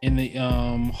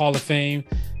Hall of Fame,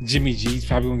 Jimmy G's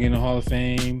probably gonna get in the Hall of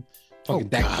Fame. Fucking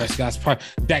Dak Prescott's probably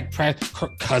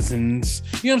Kirk Cousins.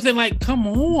 You know what I'm saying? Like, come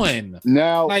on.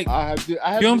 Now, like, I have you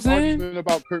know this argument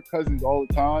about Kirk Cousins all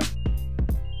the time.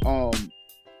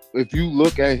 If you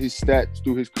look at his stats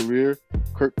through his career,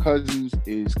 Kirk Cousins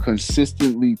is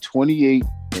consistently 28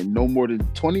 and no more than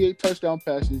 28 touchdown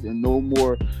passes and no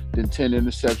more than 10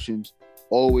 interceptions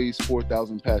always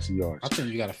 4,000 passing yards. I think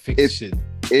you gotta fix shit.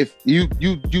 If you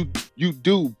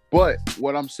do, but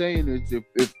what I'm saying is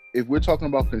if we're talking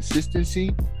about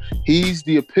consistency, he's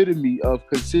the epitome of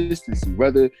consistency.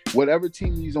 Whether whatever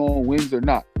team he's on wins or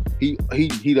not, he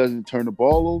doesn't turn the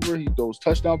ball over. He throws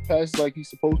touchdown passes like he's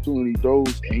supposed to, and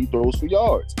he throws for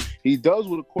yards. He does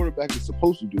what a quarterback is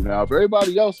supposed to do. Now, if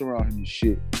everybody else around him is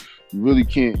shit, you really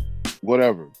can't.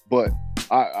 Whatever. But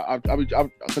I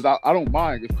don't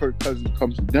mind if Kirk Cousins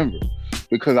comes to Denver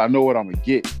because I know what I'm gonna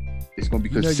get. It's gonna be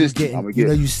consistent.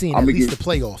 You've seen at least the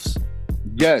playoffs.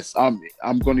 Yes, I'm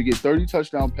gonna get 30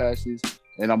 touchdown passes,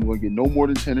 and I'm gonna get no more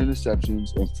than 10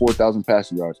 interceptions and 4,000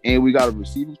 passing yards. And we got a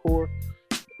receiving core.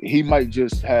 He might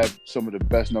just have some of the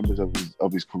best numbers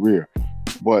of his career,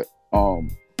 but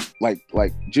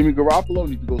like Jimmy Garoppolo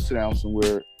needs to go sit down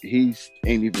somewhere. He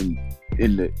ain't even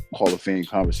in the Hall of Fame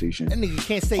conversation. That nigga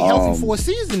can't stay healthy for a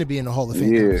season to be in the Hall of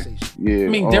Fame conversation. Yeah. I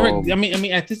mean, Derek. I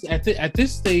mean, at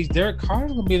this stage, Derek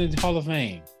Carr's gonna be in the Hall of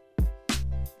Fame.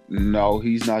 No,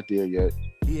 he's not there yet.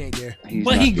 He ain't there.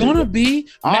 But he's gonna be.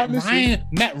 Matt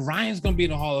Ryan's gonna be in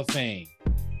the Hall of Fame.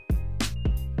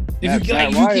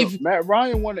 Matt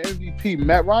Ryan won the MVP.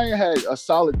 Matt Ryan had a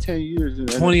solid 10 years in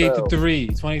the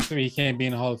 28-3. 23. He can't be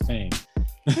in the Hall of Fame.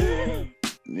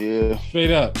 Yeah.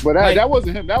 Straight up. But that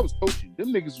wasn't him. That was coaching.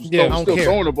 Them niggas was still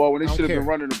throwing the ball when they should have been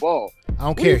running the ball. I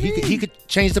don't care. He could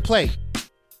change the play.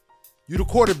 You the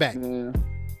quarterback. Yeah.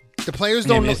 The players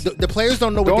don't know. The players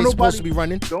don't know what they're supposed to be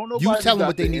running. You tell them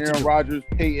what they need to do. Aaron Rodgers,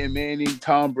 Peyton Manning,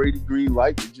 Tom Brady green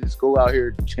light to just go out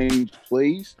here and change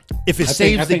plays. If it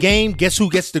saves the game, guess who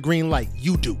gets the green light?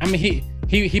 You do. I mean,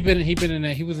 he been in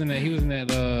that. He was in that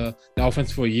the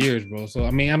offense for years, bro. So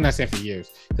I mean, I'm not saying for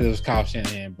years because it was Kyle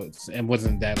Shanahan, but and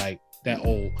wasn't that like that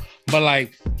old. But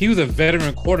like he was a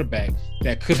veteran quarterback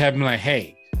that could have been like,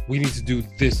 hey, we need to do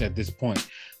this at this point.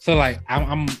 So like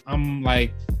I'm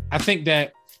like I think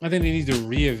they need to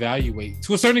reevaluate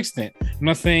to a certain extent. I'm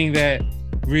not saying that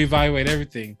reevaluate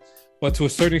everything, but to a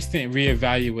certain extent,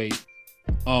 reevaluate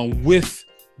with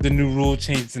the new rule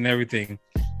changes and everything,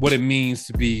 what it means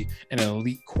to be an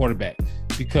elite quarterback.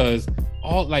 Because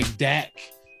all like Dak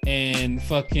and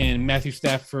fucking Matthew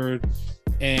Stafford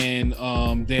and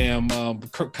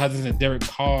Kirk Cousins and Derek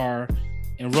Carr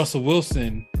and Russell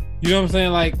Wilson, you know what I'm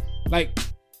saying? Like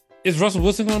is Russell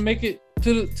Wilson gonna make it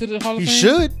to the Hall of Fame? He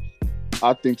should.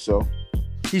 I think so.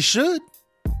 He should.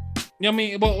 You know what I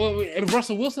mean? Well, if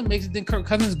Russell Wilson makes it, then Kirk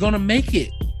Cousins is gonna make it.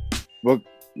 Well,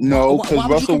 no, because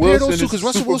Russell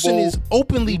Wilson is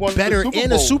openly better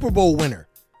and a Super Bowl winner.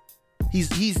 He's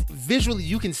visually,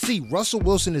 you can see Russell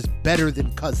Wilson is better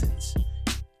than Cousins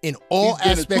in all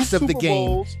aspects of the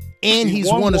game, and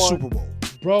he's won a Super Bowl.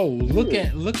 Bro, look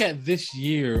at this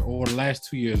year or the last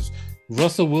 2 years.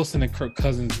 Russell Wilson and Kirk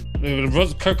Cousins.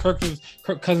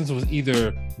 Kirk Cousins was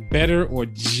either better or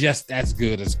just as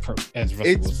good as Russell Wilson.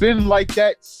 It's been like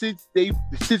that since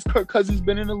Kirk Cousins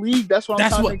been in the league. That's what I'm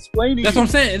trying to explain. That's what I'm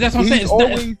saying. That's what I'm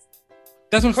saying.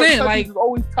 That's what I'm saying. Like, he's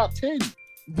always top 10.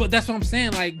 But that's what I'm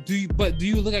saying. Like, do you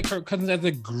look at Kirk Cousins as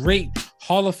a great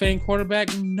Hall of Fame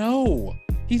quarterback? No,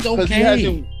 he's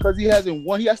okay. Because he hasn't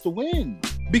won. He has to win.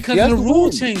 Because of the rule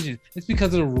changes. It's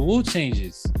because of the rule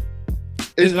changes.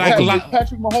 Is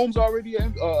Patrick Mahomes already a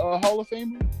Hall of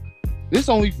Famer? This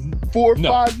only 4 or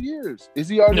 5 years. Is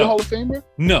he already a Hall of Famer?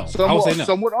 No, I would say no.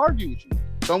 Some would argue with you.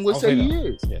 Some would say he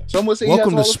is. Yeah. Some would say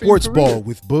welcome he has to Sports Ball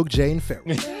with Boog, Jay, and Ferry.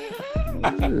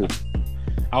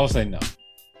 I would say no.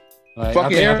 Like,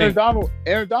 fucking Aaron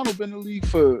Donald been in the league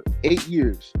for 8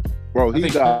 years. Bro,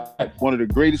 he's got one of the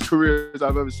greatest careers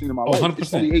I've ever seen in my life. 100%.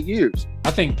 It's only 8 years.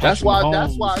 I think that's why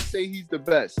I say he's the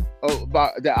best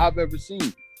that I've ever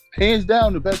seen. Hands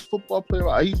down, the best football player.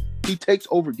 He takes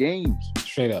over games.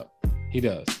 Straight up, he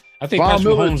does. I think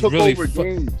Patrick Mahomes really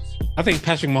games. I think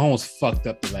Patrick Mahomes fucked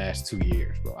up the last 2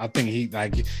 years, bro. I think he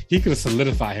could have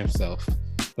solidified himself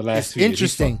the last 2 years.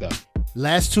 Interesting. He fucked up.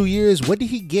 Last 2 years, what did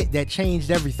he get that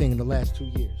changed everything in the last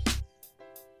 2 years?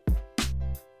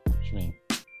 What you mean?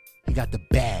 He got the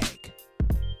bag.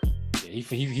 Yeah,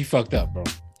 he fucked up, bro.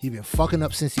 He been fucking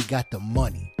up since he got the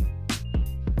money.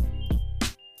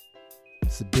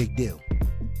 It's a big deal.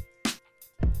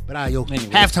 But anyway,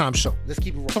 halftime show. Let's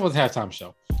keep it rolling. Talk about the halftime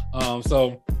show.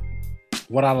 So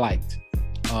what I liked,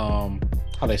 how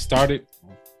they started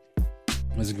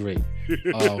was great.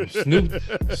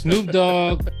 Snoop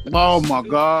Dogg. Oh my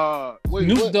God!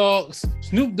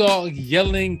 Snoop Dogg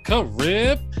yelling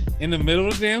 "Crip" in the middle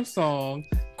of the damn song,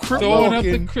 throwing up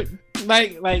the crip.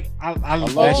 Like I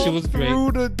love that shit was great.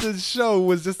 Through the show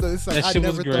was just it's like I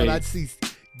never thought I'd see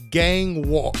gang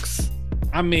walks.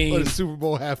 I mean, for the Super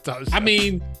Bowl halftime show. I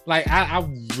mean, like I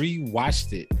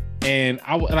rewatched it And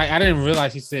I didn't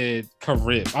realize he said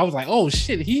Carib. I was like, oh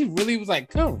shit, he really was like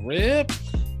Carib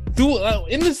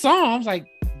in the song. I was like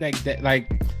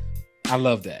I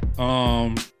love that.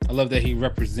 I love that he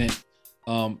represent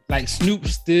like Snoop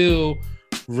still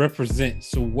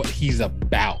represents what he's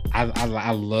about.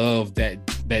 I love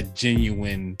that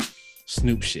genuine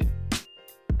Snoop shit.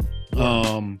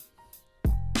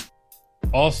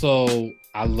 Also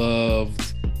I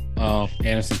loved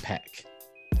Anderson .Paak.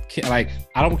 Like,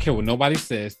 I don't care what nobody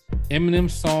says. Eminem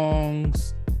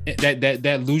songs,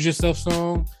 that Lose Yourself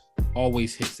song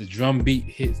always hits. The drum beat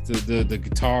hits, the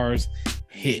guitars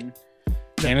hit.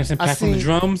 Anderson .Paak on the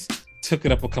drums took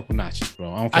it up a couple notches,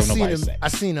 bro. I don't care what nobody says. I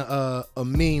seen a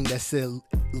meme that said,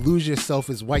 "Lose yourself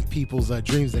is white people's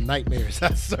dreams and nightmares."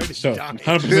 I started dying.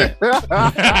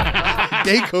 100%.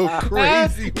 They go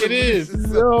crazy. It is.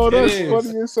 Yo, that's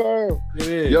funny as hell. It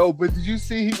is. Yo, but did you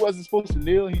see he wasn't supposed to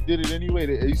kneel? He did it anyway.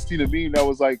 You see the meme that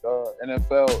was like,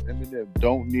 NFL, Eminem,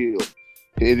 don't kneel.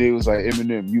 And it was like,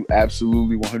 Eminem, you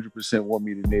absolutely 100% want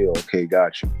me to kneel. Okay,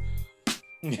 got you.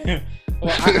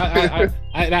 Well,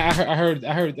 I heard.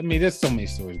 I mean, there's so many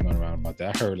stories going around about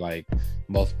that. I heard like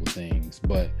multiple things,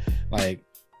 but like,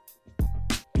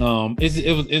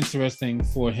 it was interesting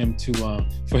for him to kneel,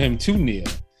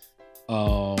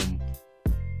 in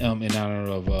honor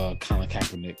of Colin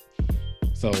Kaepernick.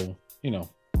 So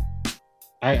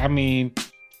I mean,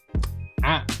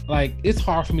 I like, it's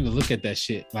hard for me to look at that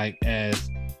shit like as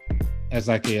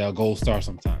like a gold star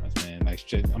sometimes, man. Like,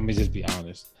 I mean, just be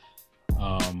honest.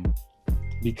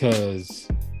 Because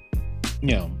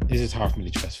it's just hard for me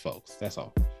to trust folks. That's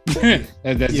all.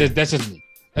 That's just me.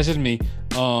 That's just me.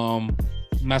 I'm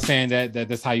not saying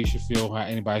that's how you should feel, how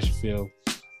anybody should feel.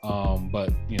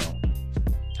 But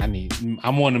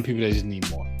I'm one of them people that just need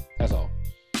more. That's all.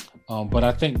 But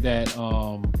I think that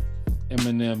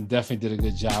Eminem definitely did a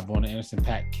good job on it. Anderson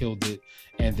 .Paak killed it,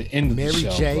 and the end of the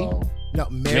show,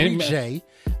 Mary J.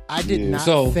 I did not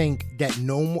think that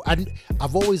No More.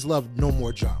 I've always loved No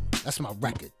More Drama. That's my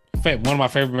record. One of my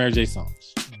favorite Mary J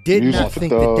songs. Did not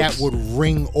think that would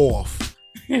ring off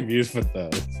Music for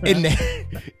Thugs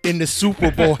in the Super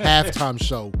Bowl halftime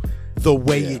show the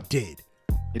way it did.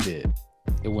 It did.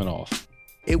 It went off.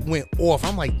 It went off.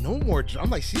 I'm like, no more.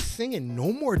 I'm like, she's singing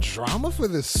No More Drama for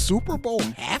the Super Bowl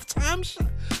halftime show.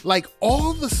 Like,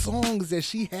 all the songs that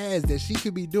she has that she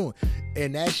could be doing,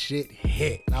 and that shit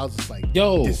hit. And I was just like,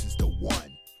 yo, this is the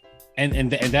one.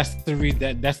 And that's the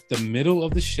that's the middle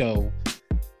of the show.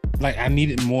 Like, I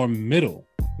needed more middle.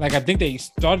 Like, I think they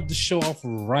started the show off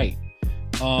right.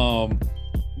 They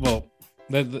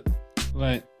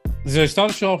started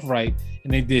the show off right,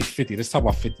 and they did 50. Let's talk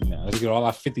about 50 now. Let's get all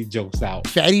our 50 jokes out.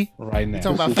 Fatty? Right now. You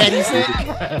talking about Fatty Cent?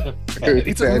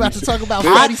 We about to talk about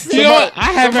Fatty Cent? You know what?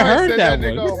 I haven't heard that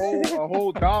one. A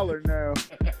whole $1 now.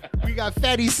 We got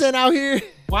Fatty Cent out here.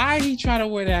 Why he try to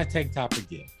wear that tank top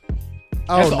again?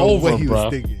 I don't know what he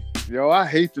was thinking. Yo, I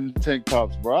hate them tank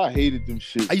tops, bro. I hated them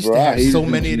shit. I used to have so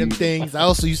many of them things. I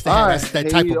also used to have that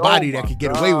type of body that could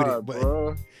get away with it,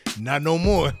 but not no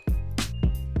more.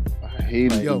 I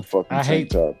hated them fucking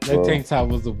tank tops. That tank top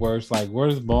was the worst. Like,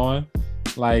 where's Bond?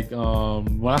 Like,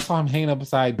 when I saw him hanging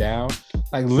upside down,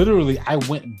 like, literally, I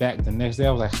went back the next day.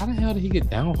 I was like, how the hell did he get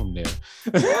down from there?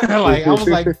 Like, I was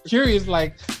like curious, who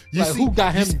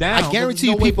got him down? I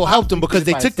guarantee you people helped him because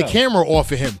they took the camera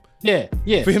off of him. Yeah.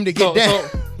 For him to get down.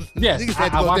 Yes, niggas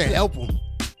had to go there and help him.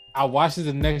 I watched it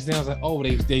the next day. I was like, oh,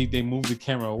 they moved the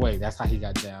camera away. That's how he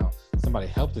got down. Somebody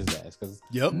helped his ass, because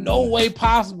no way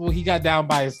possible he got down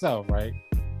by himself, right?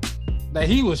 Like,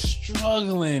 he was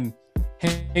struggling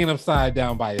hanging upside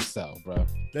down by himself, bro.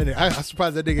 I'm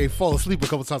surprised that nigga ain't fall asleep a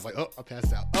couple times. Like, oh, I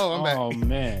passed out. Oh, I'm back. Oh,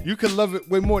 man. You could love it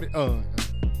way more than...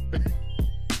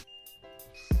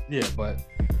 Yeah, but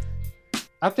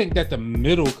I think that the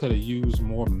middle could have used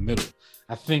more middle.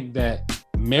 I think that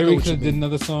Mary could have did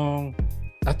another song.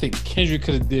 I think Kendrick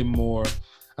could have did more.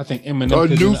 I think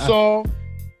Eminem a new song.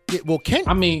 Yeah, well,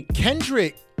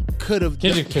 Kendrick could have.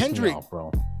 Kendrick off,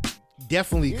 bro.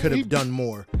 Definitely could have done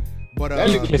more. But that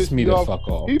nigga pissed me the fuck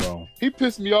off, bro. He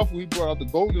pissed me off when he brought out the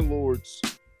Golden Lords.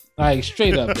 Like,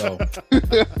 straight up though.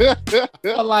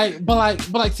 but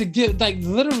like to give, like,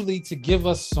 literally to give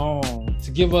us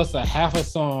a half a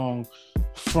song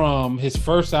from his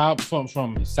first album,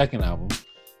 from his second album,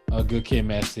 Good Kid,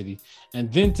 Mad City,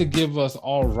 and then to give us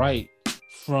All Right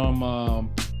from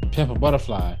Pimp a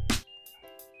Butterfly.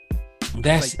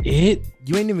 That's like, it.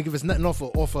 You ain't even give us nothing off a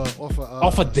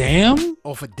Damn.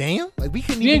 Off a Damn. Like, we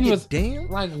couldn't even give Damn.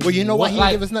 Like, well, you know why he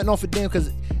didn't give us nothing off a Damn?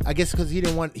 Because I guess because he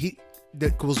didn't want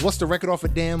because what's the record off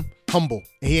of Damn? Humble,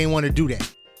 and he ain't want to do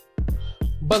that.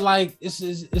 But like, it's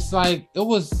like it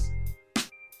was.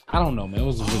 I don't know, man. It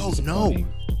was really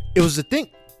disappointing. It was the thing.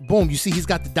 Boom, you see he's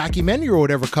got the documentary or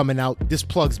whatever coming out. This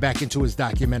plugs back into his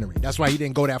documentary. That's why he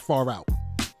didn't go that far out.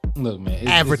 Look, man.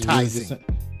 Advertising.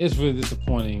 It's really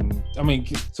disappointing. I mean,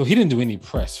 so he didn't do any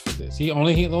press for this. The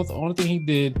only thing he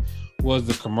did was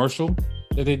the commercial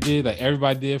that they did, like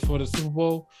everybody did for the Super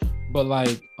Bowl. But like,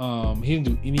 he didn't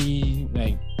do any,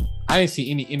 like, I didn't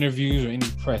see any interviews or any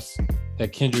press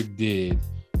that Kendrick did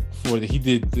for the.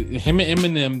 Him and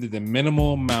Eminem did the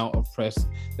minimal amount of press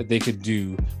that they could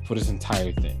do for this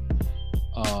entire thing.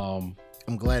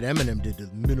 I'm glad Eminem did the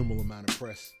minimal amount of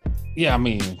press. Yeah, I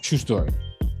mean, true story.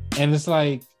 And it's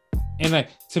like, and like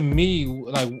to me,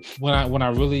 like when I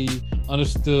really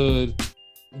understood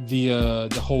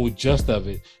the whole gist of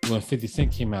it when 50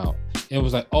 Cent came out, it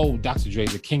was like, oh, Dr. Dre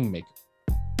the kingmaker.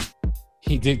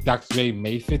 He did. Dr. Dre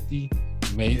made 50,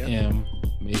 made M,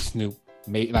 made Snoop,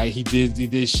 made like he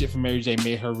did shit for Mary J,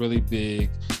 made her really big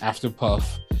after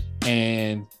Puff,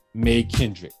 and made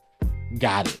Kendrick.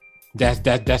 Got it. That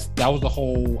was the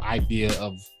whole idea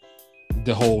of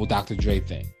the whole Dr. Dre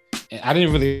thing. And I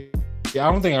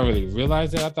don't think I really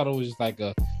realized that. I thought it was just like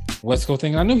a West Coast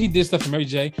thing. I knew he did stuff for Mary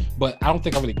J, but I don't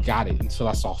think I really got it until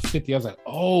I saw 50. I was like,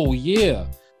 oh yeah,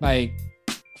 like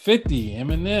 50,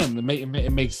 Eminem.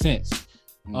 It makes sense.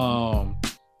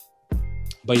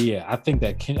 But yeah, I think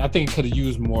it could have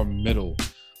used more middle.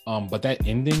 But that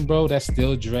ending, bro, that's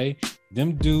still Dre.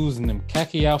 Them dudes in them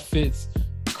khaki outfits,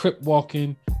 crip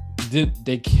walking,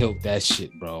 they killed that shit,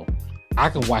 bro. I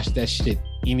can watch that shit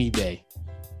any day.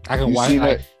 I can watch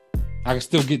it. I can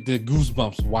still get the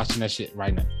goosebumps watching that shit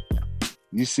right now.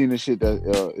 You seen the shit that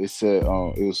it said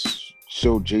it was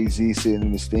showed Jay-Z sitting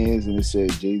in the stands, and it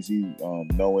said Jay-Z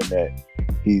knowing that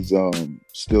he's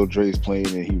still Dre's playing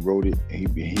and he wrote it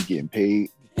and he getting paid.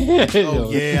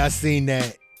 Oh yeah, I seen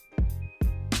that.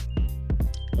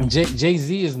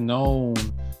 Jay-Z is known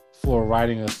for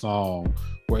writing a song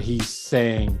where he's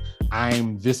saying,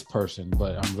 I'm this person,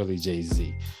 but I'm really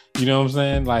Jay-Z. You know what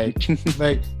I'm saying?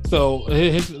 Like so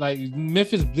his like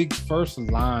Memphis Bleek's first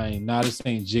line, not just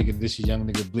saying Jigga, this is young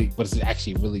nigga Bleek, but it's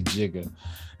actually really Jigga.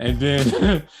 And then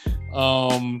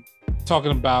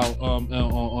talking about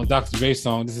on Dr. Dre's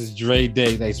song, this is Dre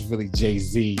Day, that's really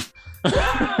Jay-Z.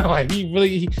 Like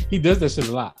he does that shit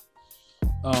a lot.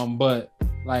 But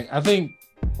like I think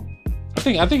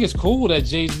it's cool that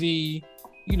Jay-Z,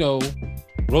 you know,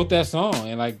 wrote that song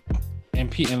and like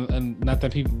and not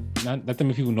that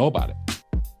many people know about it.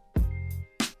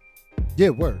 Yeah,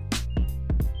 word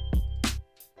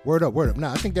up.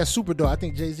 Nah, I think that's super dope. I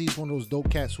think Jay-Z is one of those dope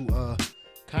cats who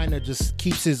kind of just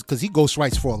keeps his, because he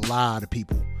ghostwrites for a lot of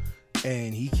people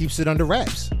and he keeps it under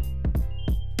wraps.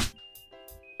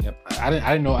 Yep, I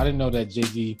didn't know that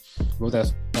Jay-Z wrote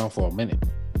that song for a minute.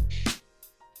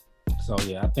 So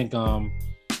yeah, I think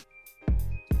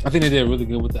they did really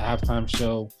good with the halftime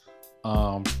show.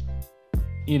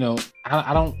 You know,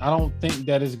 I don't think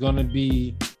that it's gonna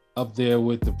be up there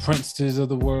with the Princes of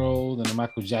the world and the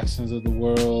Michael Jacksons of the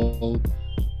world,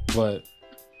 but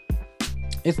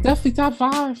it's definitely top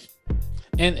 5.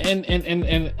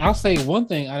 And I'll say one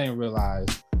thing I didn't realize,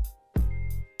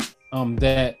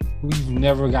 that we've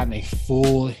never gotten a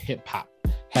full hip hop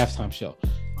halftime show.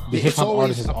 The hip hop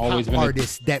artist has always been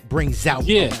artist that brings out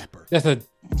a rapper.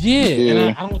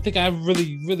 And I don't think I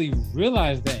really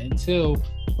realized that until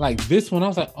like this one. I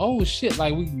was like, oh shit,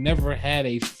 like we never had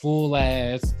a full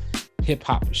ass hip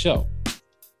hop show,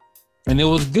 and it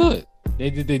was good. They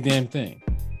did their damn thing.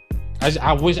 I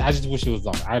just wish it was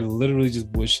long. I literally just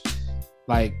wish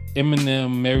like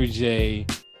Eminem, Mary J,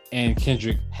 and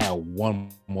Kendrick had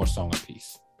one more song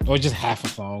apiece, or just half a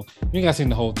song. You ain't gotta sing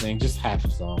the whole thing, just half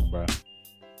a song, bro.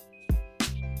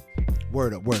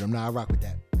 Word up. Nah, I rock with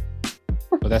that.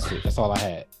 But that's it. That's all I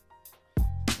had.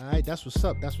 All right, that's what's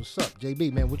up.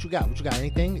 JB, man, what you got?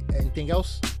 Anything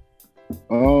else?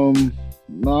 No, I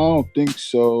don't think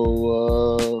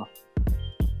so.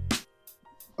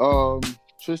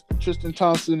 Tristan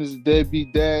Thompson is a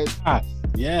deadbeat dad.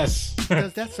 Yes.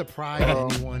 Does that surprise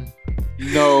anyone?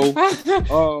 No.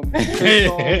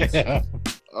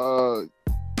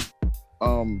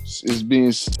 Is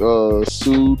being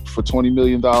sued for $20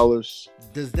 million.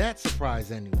 Does that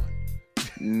surprise anyone?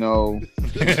 No.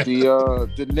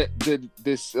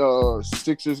 This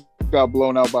Sixers got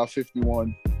blown out by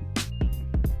 51.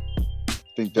 I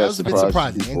think that was a bit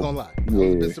surprising. Ain't gonna lie. That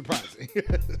was a bit surprising.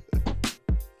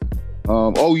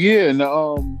 Oh yeah, and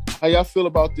how y'all feel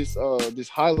about this this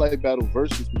highlight battle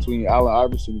versus between Allen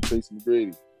Iverson and Tracy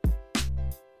McGrady?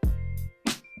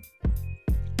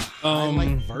 I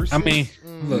mean,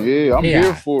 look, yeah, I'm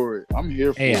here for it. I'm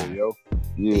here for it, yo.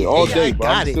 Yeah, all day, but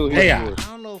I'm still here for it. I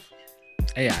don't know.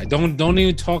 AI. Don't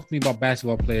even talk to me about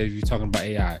basketball players. You're talking about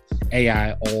AI.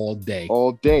 AI all day.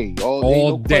 All day.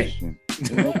 All no day. Question.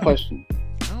 There's no question.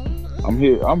 I'm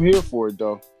here for it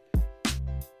though.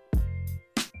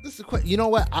 This is you know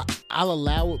what? I'll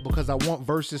allow it because I want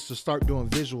Versus to start doing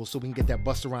visuals so we can get that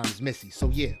Busta Rhymes Missy. So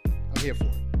yeah, I'm here for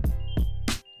it.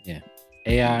 Yeah.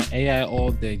 AI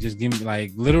all day. Just give me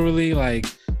like literally like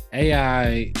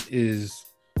AI is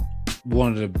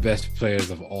one of the best players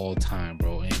of all time,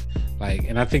 bro.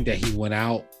 And I think that he went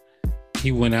out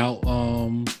the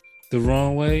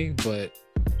wrong way, but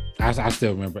I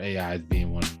still remember AI as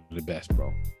being one of the best,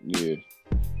 bro. Yeah.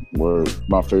 Word.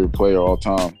 My favorite player all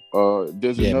time.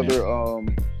 There's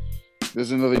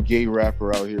another gay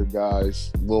rapper out here,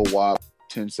 guys. Lil Wop,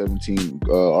 1017,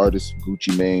 artist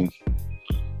Gucci Mane.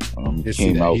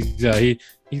 Came out.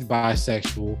 He's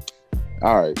bisexual.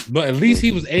 All right. But at least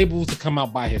he was able to come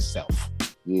out by himself.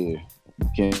 Yeah.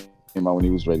 Came out when he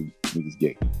was ready. He was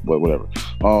gay. But whatever.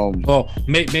 Well,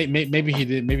 maybe he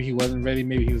did. Maybe he wasn't ready.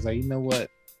 Maybe he was like, you know what?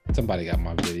 Somebody got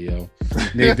my video.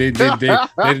 They outed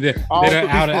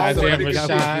Isaiah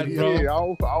Rashad, bro. Yeah, I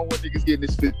don't want niggas getting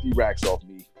this 50 racks off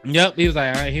me. Yep. He was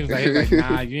like, nah,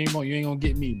 you ain't gonna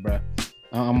get me, bro.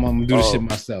 I'm gonna do this shit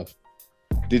myself.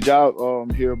 Did y'all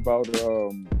hear about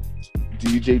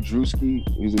DJ Drewski?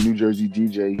 He's a New Jersey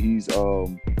DJ. He's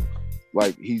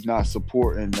he's not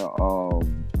supporting the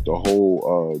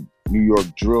whole New York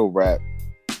drill rap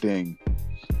thing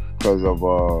because of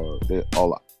they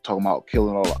all talking about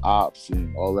killing all the ops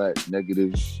and all that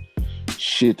negative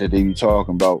shit that they be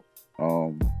talking about.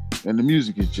 And the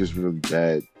music is just really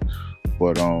bad.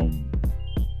 But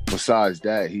besides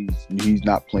that, he's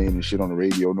not playing the shit on the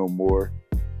radio no more.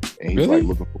 And he's really?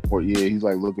 looking for more. Yeah, he's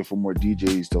looking for more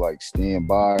DJs to stand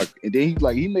by. And then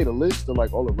he made a list of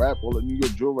all the New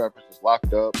York drill rappers was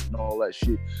locked up and all that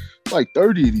shit. It's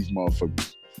 30 of these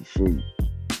motherfuckers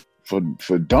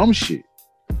for dumb shit.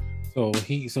 So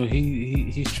he's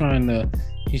trying to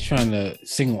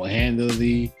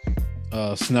single-handedly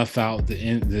snuff out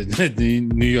the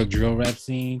New York drill rap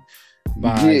scene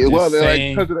by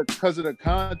saying, because of the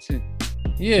content.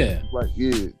 Yeah,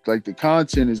 the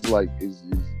content is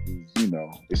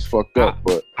it's fucked up.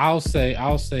 But I'll say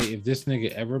if this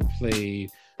nigga ever played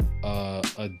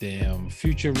a damn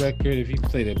Future record, if he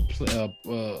played a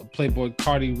Playboy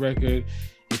Cardi record,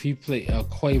 if he played a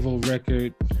Quavo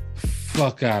record,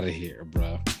 fuck out of here,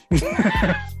 bro.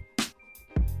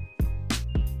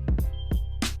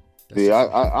 Yeah,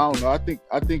 I don't know. I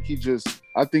think he just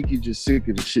sick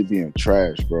of the shit being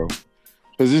trash, bro.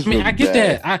 Because it's really I get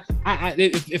bad. that.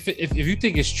 If you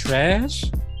think it's trash,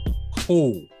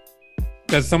 cool.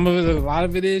 Because a lot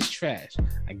of it is trash.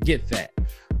 I get that.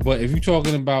 But if you're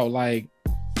talking about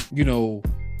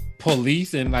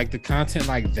police and the content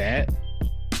like that,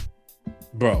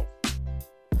 bro,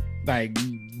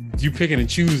 you picking and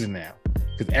choosing now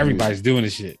because everybody's doing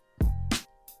this shit.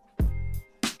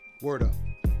 Word up.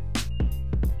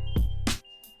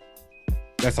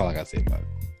 That's all I gotta say about it.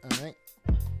 All right.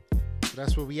 So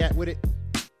that's where we at with it.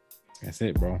 That's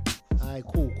it, bro. All right,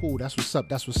 cool. That's what's up,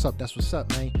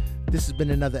 man. This has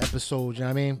been another episode, you know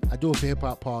what I mean? I Do It For Hip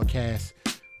Hop podcast.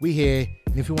 We here,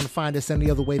 and if you want to find us any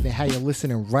other way than how you're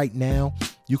listening right now,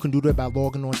 you can do that by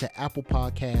logging on to Apple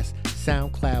Podcasts,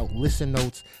 SoundCloud, Listen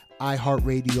Notes,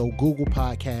 iHeartRadio, Google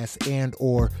Podcasts, and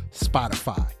or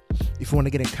Spotify. If you want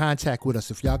to get in contact with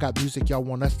us, if y'all got music y'all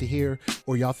want us to hear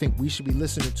or y'all think we should be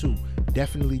listening to,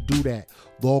 definitely do that.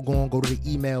 Log on, go to the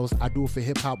emails,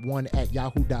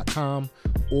 idoitforhiphop1@yahoo.com,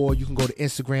 or you can go to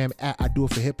Instagram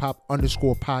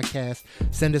 @idoitforhiphop_podcast.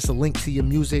 Send us a link to your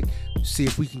music, see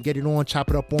if we can get it on, chop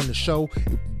it up on the show.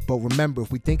 But remember,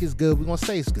 if we think it's good, we're going to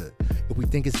say it's good. If we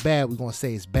think it's bad, we're going to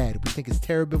say it's bad. If we think it's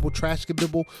terrible,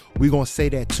 trash-gibble, we're going to say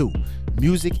that too.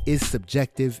 Music is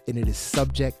subjective and it is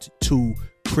subject to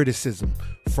criticism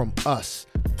from us,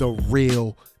 the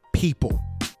real people.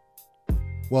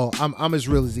 Well, I'm as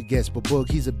real as it gets, but Boog,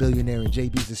 he's a billionaire and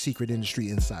JB's a secret industry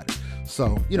insider.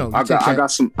 So,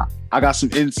 I got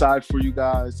some inside for you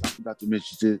guys. I forgot to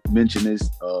mention this.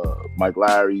 Mike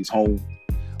Larry's home.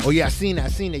 Oh yeah, I seen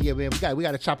that. Yeah, man, we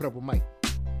got to chop it up with Mike.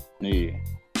 Yeah,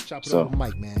 chop it up with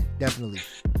Mike, man. Definitely,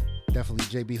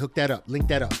 JB, hook that up, link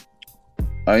that up.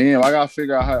 I am. I gotta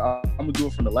figure out how I'm gonna do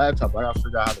it from the laptop. I gotta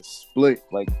figure out how to split,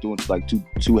 doing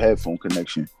two headphone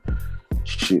connection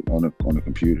shit on the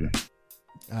computer.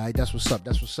 All right, that's what's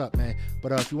up, man.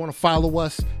 But if you want to follow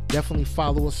us, definitely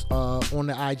follow us on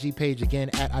the IG page again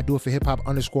at I Do It For Hip Hop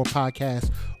 _podcast,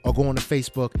 or go on to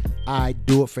Facebook, I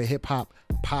Do It For Hip Hop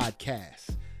podcast.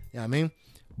 You know what I mean?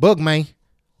 Boog, man,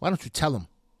 why don't you tell them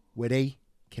where they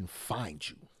can find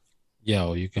you?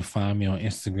 Yo, you can find me on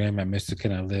Instagram at Mr.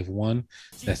 Can I Live One.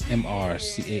 That's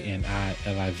MrCanilive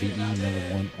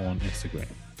number 1 on Instagram.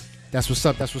 That's what's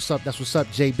up. That's what's up. That's what's up.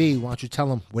 JB, why don't you tell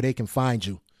them where they can find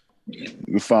you? You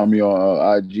can find me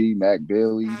on IG, Mac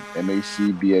Bailey,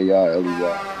 MacBailey.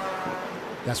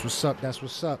 That's what's up. That's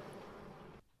what's up.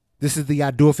 This is the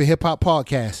I Do It for Hip Hop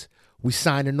podcast. We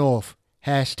signing off.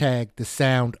 Hashtag the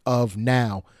sound of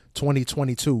now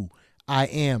 2022. I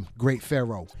am Great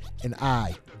Pharaoh, and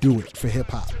I do it for hip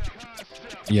hop.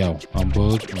 Yo, I'm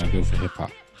Bug, and I do it for hip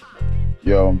hop.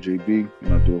 Yo, I'm JB,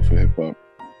 and I do it for hip hop.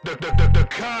 The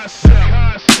concept.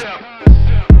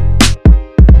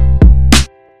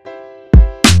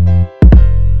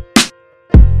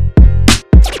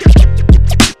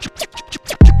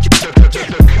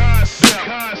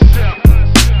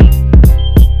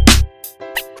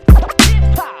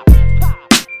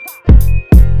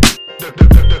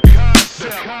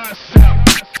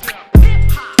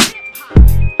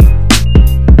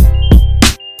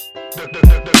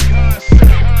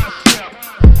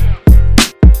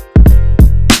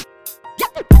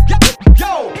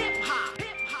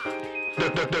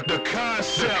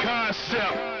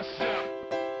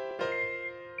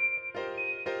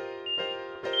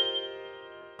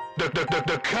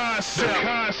 The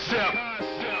concept.